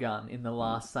probe gun in the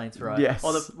last Saints Row. Yes.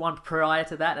 Or the one prior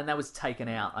to that, and that was taken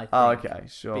out, I think. Oh, okay,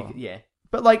 sure. Yeah.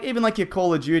 But like even like your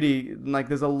Call of Duty, like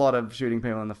there's a lot of shooting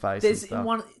people in the face. There's and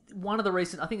stuff. one of the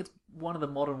recent, I think it's one of the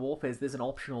Modern Warfares, there's an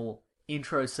optional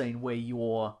intro scene where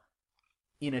you're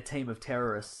in a team of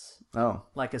terrorists, Oh.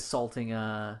 like assaulting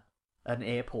an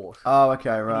airport. Oh, okay,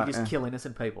 And right. you just yeah. kill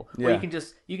innocent people. Yeah. Or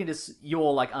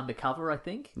you're like undercover, I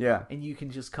think. Yeah. And you can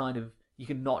just you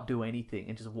can not do anything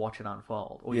and just watch it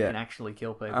unfold. Or you Yeah. can actually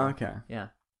kill people. Oh, okay. Yeah.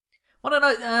 I don't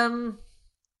know,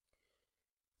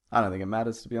 I don't think it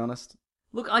matters, to be honest.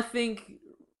 look, I think,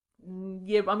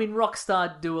 yeah, I mean,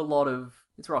 Rockstar do a lot of,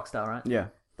 it's Rockstar, right? Yeah.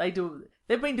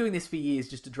 They've been doing this for years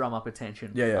just to drum up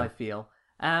attention, Yeah. I feel.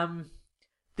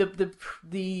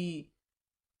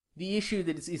 The issue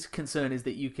that is concern is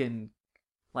that you can,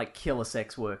 like, kill a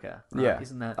sex worker, right? Yeah.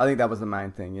 Isn't that... I think that was the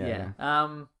main thing, yeah.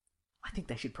 yeah. I think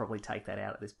they should probably take that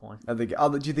out at this point. Do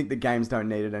you think the games don't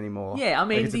need it anymore? Yeah, I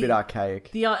mean, Like, it's a bit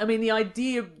archaic. The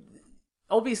idea...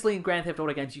 Obviously, in Grand Theft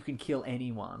Auto games, you can kill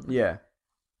anyone. Yeah.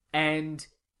 And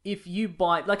if you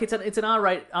buy... Like, it's an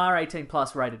R18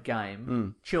 plus rated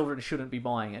game. Children shouldn't be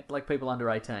buying it. Like, people under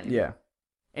 18. Yeah.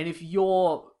 And if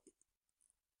you're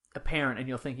a parent and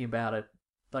you're thinking about it,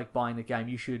 like buying the game,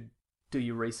 you should do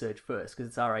your research first because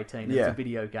it's R18 and Yeah. it's a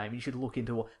video game. You should look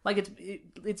into like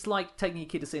it's like taking your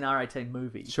kid to see an R18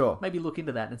 movie. Sure. Maybe look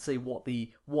into that and see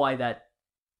why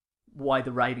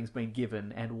the rating's been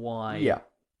given and why Yeah.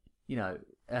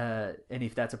 and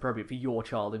if that's appropriate for your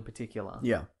child in particular.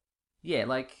 Yeah. Yeah,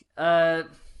 like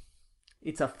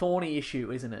it's a thorny issue,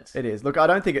 isn't it? It is. Look, I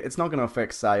don't think it's not going to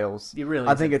affect sales. It really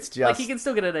I think isn't. it's just... like you can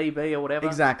still get an EB or whatever.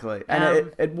 Exactly.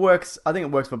 And it works. I think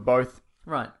it works for both.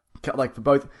 Right. Like for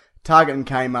both Target and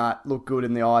Kmart look good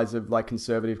in the eyes of like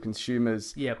conservative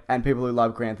consumers. Yep. And people who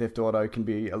love Grand Theft Auto can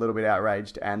be a little bit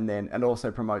outraged and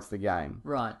also promotes the game.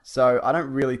 Right. So I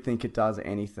don't really think it does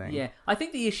anything. Yeah, I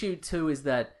think the issue too is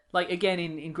that, like, again,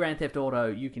 in Grand Theft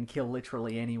Auto, you can kill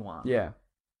literally anyone. Yeah.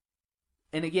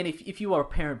 And again, if you are a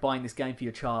parent buying this game for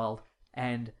your child,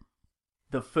 and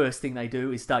the first thing they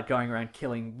do is start going around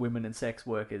killing women and sex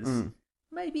workers,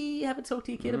 maybe have a talk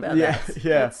to your kid about Yeah, that.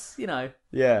 yeah. It's,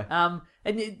 Yeah.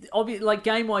 and obviously, like,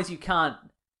 game-wise, you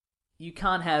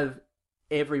can't have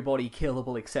everybody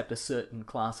killable except a certain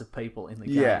class of people in the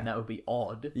game. Yeah. That would be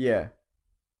odd. Yeah.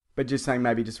 But just saying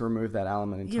maybe just remove that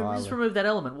element entirely. Yeah, just remove that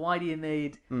element. Why do you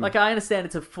need? Like, I understand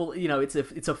it's a full,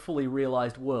 it's a fully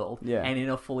realized world. Yeah. And in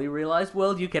a fully realized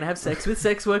world, you can have sex with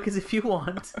sex workers if you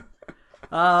want.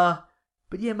 But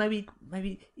yeah, maybe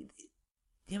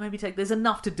take. There's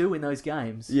enough to do in those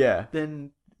games. Yeah.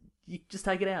 Then you just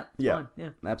take it out. It's Yeah. fine. Yeah.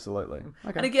 Absolutely.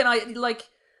 Okay. And again, I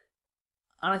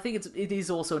think it is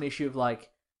also an issue of like,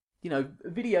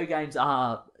 video games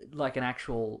are like an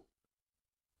actual,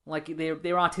 like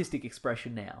they're artistic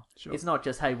expression now. Sure. It's not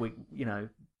just, hey,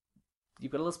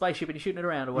 you've got a little spaceship and you're shooting it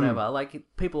around or whatever. Like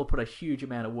people have put a huge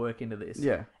amount of work into this.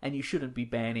 Yeah. And you shouldn't be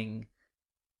banning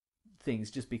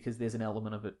things just because there's an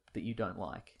element of it that you don't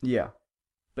like. Yeah.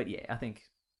 But yeah, I think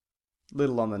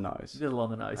Little on the nose. a little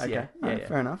on the nose. Okay. Yeah. Alright, Yeah.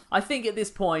 fair enough. I think at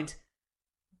this point,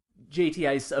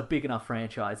 GTA's a big enough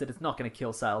franchise that it's not going to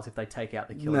kill sales if they take out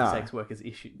the killing No. sex workers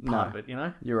issue part of it,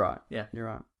 You're right. Yeah. You're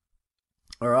right.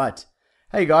 All right.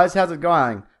 Hey guys, how's it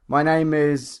going? My name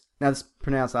is, now this is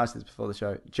pronounced, I asked this before the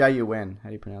show, Jun. How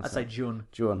do you pronounce I'd that? say June.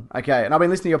 June. Okay, and I've been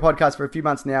listening to your podcast for a few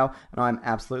months now, and I'm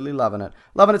absolutely loving it.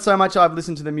 Loving it so much, I've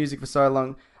listened to the music for so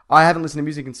long. I haven't listened to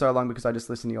music in so long because I just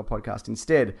listened to your podcast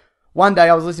instead. One day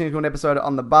I was listening to an episode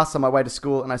on the bus on my way to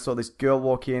school, and I saw this girl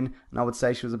walk in, and I would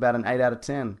say she was about an 8 out of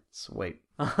 10. Sweet.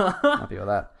 Happy with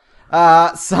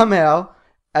that. Somehow,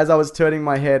 as I was turning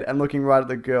my head and looking right at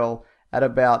the girl at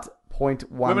about 0.1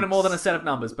 Women are more than a set of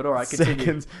numbers, but alright, continue.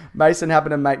 seconds, Mason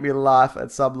happened to make me laugh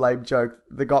at some lame joke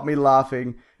that got me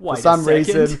laughing Wait for a some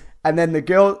second. reason. And then the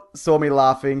girl saw me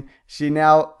laughing. So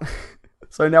now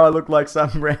I look like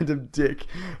some random dick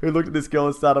who looked at this girl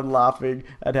and started laughing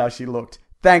at how she looked.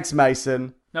 Thanks,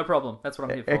 Mason. No problem. That's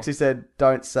what I'm here for. Actually said,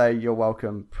 don't say you're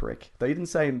welcome, prick. Though you didn't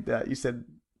say that. You said,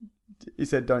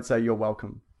 don't say you're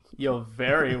welcome. You're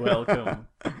very welcome.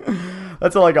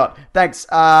 That's all I got. Thanks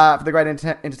for the great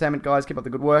entertainment, guys. Keep up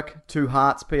the good work. 2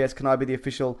 hearts. P.S. Can I be the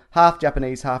official half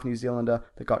Japanese, half New Zealander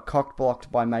that got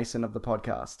cock-blocked by Mason of the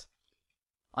podcast?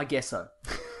 I guess so.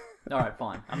 Alright,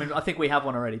 fine. I mean, I think we have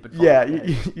one already, but fine. Yeah,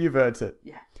 you've earned it.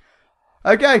 Yeah.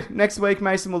 Okay, next week,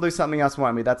 Mason, we'll do something else,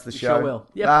 won't we? That's the show. sure will.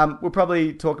 Yep. We'll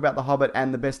probably talk about The Hobbit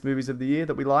and the best movies of the year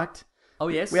that we liked. Oh,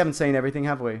 yes? We haven't seen everything,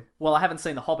 have we? Well, I haven't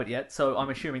seen The Hobbit yet, so I'm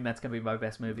assuming that's going to be my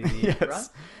best movie of the year, right?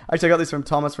 Actually, I got this from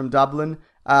Thomas from Dublin.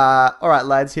 All right,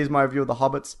 lads, here's my review of The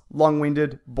Hobbits.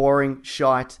 Long-winded, boring,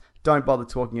 shite. Don't bother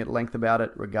talking at length about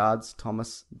it. Regards,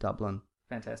 Thomas Dublin.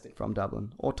 Fantastic. From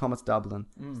Dublin. Or Thomas Dublin.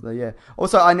 So, yeah.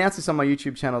 Also, I announced this on my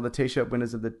YouTube channel, the t-shirt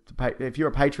winners of the... If you're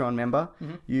a Patreon member,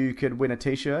 you could win a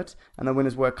t-shirt. And the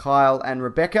winners were Kyle and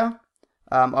Rebecca.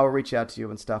 I'll reach out to you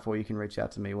and stuff, or you can reach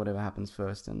out to me, whatever happens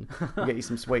first, and we'll get you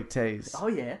some sweet teas. Oh,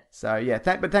 yeah. So, yeah.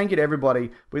 But thank you to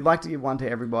everybody. We'd like to give one to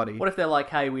everybody. What if they're like,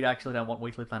 hey, we actually don't want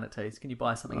Weekly Planet tees. Can you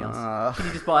buy us something else? Can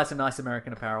you just buy us a nice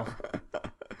American apparel?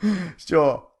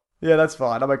 Sure. Yeah, that's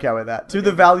fine. I'm okay with that. To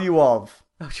the value of...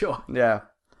 Oh, sure. Yeah.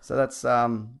 So that's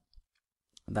that.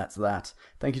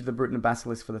 Thank you to the Bruton and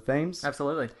Basilisk for the themes.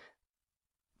 Absolutely.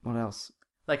 What else?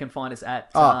 They can find us at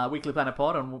Oh. Weekly Planet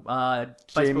Pod on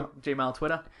Facebook, Gmail,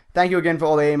 Twitter. Thank you again for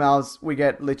all the emails. We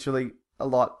get literally a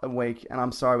lot a week, and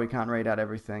I'm sorry we can't read out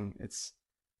everything. It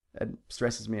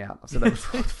stresses me out. I said that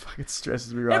before. Fuck, it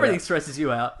stresses me right Everything out. stresses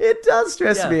you out. It does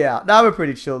stress me out. No, I'm a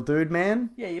pretty chill dude, man.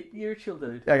 Yeah, you're a chill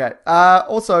dude. Okay.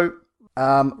 Also,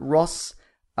 Ross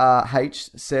H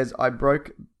says, I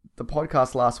broke the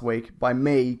podcast last week by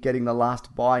me getting the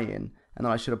last buy-in, and then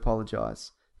I should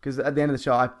apologize. Because at the end of the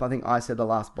show, I think I said the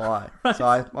last buy. Right. So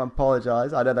I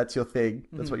apologize. I know that's your thing.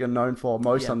 That's what you're known for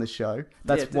most on this show.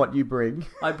 That's what you bring.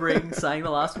 I bring saying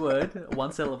the last word,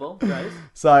 one syllable. Right?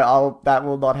 So that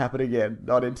will not happen again.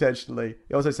 Not intentionally.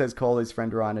 He also says, call his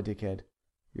friend Ryan a dickhead.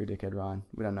 You're a dickhead, Ryan.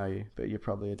 We don't know you, but you're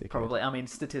probably a dickhead. Probably. I mean,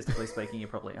 statistically speaking, you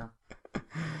probably are.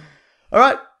 All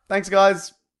right. Thanks,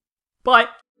 guys. Bye.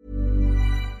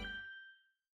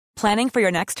 Planning for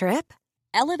your next trip?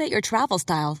 Elevate your travel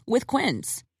style with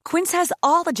Quince. Quince has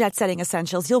all the jet-setting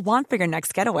essentials you'll want for your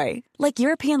next getaway, like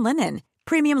European linen,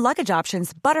 premium luggage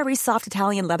options, buttery soft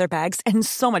Italian leather bags, and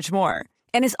so much more.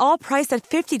 And is all priced at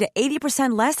 50 to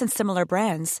 80% less than similar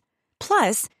brands.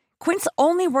 Plus, Quince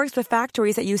only works with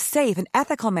factories that use safe and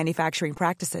ethical manufacturing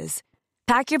practices.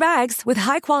 Pack your bags with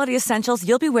high-quality essentials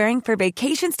you'll be wearing for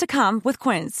vacations to come with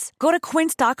Quince. Go to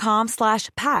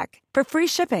quince.com/pack for free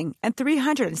shipping and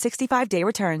 365-day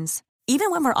returns.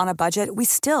 Even when we're on a budget, we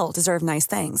still deserve nice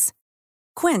things.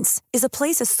 Quince is a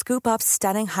place to scoop up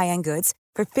stunning high-end goods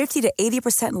for 50 to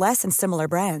 80% less than similar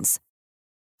brands.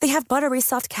 They have buttery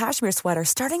soft cashmere sweaters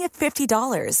starting at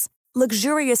 $50,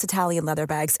 luxurious Italian leather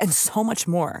bags, and so much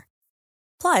more.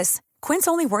 Plus, Quince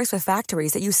only works with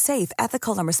factories that use safe,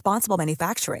 ethical, and responsible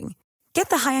manufacturing. Get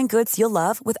the high-end goods you'll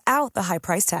love without the high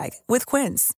price tag with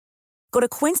Quince. Go to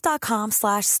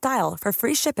quince.com/style for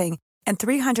free shipping and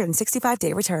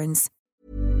 365-day returns.